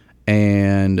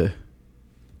and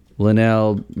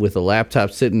Linnell with a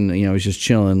laptop sitting, he's just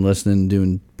chilling, listening,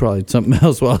 doing probably something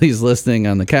else while he's listening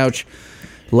on the couch.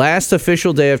 Last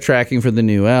official day of tracking for the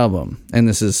new album. And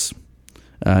this is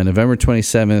November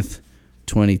 27th,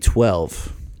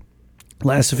 2012.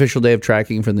 Last official day of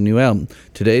tracking for the new album.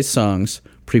 Today's songs: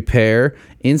 Prepare,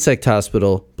 Insect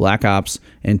Hospital, Black Ops,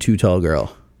 and Too Tall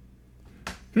Girl.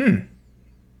 Yeah.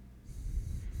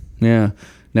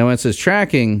 Now when it says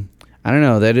tracking, I don't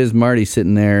know. That is Marty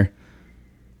sitting there.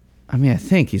 I mean, I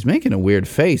think he's making a weird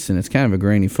face, and it's kind of a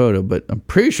grainy photo, but I'm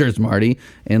pretty sure it's Marty,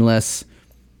 unless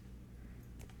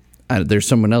there's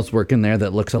someone else working there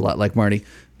that looks a lot like Marty.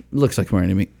 Looks like Marty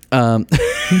to me.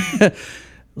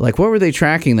 Like, what were they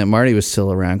tracking that Marty was still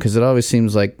around? Because it always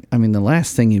seems like, I mean, the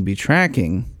last thing you'd be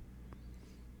tracking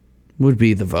would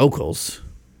be the vocals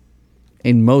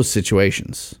in most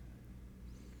situations.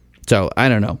 So, I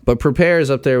don't know. But Prepare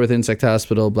is up there with Insect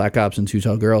Hospital, Black Ops, and Too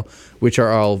Tall Girl, which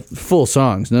are all full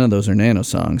songs. None of those are nano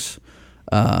songs.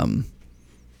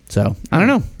 So, I don't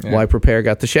know why Prepare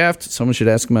got the shaft. Someone should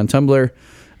ask him on Tumblr.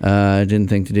 Didn't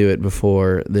think to do it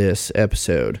before this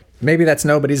episode. Maybe that's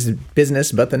nobody's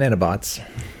business but the nanobots.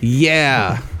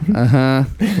 Yeah. Uh-huh.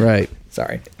 Right.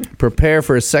 Sorry. Prepare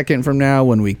for a second from now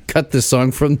when we cut this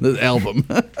song from the album.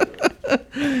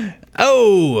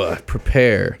 Oh,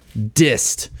 Prepare.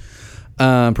 Dissed.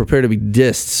 Prepare to be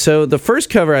dissed. So the first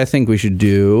cover I think we should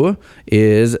do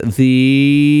is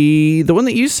the one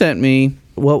that you sent me.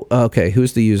 Well, okay,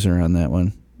 who's the user on that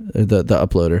one? The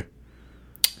uploader.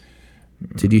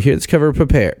 Did you hear this cover?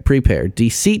 Prepare.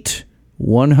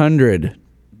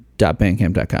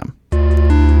 Deceit100.bandcamp.com.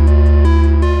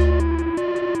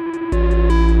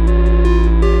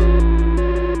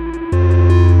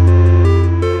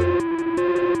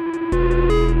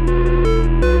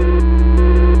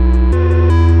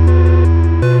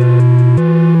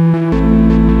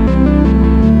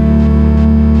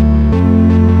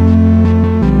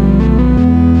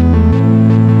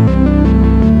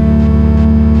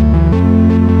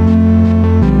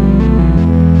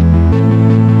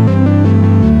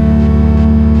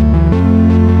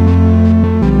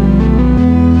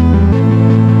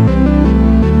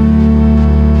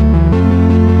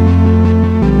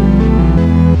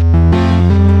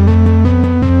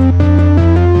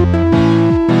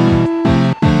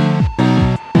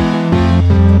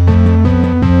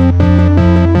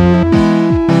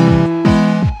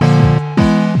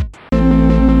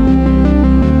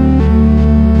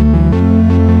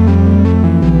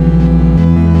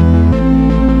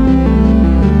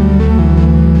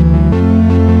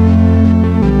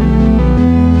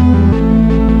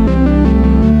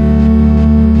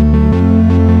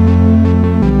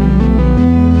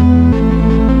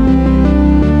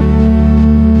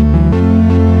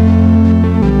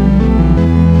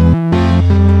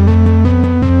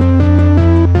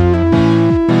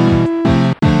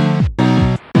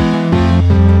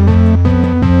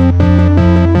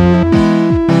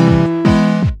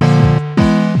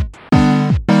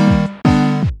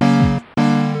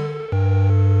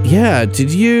 Yeah,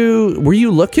 were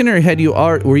you looking, or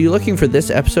were you looking for this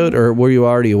episode, or were you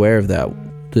already aware of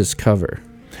this cover?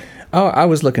 Oh, I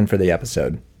was looking for the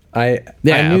episode. I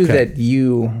knew that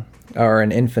you are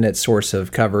an infinite source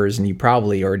of covers, and you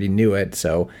probably already knew it.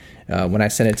 So when I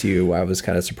sent it to you, I was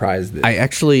kind of surprised that I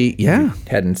actually,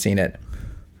 hadn't seen it.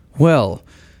 Well,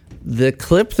 the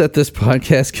clip that this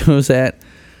podcast goes at,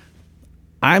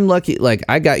 I'm lucky. Like,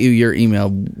 I got you your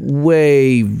email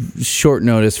way short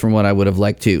notice from what I would have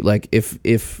liked to. Like,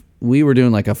 if we were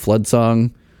doing like a flood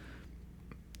song,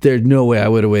 there's no way I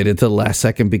would have waited till the last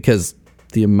second, because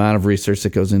the amount of research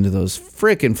that goes into those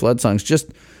freaking flood songs, just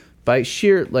by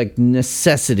sheer like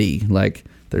necessity. Like,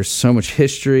 there's so much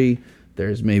history.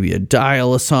 There's maybe a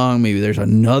dial a song. Maybe there's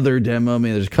another demo.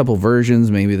 Maybe there's a couple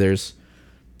versions. Maybe there's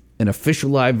an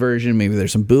official live version. Maybe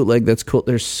there's some bootleg that's cool.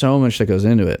 There's so much that goes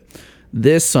into it.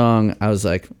 This song, I was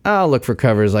like, I'll look for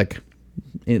covers like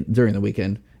during the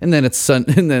weekend, and then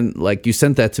and then like you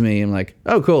sent that to me. I'm like,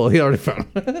 oh, cool, he already found.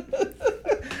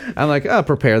 I'm like, oh,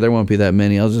 Prepare. There won't be that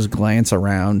many. I'll just glance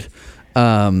around.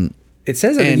 It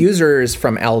says that the user is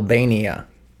from Albania.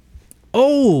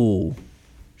 Oh,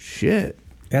 shit!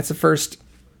 That's the first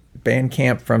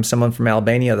Bandcamp from someone from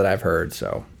Albania that I've heard.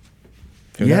 So,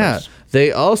 who knows?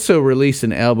 They also released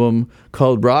an album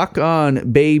called "Rock On,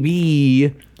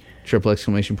 Baby!" Triple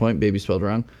exclamation point, baby spelled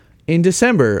wrong, in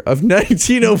December of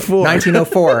 1904.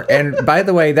 1904. And by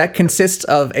the way, that consists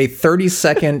of a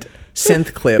 30-second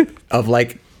synth clip of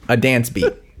like a dance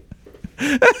beat.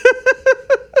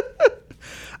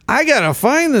 I gotta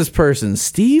find this person.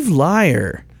 Steve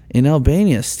Lyer in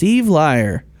Albania. Steve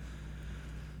Lyer.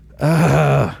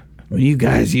 when you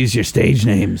guys use your stage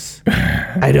names,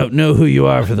 I don't know who you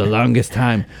are for the longest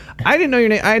time. I didn't know your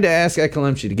name. I had to ask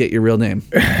Ekalemshi to get your real name.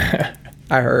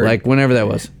 I heard. Like whenever that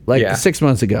was. Like Yeah. 6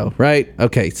 months ago, right?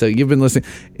 Okay, so you've been listening.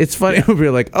 It's funny when people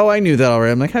are like, oh, I knew that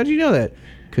already. I'm like, how'd you know that?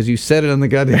 Because you said it on the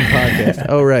goddamn podcast.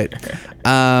 Oh, right.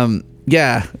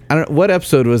 Yeah. I don't. What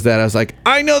episode was that? I was like,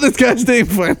 I know this guy's name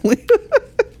finally.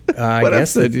 I What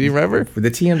guess episode? Do you remember? the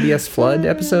TMBS flood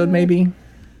episode, maybe.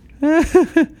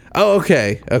 Oh,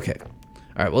 okay. Okay.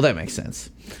 All right. Well, that makes sense.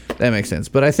 That makes sense.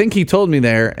 But I think he told me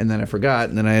there, and then I forgot,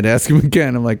 and then I had to ask him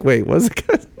again. I'm like, wait, what's the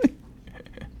guy's name?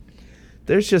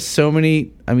 There's just so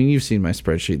many. I mean, you've seen my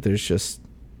spreadsheet. There's just.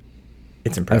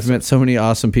 It's I've impressive. met so many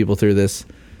awesome people through this.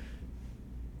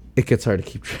 It gets hard to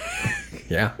keep track.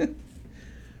 Yeah.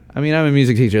 I mean, I'm a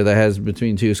music teacher that has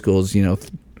between two schools,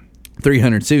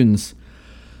 300 students.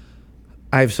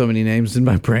 I have so many names in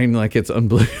my brain, like it's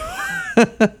unbelievable.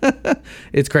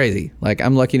 It's crazy. Like,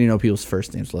 I'm lucky to know people's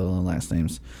first names, let alone last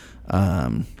names.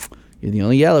 You're the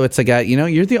only Yellowitz I got.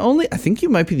 You're the only, I think you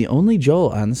might be the only Joel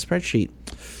on the spreadsheet.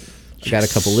 I got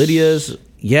a couple Lydias.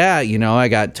 Yeah, I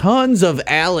got tons of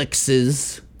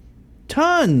Alexes.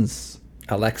 Tons.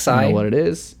 Alexei. I don't know what it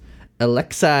is.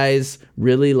 Alexis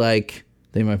really like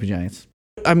They Might Be Giants.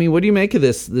 I mean, what do you make of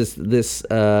this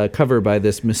cover by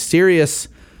this mysterious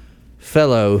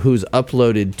fellow who's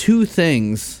uploaded two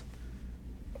things,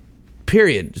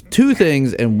 period. Two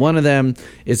things, and one of them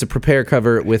is a Prepare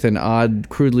cover with an odd,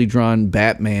 crudely drawn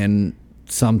Batman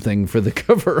something for the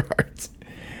cover art.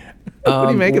 What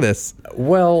do you make of this?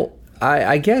 Well,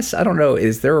 I guess, I don't know,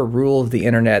 is there a rule of the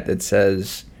internet that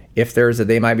says if there's a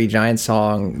They Might Be Giants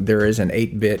song, there is an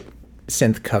 8-bit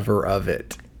synth cover of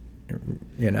it?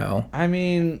 I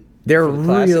mean, They're for the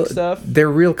classic real stuff. They're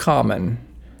real common.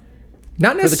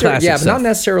 Not the necessarily, classic yeah, but not stuff.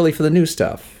 necessarily for the new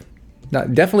stuff.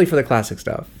 Definitely for the classic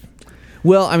stuff.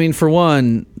 Well, I mean, for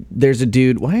one, there's a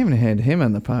dude. Well, I haven't had him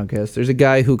on the podcast. There's a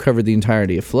guy who covered the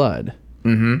entirety of Flood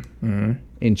in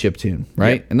chiptune,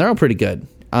 right? Yep. And they're all pretty good.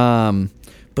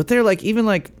 But they're like, even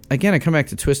like, again, I come back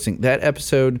to Twisting. That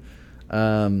episode,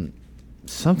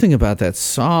 something about that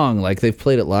song, like they've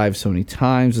played it live so many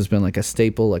times. It's been like a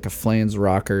staple, like a flans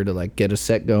rocker to like get a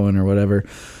set going or whatever.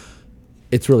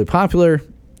 It's really popular,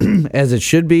 as it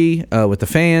should be, with the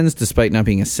fans, despite not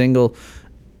being a single.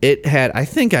 It had, I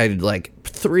think I had like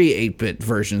 3 8-bit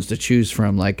versions to choose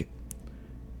from. Like,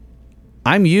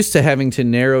 I'm used to having to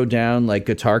narrow down like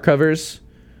guitar covers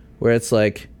where it's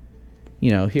like,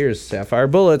 here's Sapphire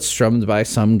Bullets strummed by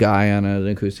some guy on an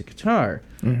acoustic guitar.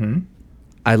 Mm-hmm.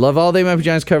 I love all They Might Be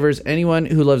Giants covers. Anyone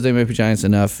who loves They Might Be Giants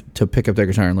enough to pick up their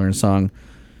guitar and learn a song,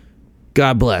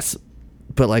 God bless.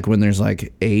 But like when there's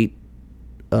like 8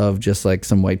 of just like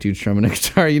some white dude strumming a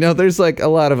guitar, there's like a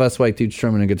lot of us white dudes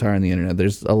strumming a guitar on the internet.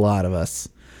 There's a lot of us.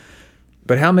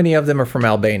 But how many of them are from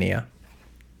Albania?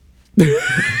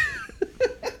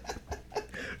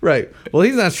 Right. Well,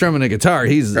 he's not strumming a guitar.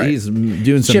 He's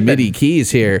doing some Chipping. MIDI keys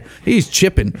here. He's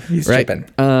chipping. He's right?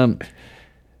 chipping.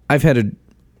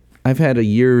 I've had a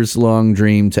years long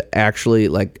dream to actually,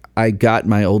 like, I got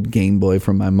my old Game Boy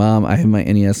from my mom. I have my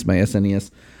NES, my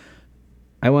SNES.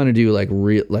 I want to do like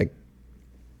real, like,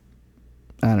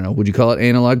 I don't know. Would you call it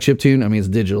analog chiptune? I mean, it's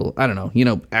digital. I don't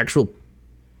know. Actual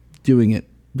doing it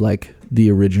like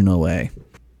the original way.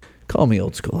 Call me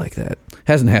old school like that.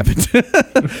 Hasn't happened.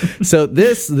 So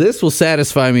this will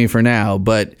satisfy me for now.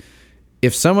 But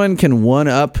if someone can one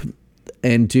up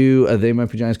and do a They Might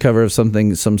Be Giants cover of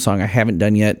some song I haven't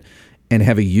done yet, and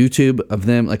have a YouTube of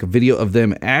them, like a video of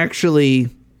them actually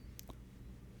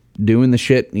doing the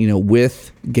shit,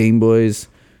 with Game Boys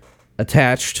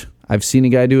attached. I've seen a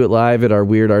guy do it live at our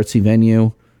weird artsy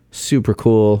venue. Super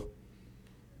cool.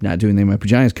 Not doing They Might Be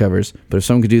Giants covers, but if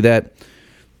someone could do that,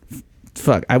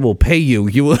 fuck, I will pay you.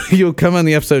 You'll come on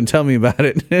the episode and tell me about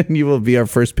it, and you will be our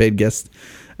first paid guest.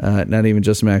 Not even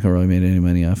Justin McElroy made any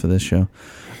money off of this show.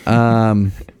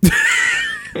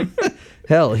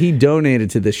 Hell, he donated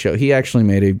to this show. He actually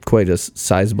made quite a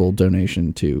sizable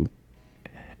donation to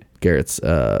Garrett's,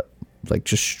 like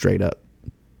just straight up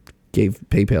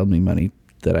PayPal'd me money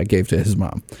that I gave to his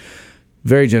mom.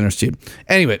 Very generous dude.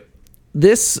 Anyway,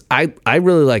 this, I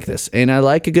really like this, and I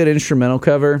like a good instrumental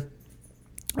cover.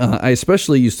 I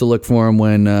especially used to look for them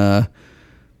when I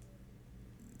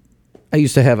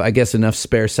used to have, I guess, enough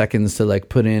spare seconds to like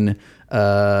put in,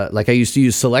 like I used to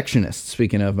use Selectionist,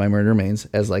 speaking of My Murder Remains,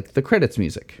 as like the credits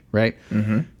music, right?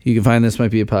 Mm-hmm. You can find This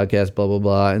Might Be a Podcast, blah, blah,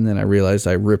 blah. And then I realized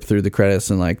I ripped through the credits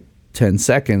in like 10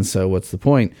 seconds, so what's the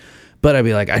point? But I'd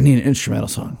be like, I need an instrumental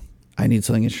song. I need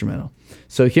something instrumental.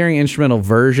 So hearing instrumental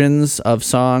versions of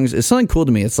songs is something cool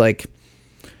to me. It's like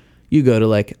you go to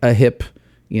like a hip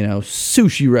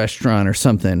sushi restaurant or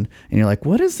something, and you're like,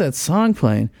 what is that song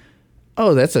playing?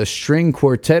 Oh, that's a string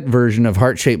quartet version of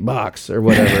Heart-Shaped Box or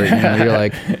whatever.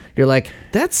 You're like,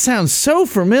 that sounds so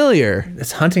familiar.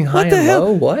 It's Hunting High the and hell?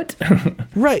 Low. What?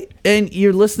 Right. And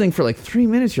you're listening for like 3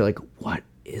 minutes. You're like, what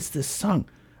is this song?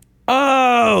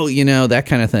 Oh, that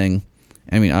kind of thing.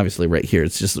 I mean, obviously right here,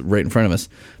 it's just right in front of us.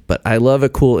 But I love a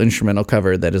cool instrumental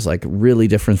cover that is like really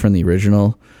different from the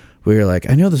original, where you're like,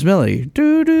 I know this melody.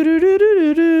 Do, do, do, do,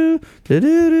 do, do, do, do,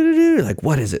 do, do. Like,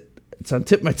 what is it? It's on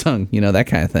tip of my tongue, that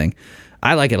kind of thing.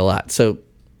 I like it a lot. So,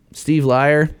 Steve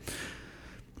Lyer,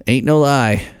 ain't no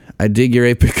lie. I dig your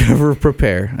epic cover of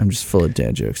Prepare. I'm just full of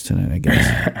dad jokes tonight, I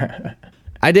guess.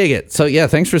 I dig it. So, yeah,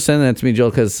 thanks for sending that to me, Joel,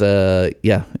 because,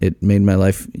 it made my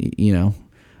life,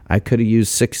 I could have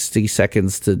used 60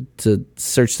 seconds to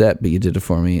search that, but you did it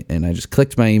for me, and I just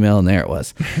clicked my email, and there it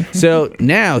was. So,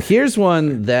 now, here's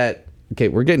one that... Okay,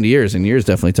 we're getting to yours, and yours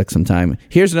definitely took some time.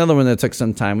 Here's another one that took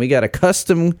some time. We got a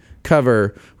custom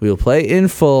cover. We will play in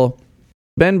full.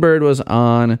 Ben Bird was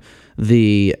on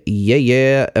the Yeah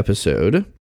Yeah episode,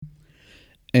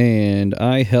 and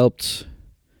I helped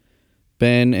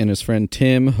Ben and his friend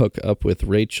Tim hook up with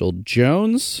Rachel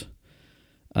Jones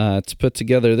to put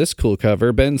together this cool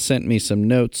cover. Ben sent me some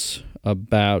notes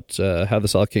about how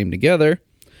this all came together.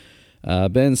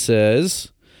 Ben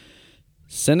says,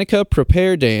 Seneca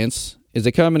Prepare Dance is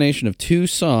a combination of two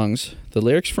songs, the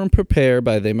lyrics from Prepare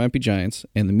by They Might Be Giants,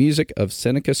 and the music of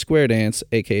Seneca Square Dance,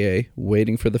 a.k.a.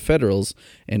 Waiting for the Federals,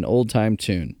 an old-time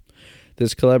tune.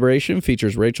 This collaboration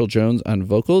features Rachel Jones on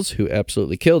vocals, who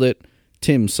absolutely killed it,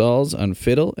 Tim Sauls on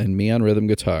fiddle, and me on rhythm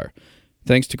guitar.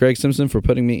 Thanks to Greg Simpson for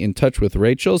putting me in touch with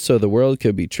Rachel so the world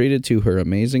could be treated to her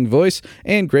amazing voice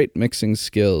and great mixing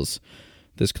skills.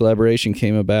 This collaboration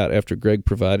came about after Greg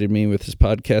provided me with his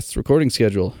podcast's recording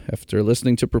schedule. After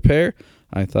listening to Prepare,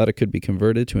 I thought it could be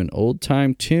converted to an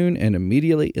old-time tune and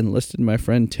immediately enlisted my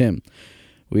friend Tim.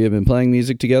 We have been playing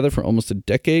music together for almost a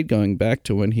decade, going back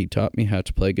to when he taught me how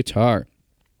to play guitar.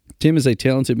 Tim is a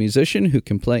talented musician who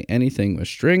can play anything with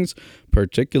strings,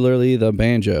 particularly the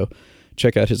banjo.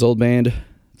 Check out his old band,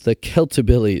 the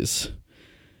Celtibillies.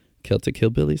 Celtic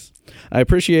Hillbillies. I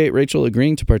appreciate Rachel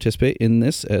agreeing to participate in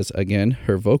this, as, again,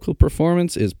 her vocal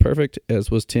performance is perfect, as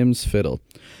was Tim's fiddle.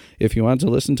 If you want to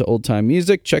listen to old-time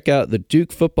music, check out the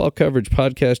Duke Football Coverage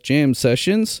Podcast Jam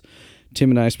Sessions.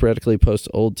 Tim and I sporadically post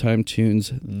old-time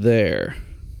tunes there.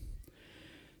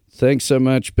 Thanks so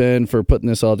much, Ben, for putting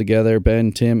this all together.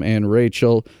 Ben, Tim, and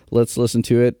Rachel. Let's listen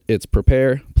to it. It's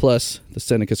Prepare plus the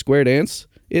Seneca Square Dance.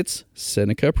 It's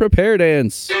Seneca Prepare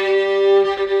Dance.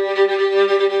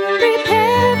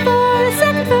 Prepare for a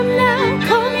second from now.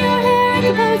 Comb your hair and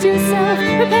compose yourself.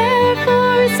 Prepare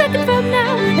for a second from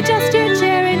now. Adjust your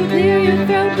chair and clear your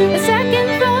throat. A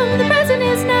second from the present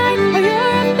is nigh. Are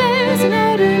your affairs in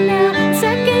order now? A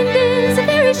second is a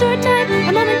very short time.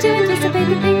 A moment to anticipate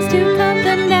the things to come.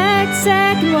 The next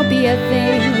second won't be a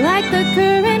thing like the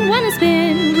current one has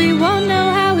been. We won't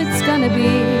know how it's gonna be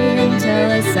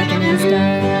until a second is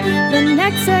done. The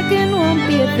next second won't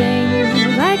be a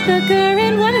thing like the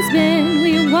current one has been.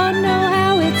 We won't know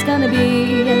how it's gonna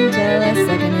be until a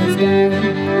second is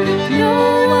done.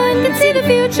 No one can see the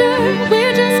future,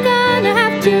 we're just gonna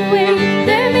have to wait.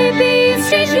 There may be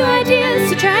strange new ideas,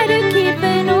 so try to keep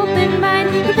an open mind.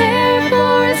 Prepare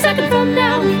for a second from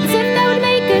now, as if that would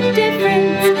make a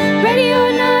difference. Ready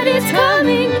or not, it's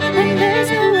coming, and there's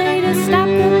no way to stop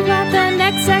the clock. The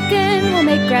next second will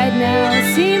make right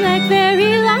now seem like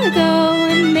very long ago,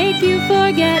 and make you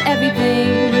forget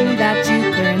everything that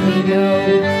you currently know.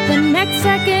 The next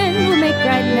second will make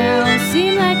right now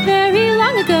seem like very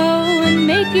long ago, and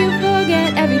make you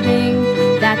forget everything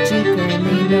that you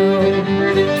currently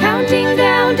know. Counting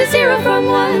down to 0 from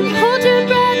 1, hold your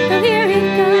breath, oh here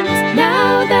it comes.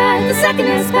 Now that the second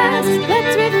has passed,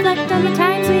 let's reflect on the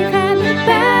times we've had. Look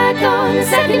back on a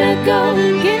second ago,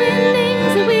 given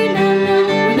things that we now know.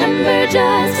 Remember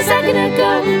just a second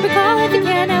ago, recall if you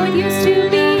can how it used to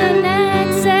be. The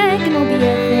next second will be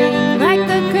a thing like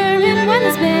the current one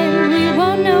has been. We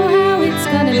won't know how it's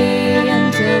gonna be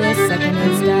until a second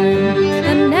is done.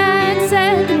 The next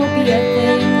second will be a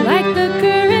thing like the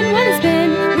current one has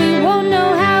been. We won't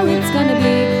know how it's gonna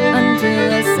be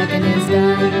until a second is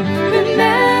done.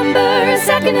 Remember a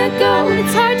second ago,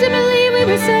 it's hard to believe we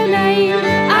were so naive.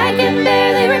 I can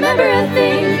barely remember a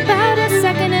thing about a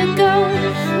second ago.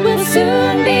 We'll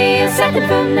soon be a second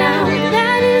from now,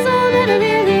 that is all that I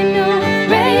really know.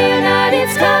 Ready or not,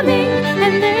 it's coming,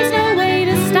 and there's no way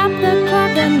to stop the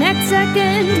clock. The next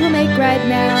second will make right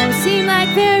now seem like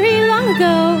very long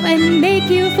ago, and make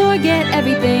you forget forget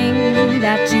everything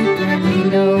that you currently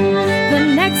know.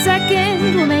 The next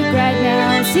second will make right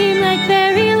now seem like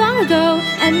very long ago,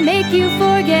 and make you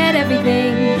forget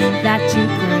everything that you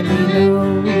currently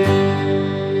know.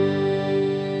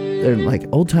 They're like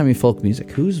old-timey folk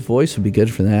music. Whose voice would be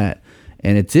good for that?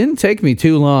 And it didn't take me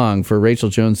too long for Rachel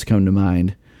Jones to come to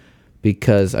mind,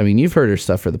 because, I mean, you've heard her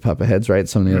stuff for the Puppet Heads, right?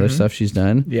 Some of the other stuff she's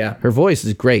done. Yeah. Her voice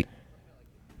is great.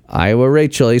 Iowa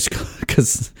Rachel,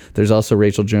 because there's also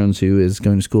Rachel Jones, who is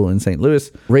going to school in St. Louis.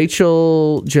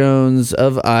 Rachel Jones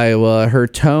of Iowa, her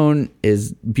tone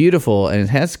is beautiful, and it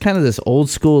has kind of this old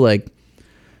school, like,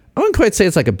 I wouldn't quite say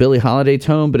it's like a Billie Holiday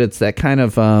tone, but it's that kind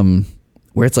of,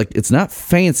 where it's like, it's not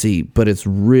fancy, but it's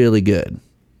really good.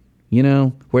 You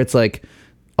know? Where it's like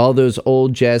all those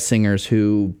old jazz singers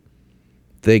who,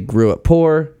 they grew up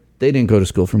poor, they didn't go to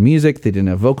school for music, they didn't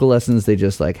have vocal lessons, they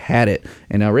just like had it.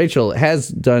 And now Rachel has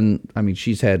done, I mean,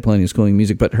 she's had plenty of schooling in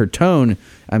music, but her tone,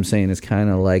 I'm saying, is kind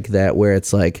of like that, where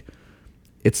it's like,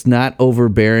 it's not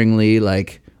overbearingly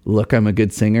like, look, I'm a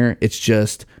good singer. It's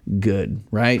just good,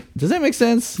 right? Does that make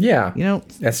sense? Yeah. You know,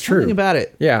 That's true. Something about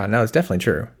it. Yeah, no, it's definitely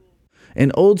true.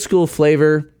 An old school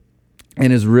flavor,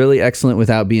 and is really excellent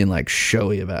without being like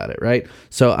showy about it, right?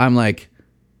 So I'm like,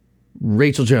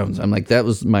 Rachel Jones. I'm like, that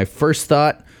was my first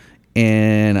thought.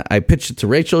 And I pitched it to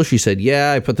Rachel. She said,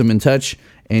 yeah, I put them in touch,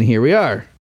 and here we are.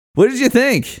 What did you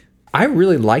think? I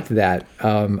really liked that.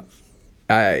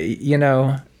 You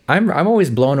know, I'm always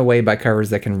blown away by covers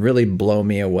that can really blow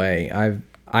me away.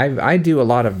 I do a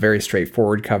lot of very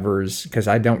straightforward covers because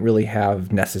I don't really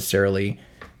have necessarily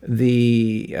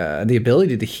the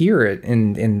ability to hear it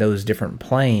in those different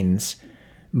planes.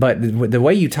 But the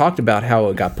way you talked about how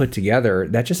it got put together,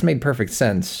 that just made perfect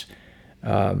sense.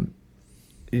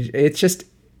 It's just,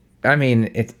 I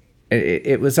mean,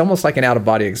 it was almost like an out of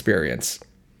body experience.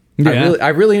 Yeah. I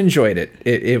really enjoyed it.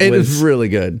 It was really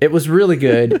good. It was really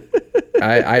good.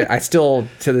 I still,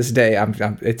 to this day,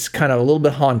 it's kind of a little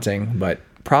bit haunting, but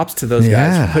props to those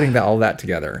guys for putting all that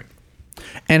together.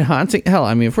 And haunting, hell,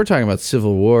 I mean, if we're talking about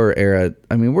Civil War era,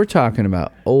 I mean, we're talking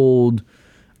about old.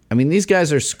 I mean, these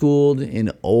guys are schooled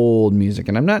in old music,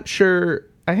 and I'm not sure.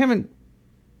 We're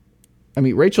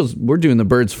doing the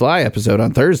Birds Fly episode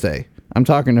on Thursday. I'm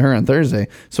talking to her on Thursday,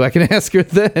 so I can ask her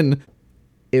then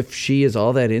if she is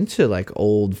all that into like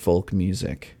old folk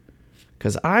music.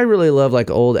 Because I really love like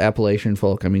old Appalachian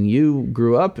folk. I mean, you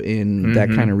grew up in that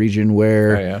kind of region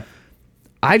where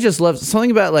I just love something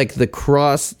about like the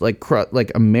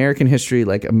like American history,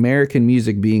 like American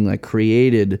music being like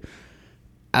created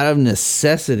out of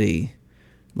necessity.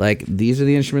 Like, these are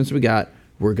the instruments we got.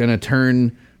 We're gonna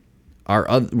turn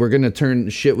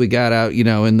shit we got out, you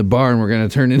know, in the barn. We're gonna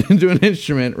turn it into an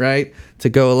instrument, right, to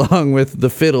go along with the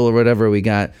fiddle or whatever we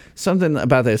got. Something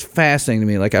about that is fascinating to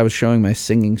me. Like, I was showing my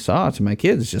singing saw to my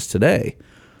kids just today,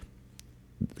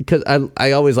 because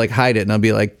I always like hide it, and I'll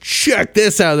be like, check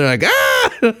this out. They're like, ah.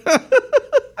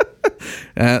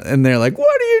 And they're like,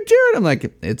 what are you doing? I'm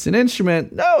like, it's an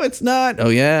instrument. No, it's not. Oh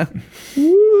yeah.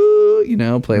 Woo, you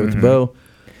know, play with the bow.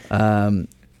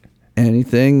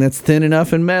 Anything that's thin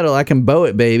enough in metal, I can bow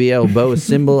it, baby. I will bow a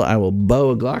cymbal. I will bow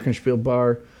a glockenspiel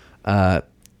bar.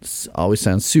 Always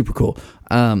sounds super cool.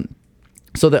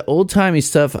 So that old-timey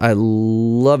stuff, I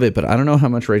love it, but I don't know how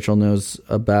much Rachel knows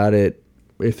about it,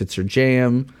 if it's her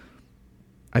jam.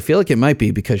 I feel like it might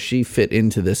be, because she fit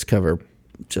into this cover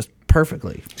just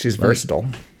perfectly. She's versatile,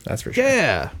 that's for sure.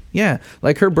 Yeah.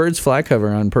 Like her Birds Fly cover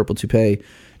on Purple Toupee,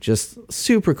 just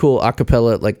super cool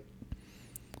acapella. Like,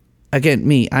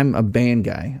 again, I'm a band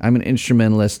guy. I'm an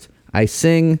instrumentalist. I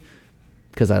sing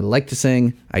because I like to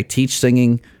sing. I teach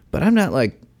singing, but I'm not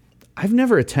like, I've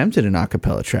never attempted an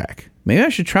acapella track. Maybe I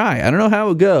should try. I don't know how it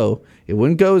would go. It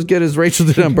wouldn't go as good as Rachel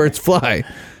did on Birds Fly,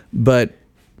 but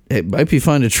it might be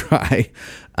fun to try.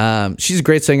 She's a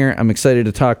great singer. I'm excited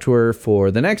to talk to her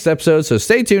for the next episode, so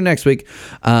stay tuned next week.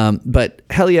 But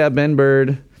hell yeah, Ben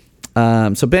Bird.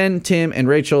 So Ben, Tim, and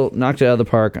Rachel knocked it out of the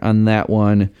park on that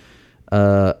one.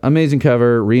 Amazing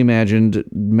cover,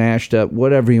 reimagined, mashed up,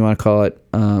 whatever you want to call it.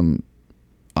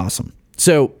 Awesome.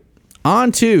 So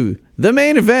on to the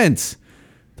main event.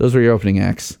 Those were your opening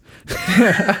acts.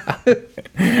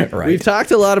 Right. We've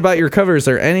talked a lot about your covers. Is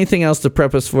there anything else to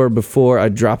prep us for before I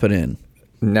drop it in?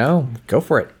 No, go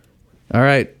for it. All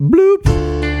right. Bloop.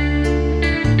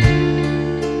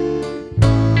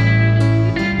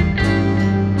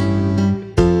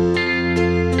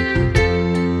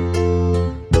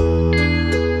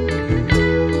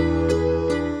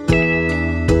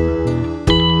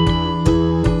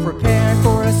 Prepare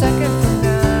for a second from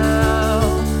now.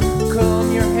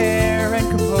 Comb your hair and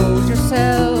compose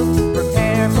yourself.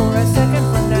 Prepare for a second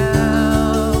from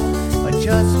now.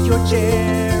 Adjust your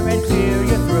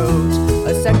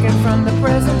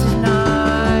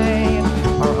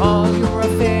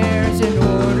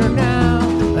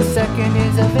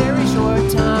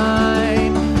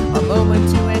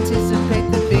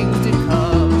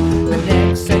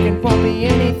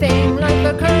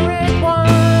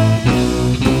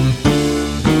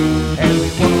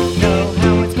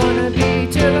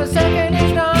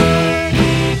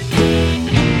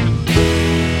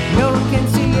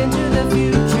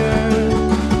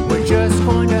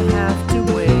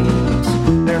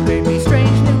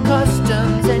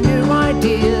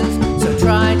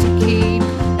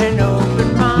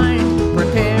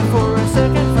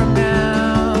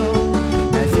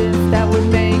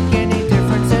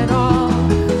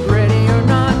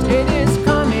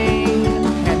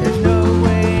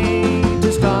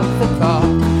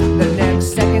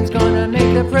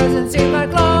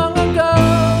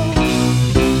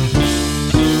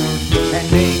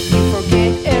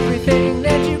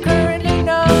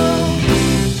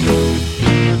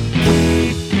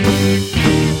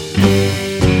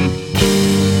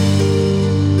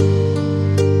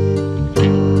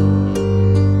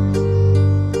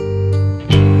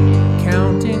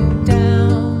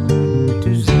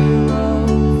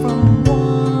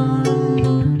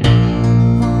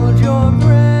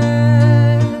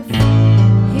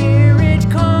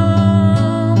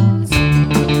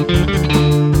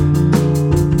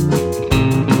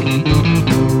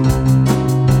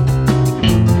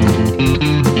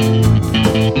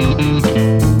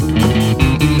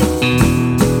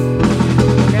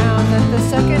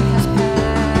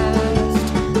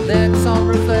all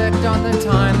reflect on the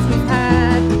times we've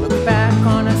had. Look back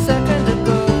on a second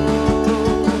ago.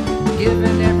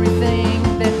 Given everything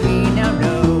that we now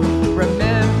know,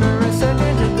 remember a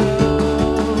second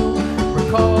ago.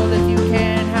 Recall if you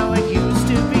can how it used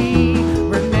to be.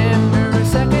 Remember a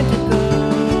second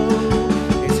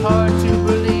ago. It's hard to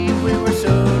believe we were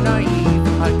so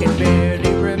naive. I can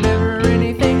barely remember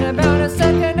anything about a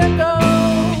second ago.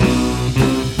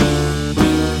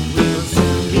 We will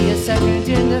soon be a second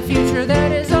in the future,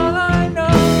 that is all I know.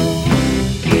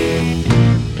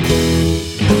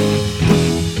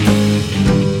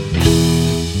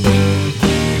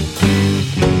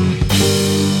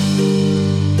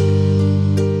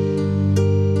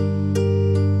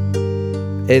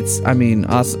 It's, I mean,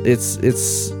 awesome.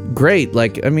 It's great.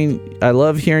 Like, I mean, I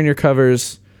love hearing your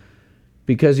covers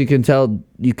because you can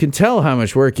tell how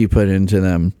much work you put into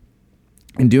them.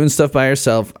 And doing stuff by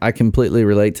yourself, I completely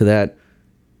relate to that.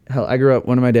 Hell, I grew up,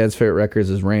 one of my dad's favorite records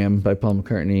is Ram by Paul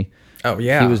McCartney. Oh,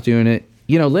 yeah. He was doing it.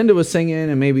 You know, Linda was singing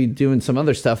and maybe doing some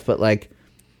other stuff, but like,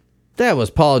 that was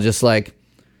Paul just like,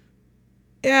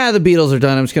 yeah, the Beatles are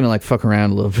done. I'm just going to like fuck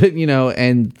around a little bit, you know,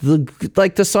 and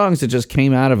the songs that just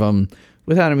came out of him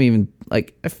without him even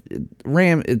like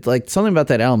Ram, it's like something about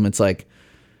that album. It's like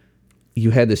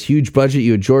you had this huge budget,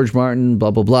 you had George Martin,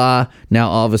 blah, blah, blah. Now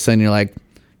all of a sudden you're like,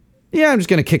 yeah, I'm just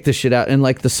going to kick this shit out. And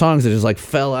like the songs that just like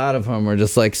fell out of him were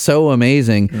just like so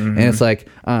amazing. Mm-hmm. And it's like,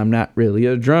 I'm not really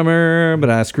a drummer, but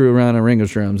I screw around a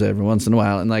Ringo's drums every once in a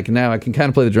while. And like now I can kind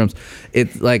of play the drums.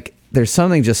 It's like, there's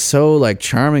something just so like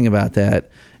charming about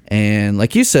that. And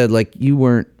like you said, like you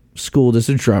weren't schooled as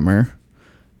a drummer.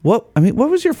 What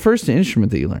was your first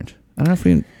instrument that you learned? I don't know if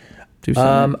we can do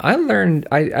something. I learned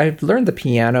the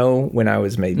piano when I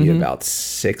was maybe about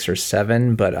 6 or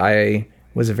 7, but I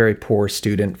was a very poor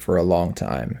student for a long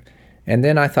time. And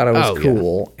then I thought I was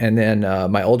cool. Yeah. And then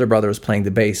my older brother was playing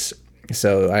the bass.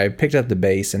 So I picked up the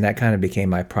bass, and that kind of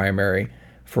became my primary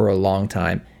for a long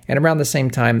time. And around the same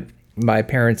time, my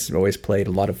parents always played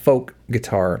a lot of folk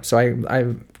guitar. So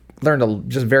I learned a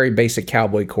just very basic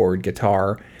cowboy chord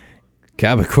guitar.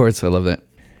 Cowboy chords, I love that.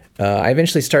 I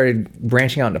eventually started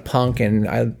branching out into punk, and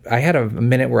I had a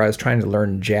minute where I was trying to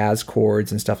learn jazz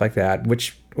chords and stuff like that,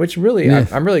 which really,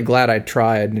 I'm really glad I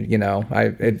tried. You know,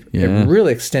 it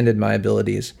really extended my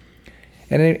abilities,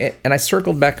 and I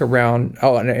circled back around.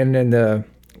 Oh, and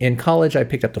in college I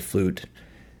picked up the flute.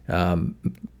 In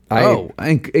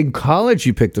college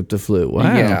you picked up the flute. Wow.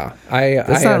 Yeah,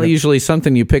 that's not usually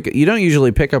something you pick. You don't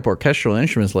usually pick up orchestral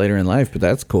instruments later in life, but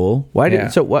that's cool. Why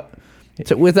did so what?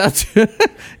 So without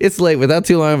it's late without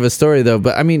too long of a story though.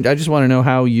 But I mean, I just want to know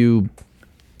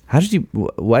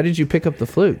why did you pick up the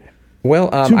flute? Well,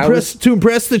 to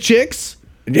impress the chicks.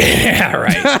 Yeah,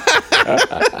 right.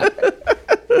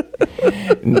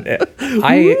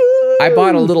 I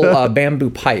bought a little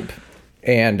bamboo pipe,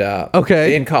 and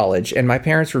in college, and my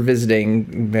parents were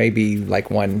visiting maybe like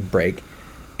one break,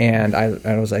 and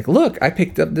I was like, look, I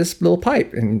picked up this little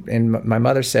pipe, and my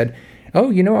mother said, oh,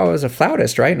 you know, I was a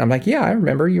flautist, right? And I'm like, yeah, I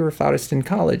remember you were a flautist in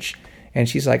college. And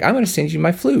she's like, I'm going to send you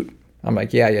my flute. I'm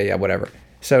like, yeah, whatever.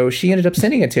 So she ended up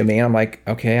sending it to me, and I'm like,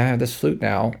 okay, I have this flute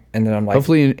now. And then I'm like,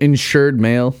 hopefully insured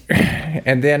mail.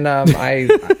 And then I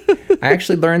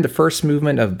actually learned the first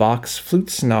movement of Bach's Flute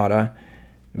Sonata.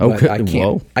 Okay,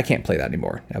 I can't play that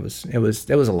anymore. It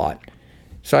was a lot.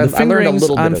 So I learned a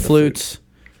little bit on of the flutes.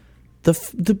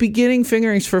 The beginning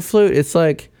fingerings for flute. It's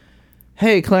like,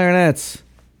 hey, clarinets,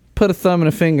 put a thumb and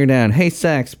a finger down. Hey,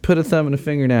 sax, put a thumb and a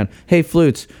finger down. Hey,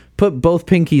 flutes, put both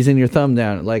pinkies and your thumb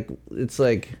down. Like, it's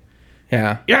like,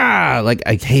 yeah, like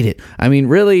I hate it. I mean,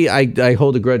 really, I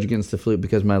hold a grudge against the flute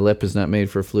because my lip is not made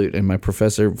for flute, and my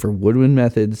professor for woodwind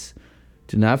methods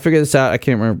did not figure this out. I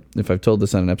can't remember if I've told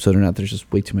this on an episode or not. There's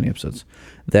just way too many episodes.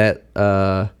 That,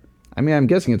 I mean, I'm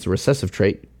guessing it's a recessive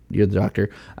trait. You're the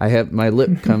doctor. I have my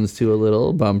lip comes to a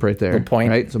little bump right there. Good point.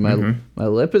 Right? So my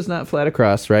lip is not flat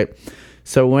across, right?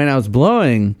 So when I was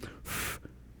blowing,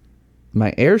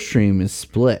 my airstream is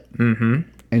split. Mm-hmm.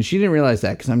 And she didn't realize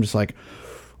that because I'm just like,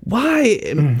 why?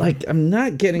 Like, I'm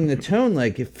not getting the tone.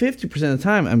 Like, 50% of the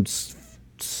time, I'm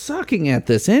sucking at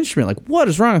this instrument. Like, what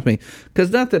is wrong with me?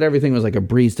 Because not that everything was like a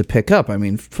breeze to pick up. I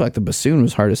mean, fuck, the bassoon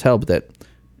was hard as hell, but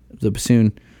the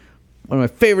bassoon, one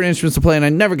of my favorite instruments to play, and I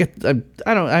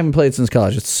haven't played since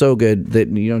college. It's so good that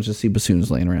you don't just see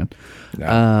bassoons laying around.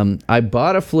 No. I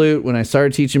bought a flute when I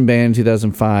started teaching band in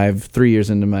 2005. 3 years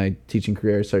into my teaching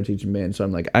career, I started teaching band. So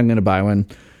I'm like, I'm going to buy one,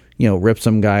 you know, rip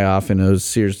some guy off in the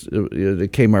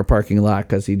Kmart parking lot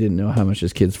because he didn't know how much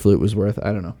his kid's flute was worth.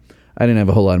 I don't know. I didn't have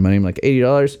a whole lot of money. I'm like,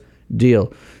 $80,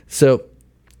 deal. So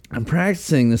I'm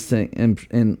practicing this thing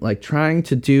and like trying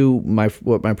to do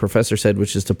what my professor said,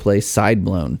 which is to play side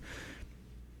blown.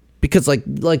 Because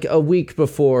like a week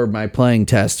before my playing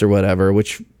test or whatever,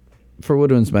 which for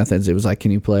Woodwinds Methods, it was like,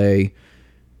 can you play,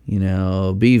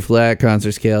 B flat,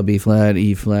 concert scale, B flat,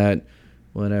 E flat,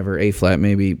 whatever, A flat,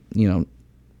 maybe,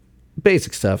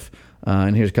 basic stuff.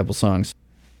 And here's a couple songs.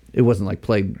 It wasn't like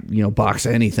play, box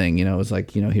anything, it was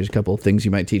like, here's a couple of things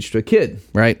you might teach to a kid,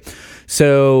 right?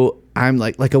 So I'm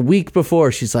like a week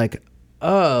before, she's like,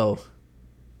 oh,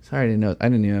 sorry, I didn't know. I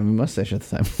didn't even have a mustache at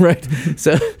the time, right?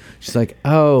 So she's like,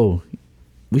 oh,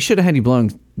 we should have had you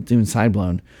doing side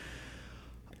blown.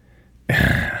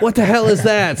 What the hell is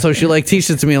that? So she like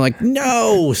teaches it to me. I'm like,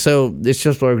 no. So it's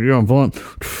just like, blowing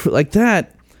like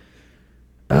that.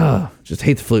 Just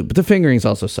hate the flute. But the fingerings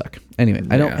also suck. Anyway,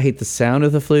 I don't hate the sound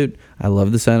of the flute. I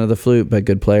love the sound of the flute, but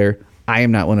good player. I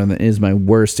am not one of them. It is my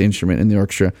worst instrument in the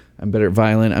orchestra. I'm better at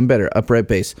violin. I'm better at upright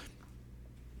bass.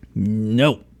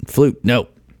 No. Flute, no.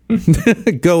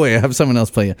 Go away. Have someone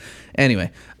else play you. Anyway,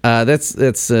 that's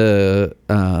interesting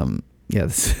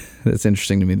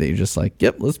to me that you're just like,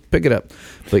 yep, let's pick it up.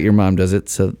 But your mom does it,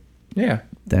 so Yeah.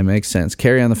 that makes sense.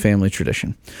 Carry on the family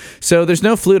tradition. So there's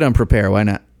no flute on Prepare. Why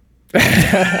not?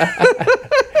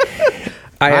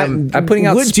 I'm putting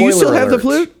out spoiler Do you still have the alert.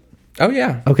 flute? Oh,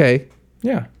 yeah. Okay.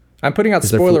 Yeah. I'm putting out there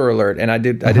spoiler alert, and I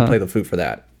did play the flute for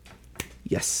that.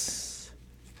 Yes.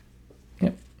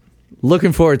 Yep.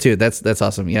 Looking forward to it. That's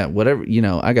awesome. Yeah, whatever,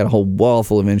 I got a whole wall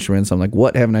full of instruments. I'm like,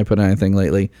 what haven't I put on anything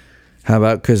lately? How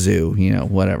about kazoo?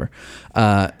 Whatever.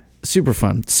 Super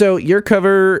fun. So your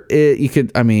cover, you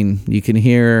can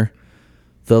hear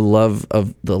the love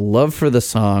for the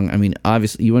song. I mean,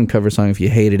 obviously you wouldn't cover a song if you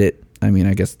hated it. I mean,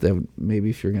 I guess that maybe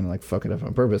if you're going to like fuck it up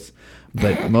on purpose,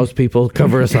 but most people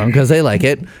cover a song because they like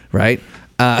it, right?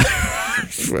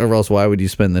 Or else why would you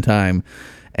spend the time?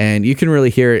 And you can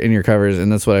really hear it in your covers,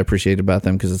 and that's what I appreciate about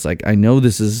them, because it's like, I know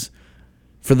this is,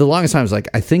 for the longest time, it's like,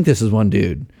 I think this is one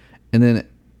dude. And then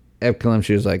Eb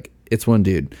Kalemshi was like, it's one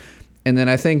dude. And then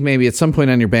I think maybe at some point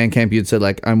on your Bandcamp, you'd said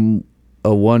like, I'm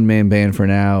a one-man band for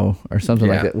now, or something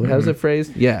like that. How's it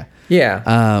phrased? Yeah.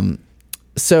 Yeah.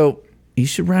 So you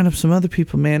should round up some other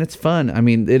people, man. It's fun. I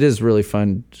mean, it is really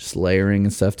fun just layering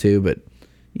and stuff too, but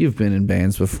you've been in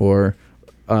bands before.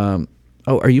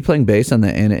 Are you playing bass on the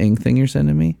Anna Ing thing you're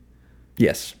sending me?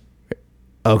 Yes.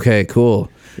 Okay,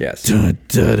 cool. Yes. Dun,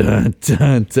 dun, dun,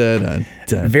 dun, dun,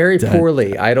 dun, Very dun.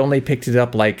 poorly. I'd only picked it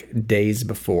up like days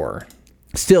before.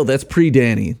 Still, that's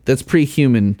pre-Danny. That's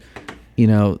pre-human.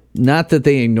 Not that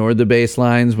they ignored the bass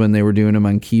lines when they were doing them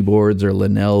on keyboards, or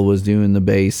Linnell was doing the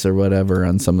bass or whatever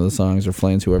on some of the songs, or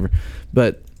Flames, whoever.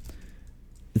 But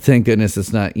thank goodness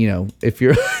it's not, if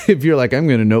you're like, I'm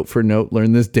going to note for note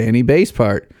learn this Danny bass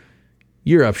part,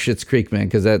 you're up Schitt's Creek, man,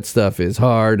 because that stuff is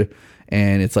hard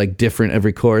and it's like different.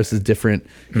 Every chorus is different.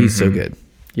 He's so good.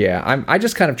 Yeah, I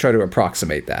just kind of try to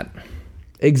approximate that.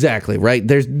 Exactly, right?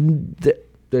 There's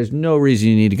no reason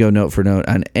you need to go note for note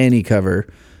on any cover.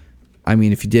 I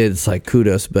mean, if you did, it's like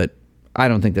kudos, but I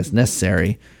don't think that's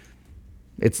necessary.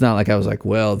 It's not like I was like,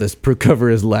 well, this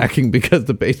cover is lacking because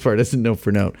the bass part isn't note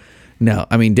for note. No,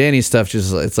 I mean, Danny's stuff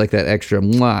just, it's like that extra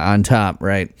mwah on top,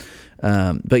 right?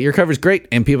 But your cover's great,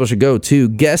 and people should go to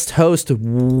guest host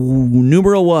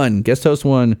numeral 1, guest host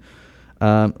 1.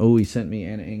 He sent me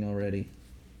Anna Ing already.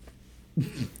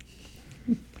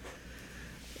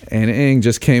 Anna Ing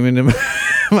just came into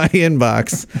my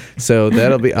inbox, so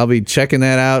I'll be checking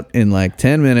that out in like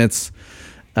 10 minutes.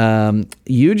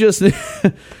 You just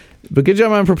but good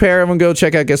job on Prepare. Everyone go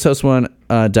check out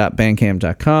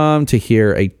guesthost1.bandcamp.com to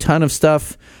hear a ton of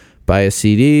stuff. Buy his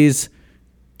CDs.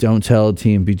 Don't tell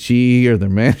TMBG or their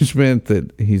management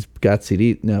that he's got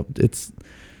CD. No, it's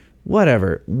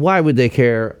whatever. Why would they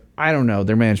care? I don't know.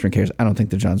 Their management cares. I don't think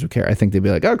the Johns would care. I think they'd be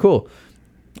like, oh, cool.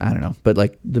 I don't know. But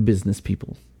like the business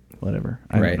people, whatever.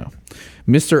 I don't know.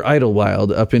 Mr.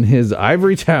 Idlewild up in his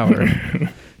ivory tower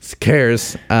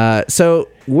cares. So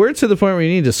we're to the point where you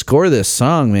need to score this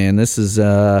song, man. This is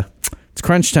it's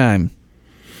crunch time.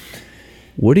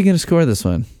 What are you going to score this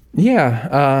one?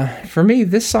 Yeah, for me,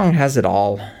 this song has it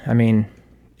all. I mean,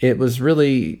 it's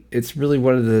really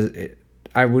one of the,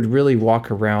 I would really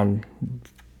walk around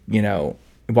the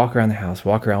house,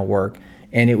 walk around work,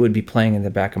 and it would be playing in the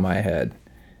back of my head.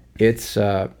 It's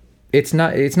not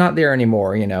there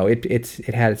anymore.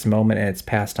 It had its moment and it's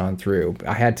passed on through.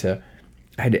 I had to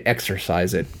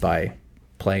exercise it by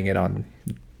playing it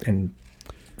in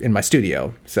my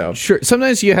studio. So sure,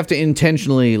 sometimes you have to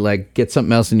intentionally like get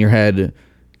something else in your head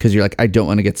because you're like, I don't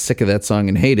want to get sick of that song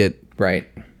and hate it. Right.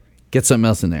 Get something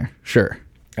else in there. Sure.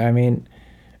 I mean,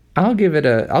 I'll give it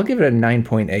a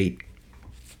 9.8.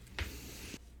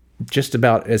 just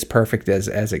about as perfect as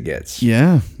it gets.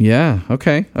 Yeah.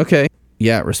 Okay.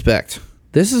 Yeah, respect.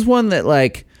 This is one that,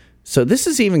 like, so this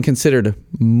is even considered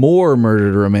more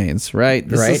Murdered Remains, right?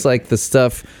 This Right. is like the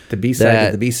stuff. The B-side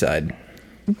of the B-side.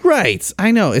 Right.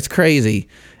 I know. It's crazy.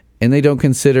 And they don't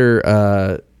consider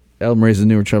Album Raises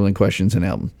Newer Troubling Questions an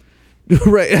album.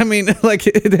 Right. I mean, like,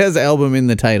 it has album in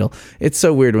the title. It's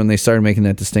so weird when they started making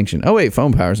that distinction. Oh, wait,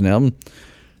 Phone Power's an album.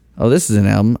 Oh, this is an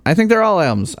album. I think they're all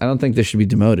albums. I don't think this should be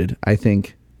demoted. I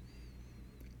think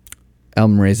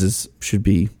Album Raises should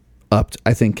be upped.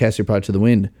 I think Cast Your Pod to the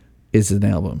Wind is an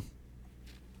album.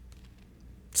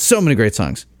 So many great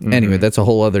songs. Anyway, that's a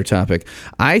whole other topic.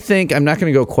 I think I'm not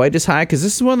going to go quite as high because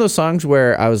this is one of those songs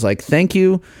where I was like, thank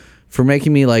you for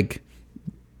making me, like,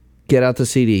 get out the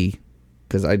CD.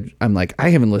 Because I'm like, I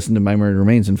haven't listened to My Murder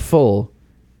Remains in full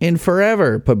in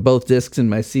forever. Put both discs in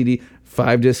my CD,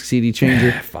 5-disc CD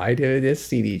changer. 5-disc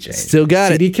CD changer. Still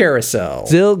got CD it. carousel.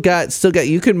 Still got.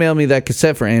 You could mail me that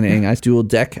cassette for Anna Ang. I dual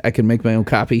deck. I can make my own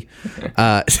copy.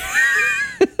 I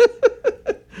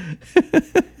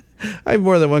have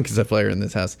more than one cassette player in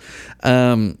this house.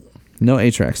 No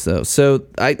 8-tracks though. So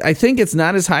I think it's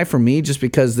not as high for me just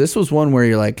because this was one where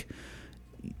you're like,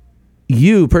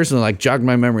 you personally, like, jogged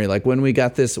my memory. Like, when we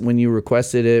got this, when you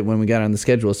requested it, when we got on the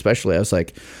schedule especially, I was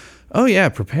like, oh yeah,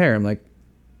 Prepare. I'm like,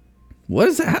 what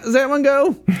is that? How does that one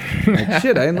go? Like,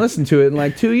 shit, I didn't listen to it in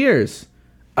like 2 years.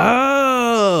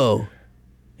 Oh,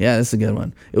 yeah, this is a good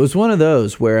one. It was one of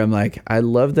those where I'm like, I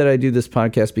love that I do this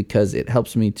podcast because it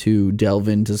helps me to delve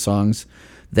into songs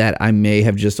that I may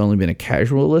have just only been a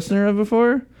casual listener of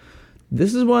before.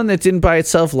 This is one that didn't by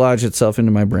itself lodge itself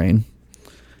into my brain.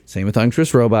 Same with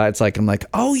Unctuous Robot. It's like, I'm like,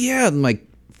 oh yeah. I'm like,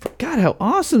 God, how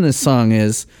awesome this song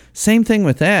is. Same thing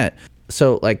with that.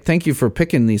 So, like, thank you for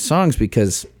picking these songs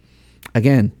because,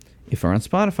 again, if we're on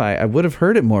Spotify, I would have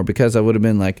heard it more because I would have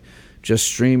been like just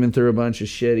streaming through a bunch of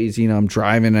shitties. You know, I'm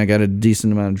driving. I got a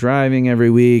decent amount of driving every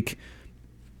week.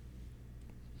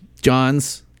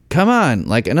 John's, come on.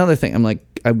 Like, another thing. I'm like,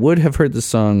 I would have heard the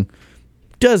song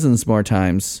dozens more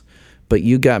times, but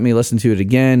you got me listening to it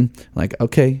again. Like,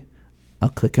 okay, I'll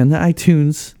click on the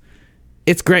iTunes.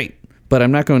 It's great, but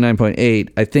I'm not going 9.8.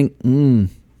 I think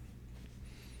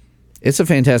it's a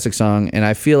fantastic song, and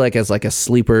I feel like as like a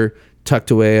sleeper tucked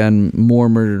away on More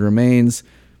Murdered Remains.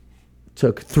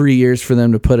 Took 3 years for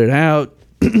them to put it out.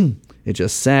 It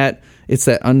just sat. It's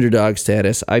that underdog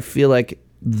status. I feel like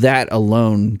that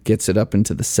alone gets it up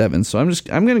into the 7. So I'm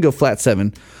going to go flat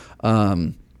 7.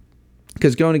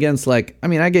 Because going against, like, I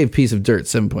mean, I gave Piece of Dirt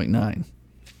 7.9.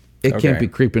 It can't be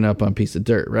creeping up on Piece of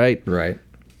Dirt, right?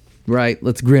 Right.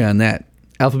 Let's agree on that.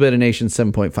 Alphabet of Nation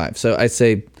 7.5. So I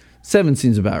say 7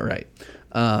 seems about right.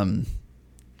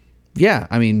 Yeah,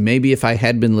 I mean, maybe if I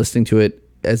had been listening to it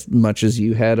as much as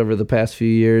you had over the past few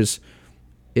years,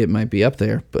 it might be up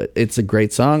there. But it's a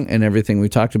great song, and everything we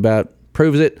talked about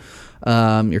proves it.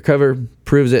 Your cover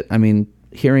proves it. I mean,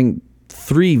 hearing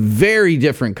 3 very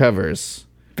different covers.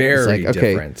 Very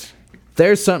different.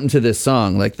 There's something to this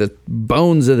song. Like, the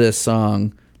bones of this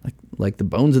song, like the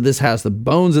bones of this house, the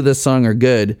bones of this song are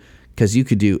good because you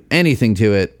could do anything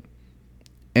to it,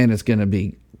 and it's going to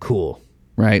be cool,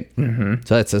 right? Mm-hmm.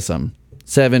 So that says something.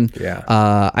 7. Yeah.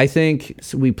 I think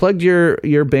so we plugged your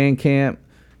Bandcamp,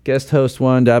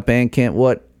 guesthost1.bandcamp.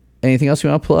 What? Anything else you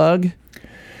want to plug?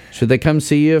 Should they come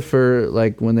see you for,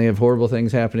 like, when they have horrible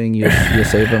things happening? You'll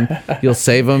save them. You'll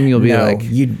save them. You'll be like,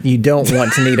 you don't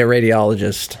want to need a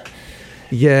radiologist.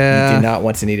 Yeah. You do not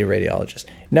want to need a radiologist.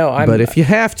 No, but if you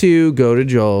have to, go to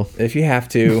Joel. If you have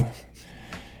to,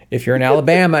 if you're in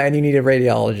Alabama and you need a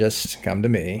radiologist, come to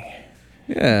me.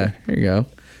 Yeah, here you go.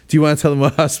 Do you want to tell them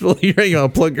what hospital you're in? You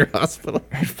want to plug your hospital?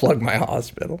 Plug my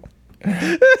hospital.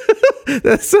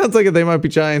 That sounds like they might be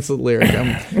Giants lyric.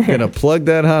 I'm going to plug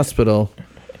that hospital.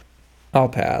 I'll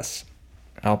pass.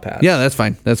 Yeah, that's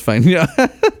fine. Yeah.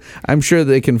 I'm sure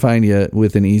they can find you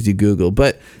with an easy Google.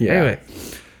 But anyway,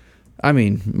 I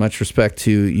mean, much respect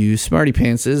to you smarty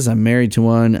pantses. I'm married to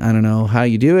one. I don't know how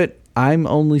you do it. I'm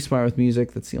only smart with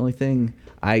music. That's the only thing.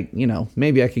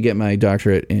 Maybe I could get my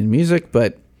doctorate in music,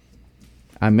 but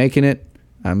I'm making it.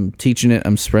 I'm teaching it.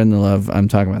 I'm spreading the love. I'm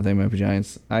talking about They Might Be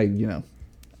Giants.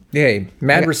 Hey,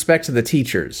 mad respect to the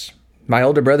teachers. My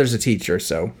older brother's a teacher,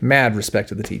 so mad respect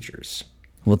to the teachers.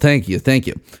 Well, thank you.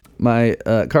 My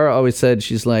Cara always said,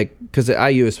 she's like, because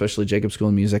at IU, especially Jacob School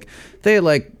of Music, they had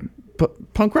like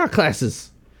punk rock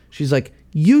classes. She's like,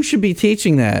 you should be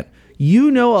teaching that.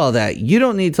 You know all that. You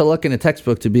don't need to look in a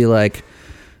textbook to be like,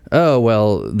 oh,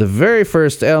 well, the very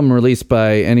first album released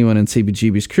by anyone in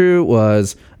CBGB's crew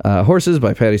was Horses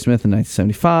by Patti Smith in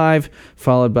 1975,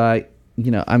 followed by,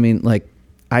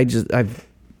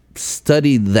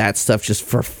 studied that stuff just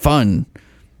for fun.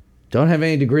 Don't have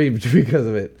any degree because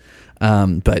of it.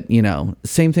 But, you know,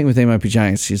 same thing with They Might Be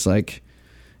Giants. She's like,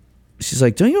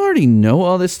 don't you already know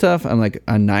all this stuff? I'm like,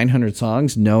 on 900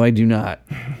 songs? No, I do not.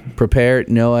 Prepare?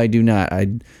 No, I do not.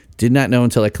 I did not know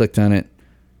until I clicked on it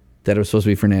that it was supposed to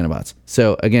be for Nanobots.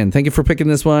 So, again, thank you for picking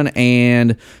this one.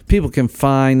 And people can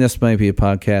find This Might Be a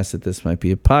Podcast at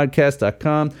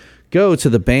thismightbeapodcast.com. Go to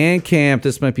the Bandcamp,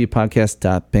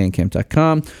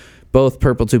 thismightbeapodcast.bandcamp.com. Both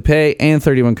Purple Toupee and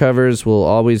 31 Covers will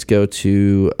always go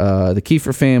to the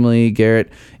Kiefer family. Garrett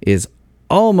is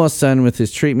almost done with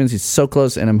his treatments. He's so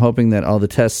close, and I'm hoping that all the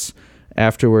tests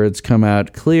afterwards come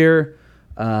out clear.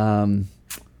 Because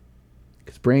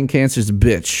brain cancer's a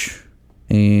bitch.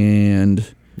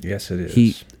 And yes, it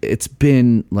is. It's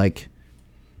been like,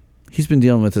 he's been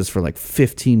dealing with this for like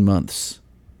 15 months.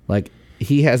 Like,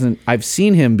 he hasn't, I've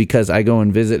seen him because I go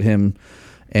and visit him,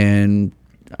 and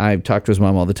I talk to his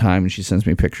mom all the time, and she sends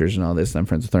me pictures and all this, and I'm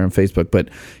friends with her on Facebook, but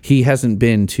he hasn't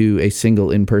been to a single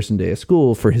in-person day of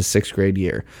school for his 6th grade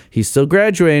year. He's still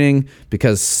graduating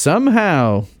because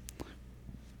somehow,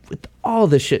 with all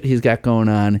the shit he's got going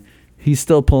on, he's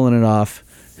still pulling it off.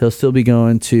 He'll still be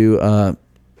going to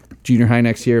junior high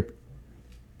next year,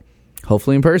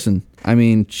 hopefully in person. I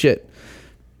mean, shit.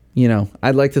 You know,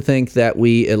 I'd like to think that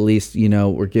we at least, you know,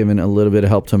 we're giving a little bit of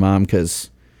help to mom because,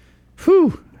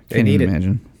 whew, can't even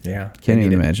imagine. Yeah. Can't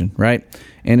even imagine, right?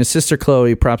 And his sister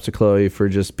Chloe, props to Chloe for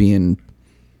just being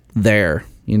there,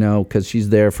 you know, because she's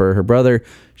there for her brother.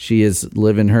 She is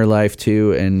living her life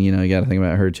too, and, you know, you got to think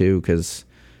about her too because,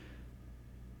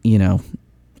 you know,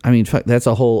 I mean, fuck, that's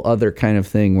a whole other kind of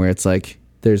thing where it's like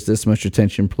there's this much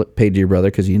attention paid to your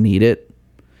brother because you need it.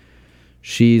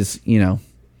 She's, you know,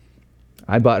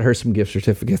 I bought her some gift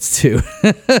certificates too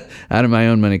out of my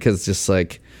own money because just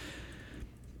like,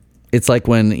 it's like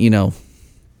when, you know,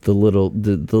 the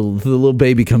little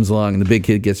baby comes along and the big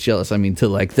kid gets jealous. I mean, to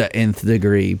like the nth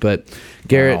degree. But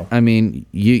Garrett, wow. I mean,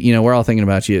 you know, we're all thinking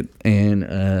about you, and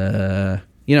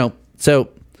you know, so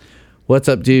what's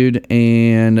up, dude?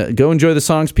 And go enjoy the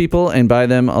songs, people, and buy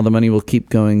them. All the money will keep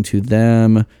going to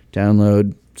them.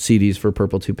 Download CDs for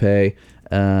Purple Toupee.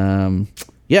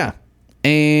 Yeah,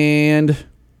 and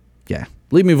yeah,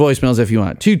 leave me voicemails if you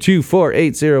want.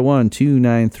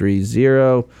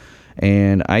 224-801-2930.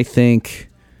 And I think,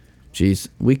 geez,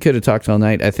 we could have talked all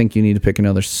night. I think you need to pick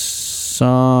another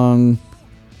song.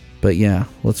 But yeah,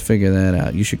 let's figure that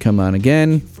out. You should come on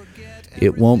again.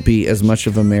 It won't be as much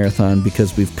of a marathon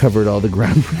because we've covered all the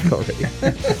ground already.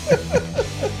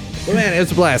 Well, man,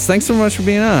 it's a blast. Thanks so much for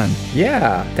being on.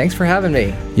 Yeah, thanks for having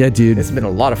me. Yeah, dude. It's been a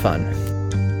lot of fun.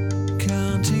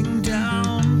 Counting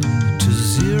down to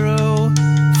 0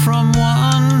 from 1.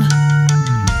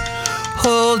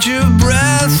 Hold your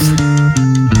breath.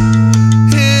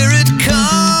 Here it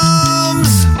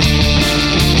comes.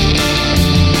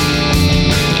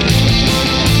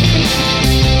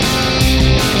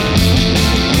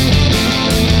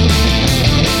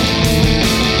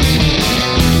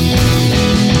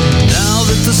 Now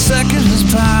that the second has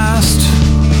passed,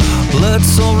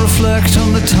 let's all reflect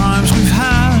on the times we've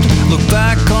had. Look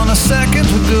back on a second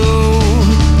ago,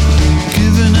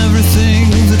 given everything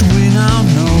that we now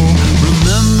know.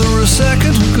 Remember a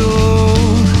second ago.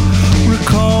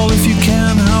 Recall if you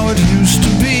can how it used to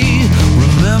be.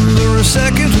 Remember a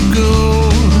second ago.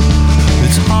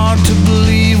 It's hard to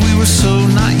believe we were so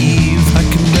naive. I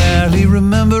can barely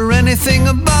remember anything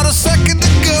about a second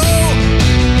ago.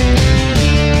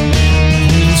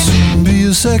 Will soon be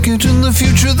a second in the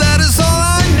future, that is all I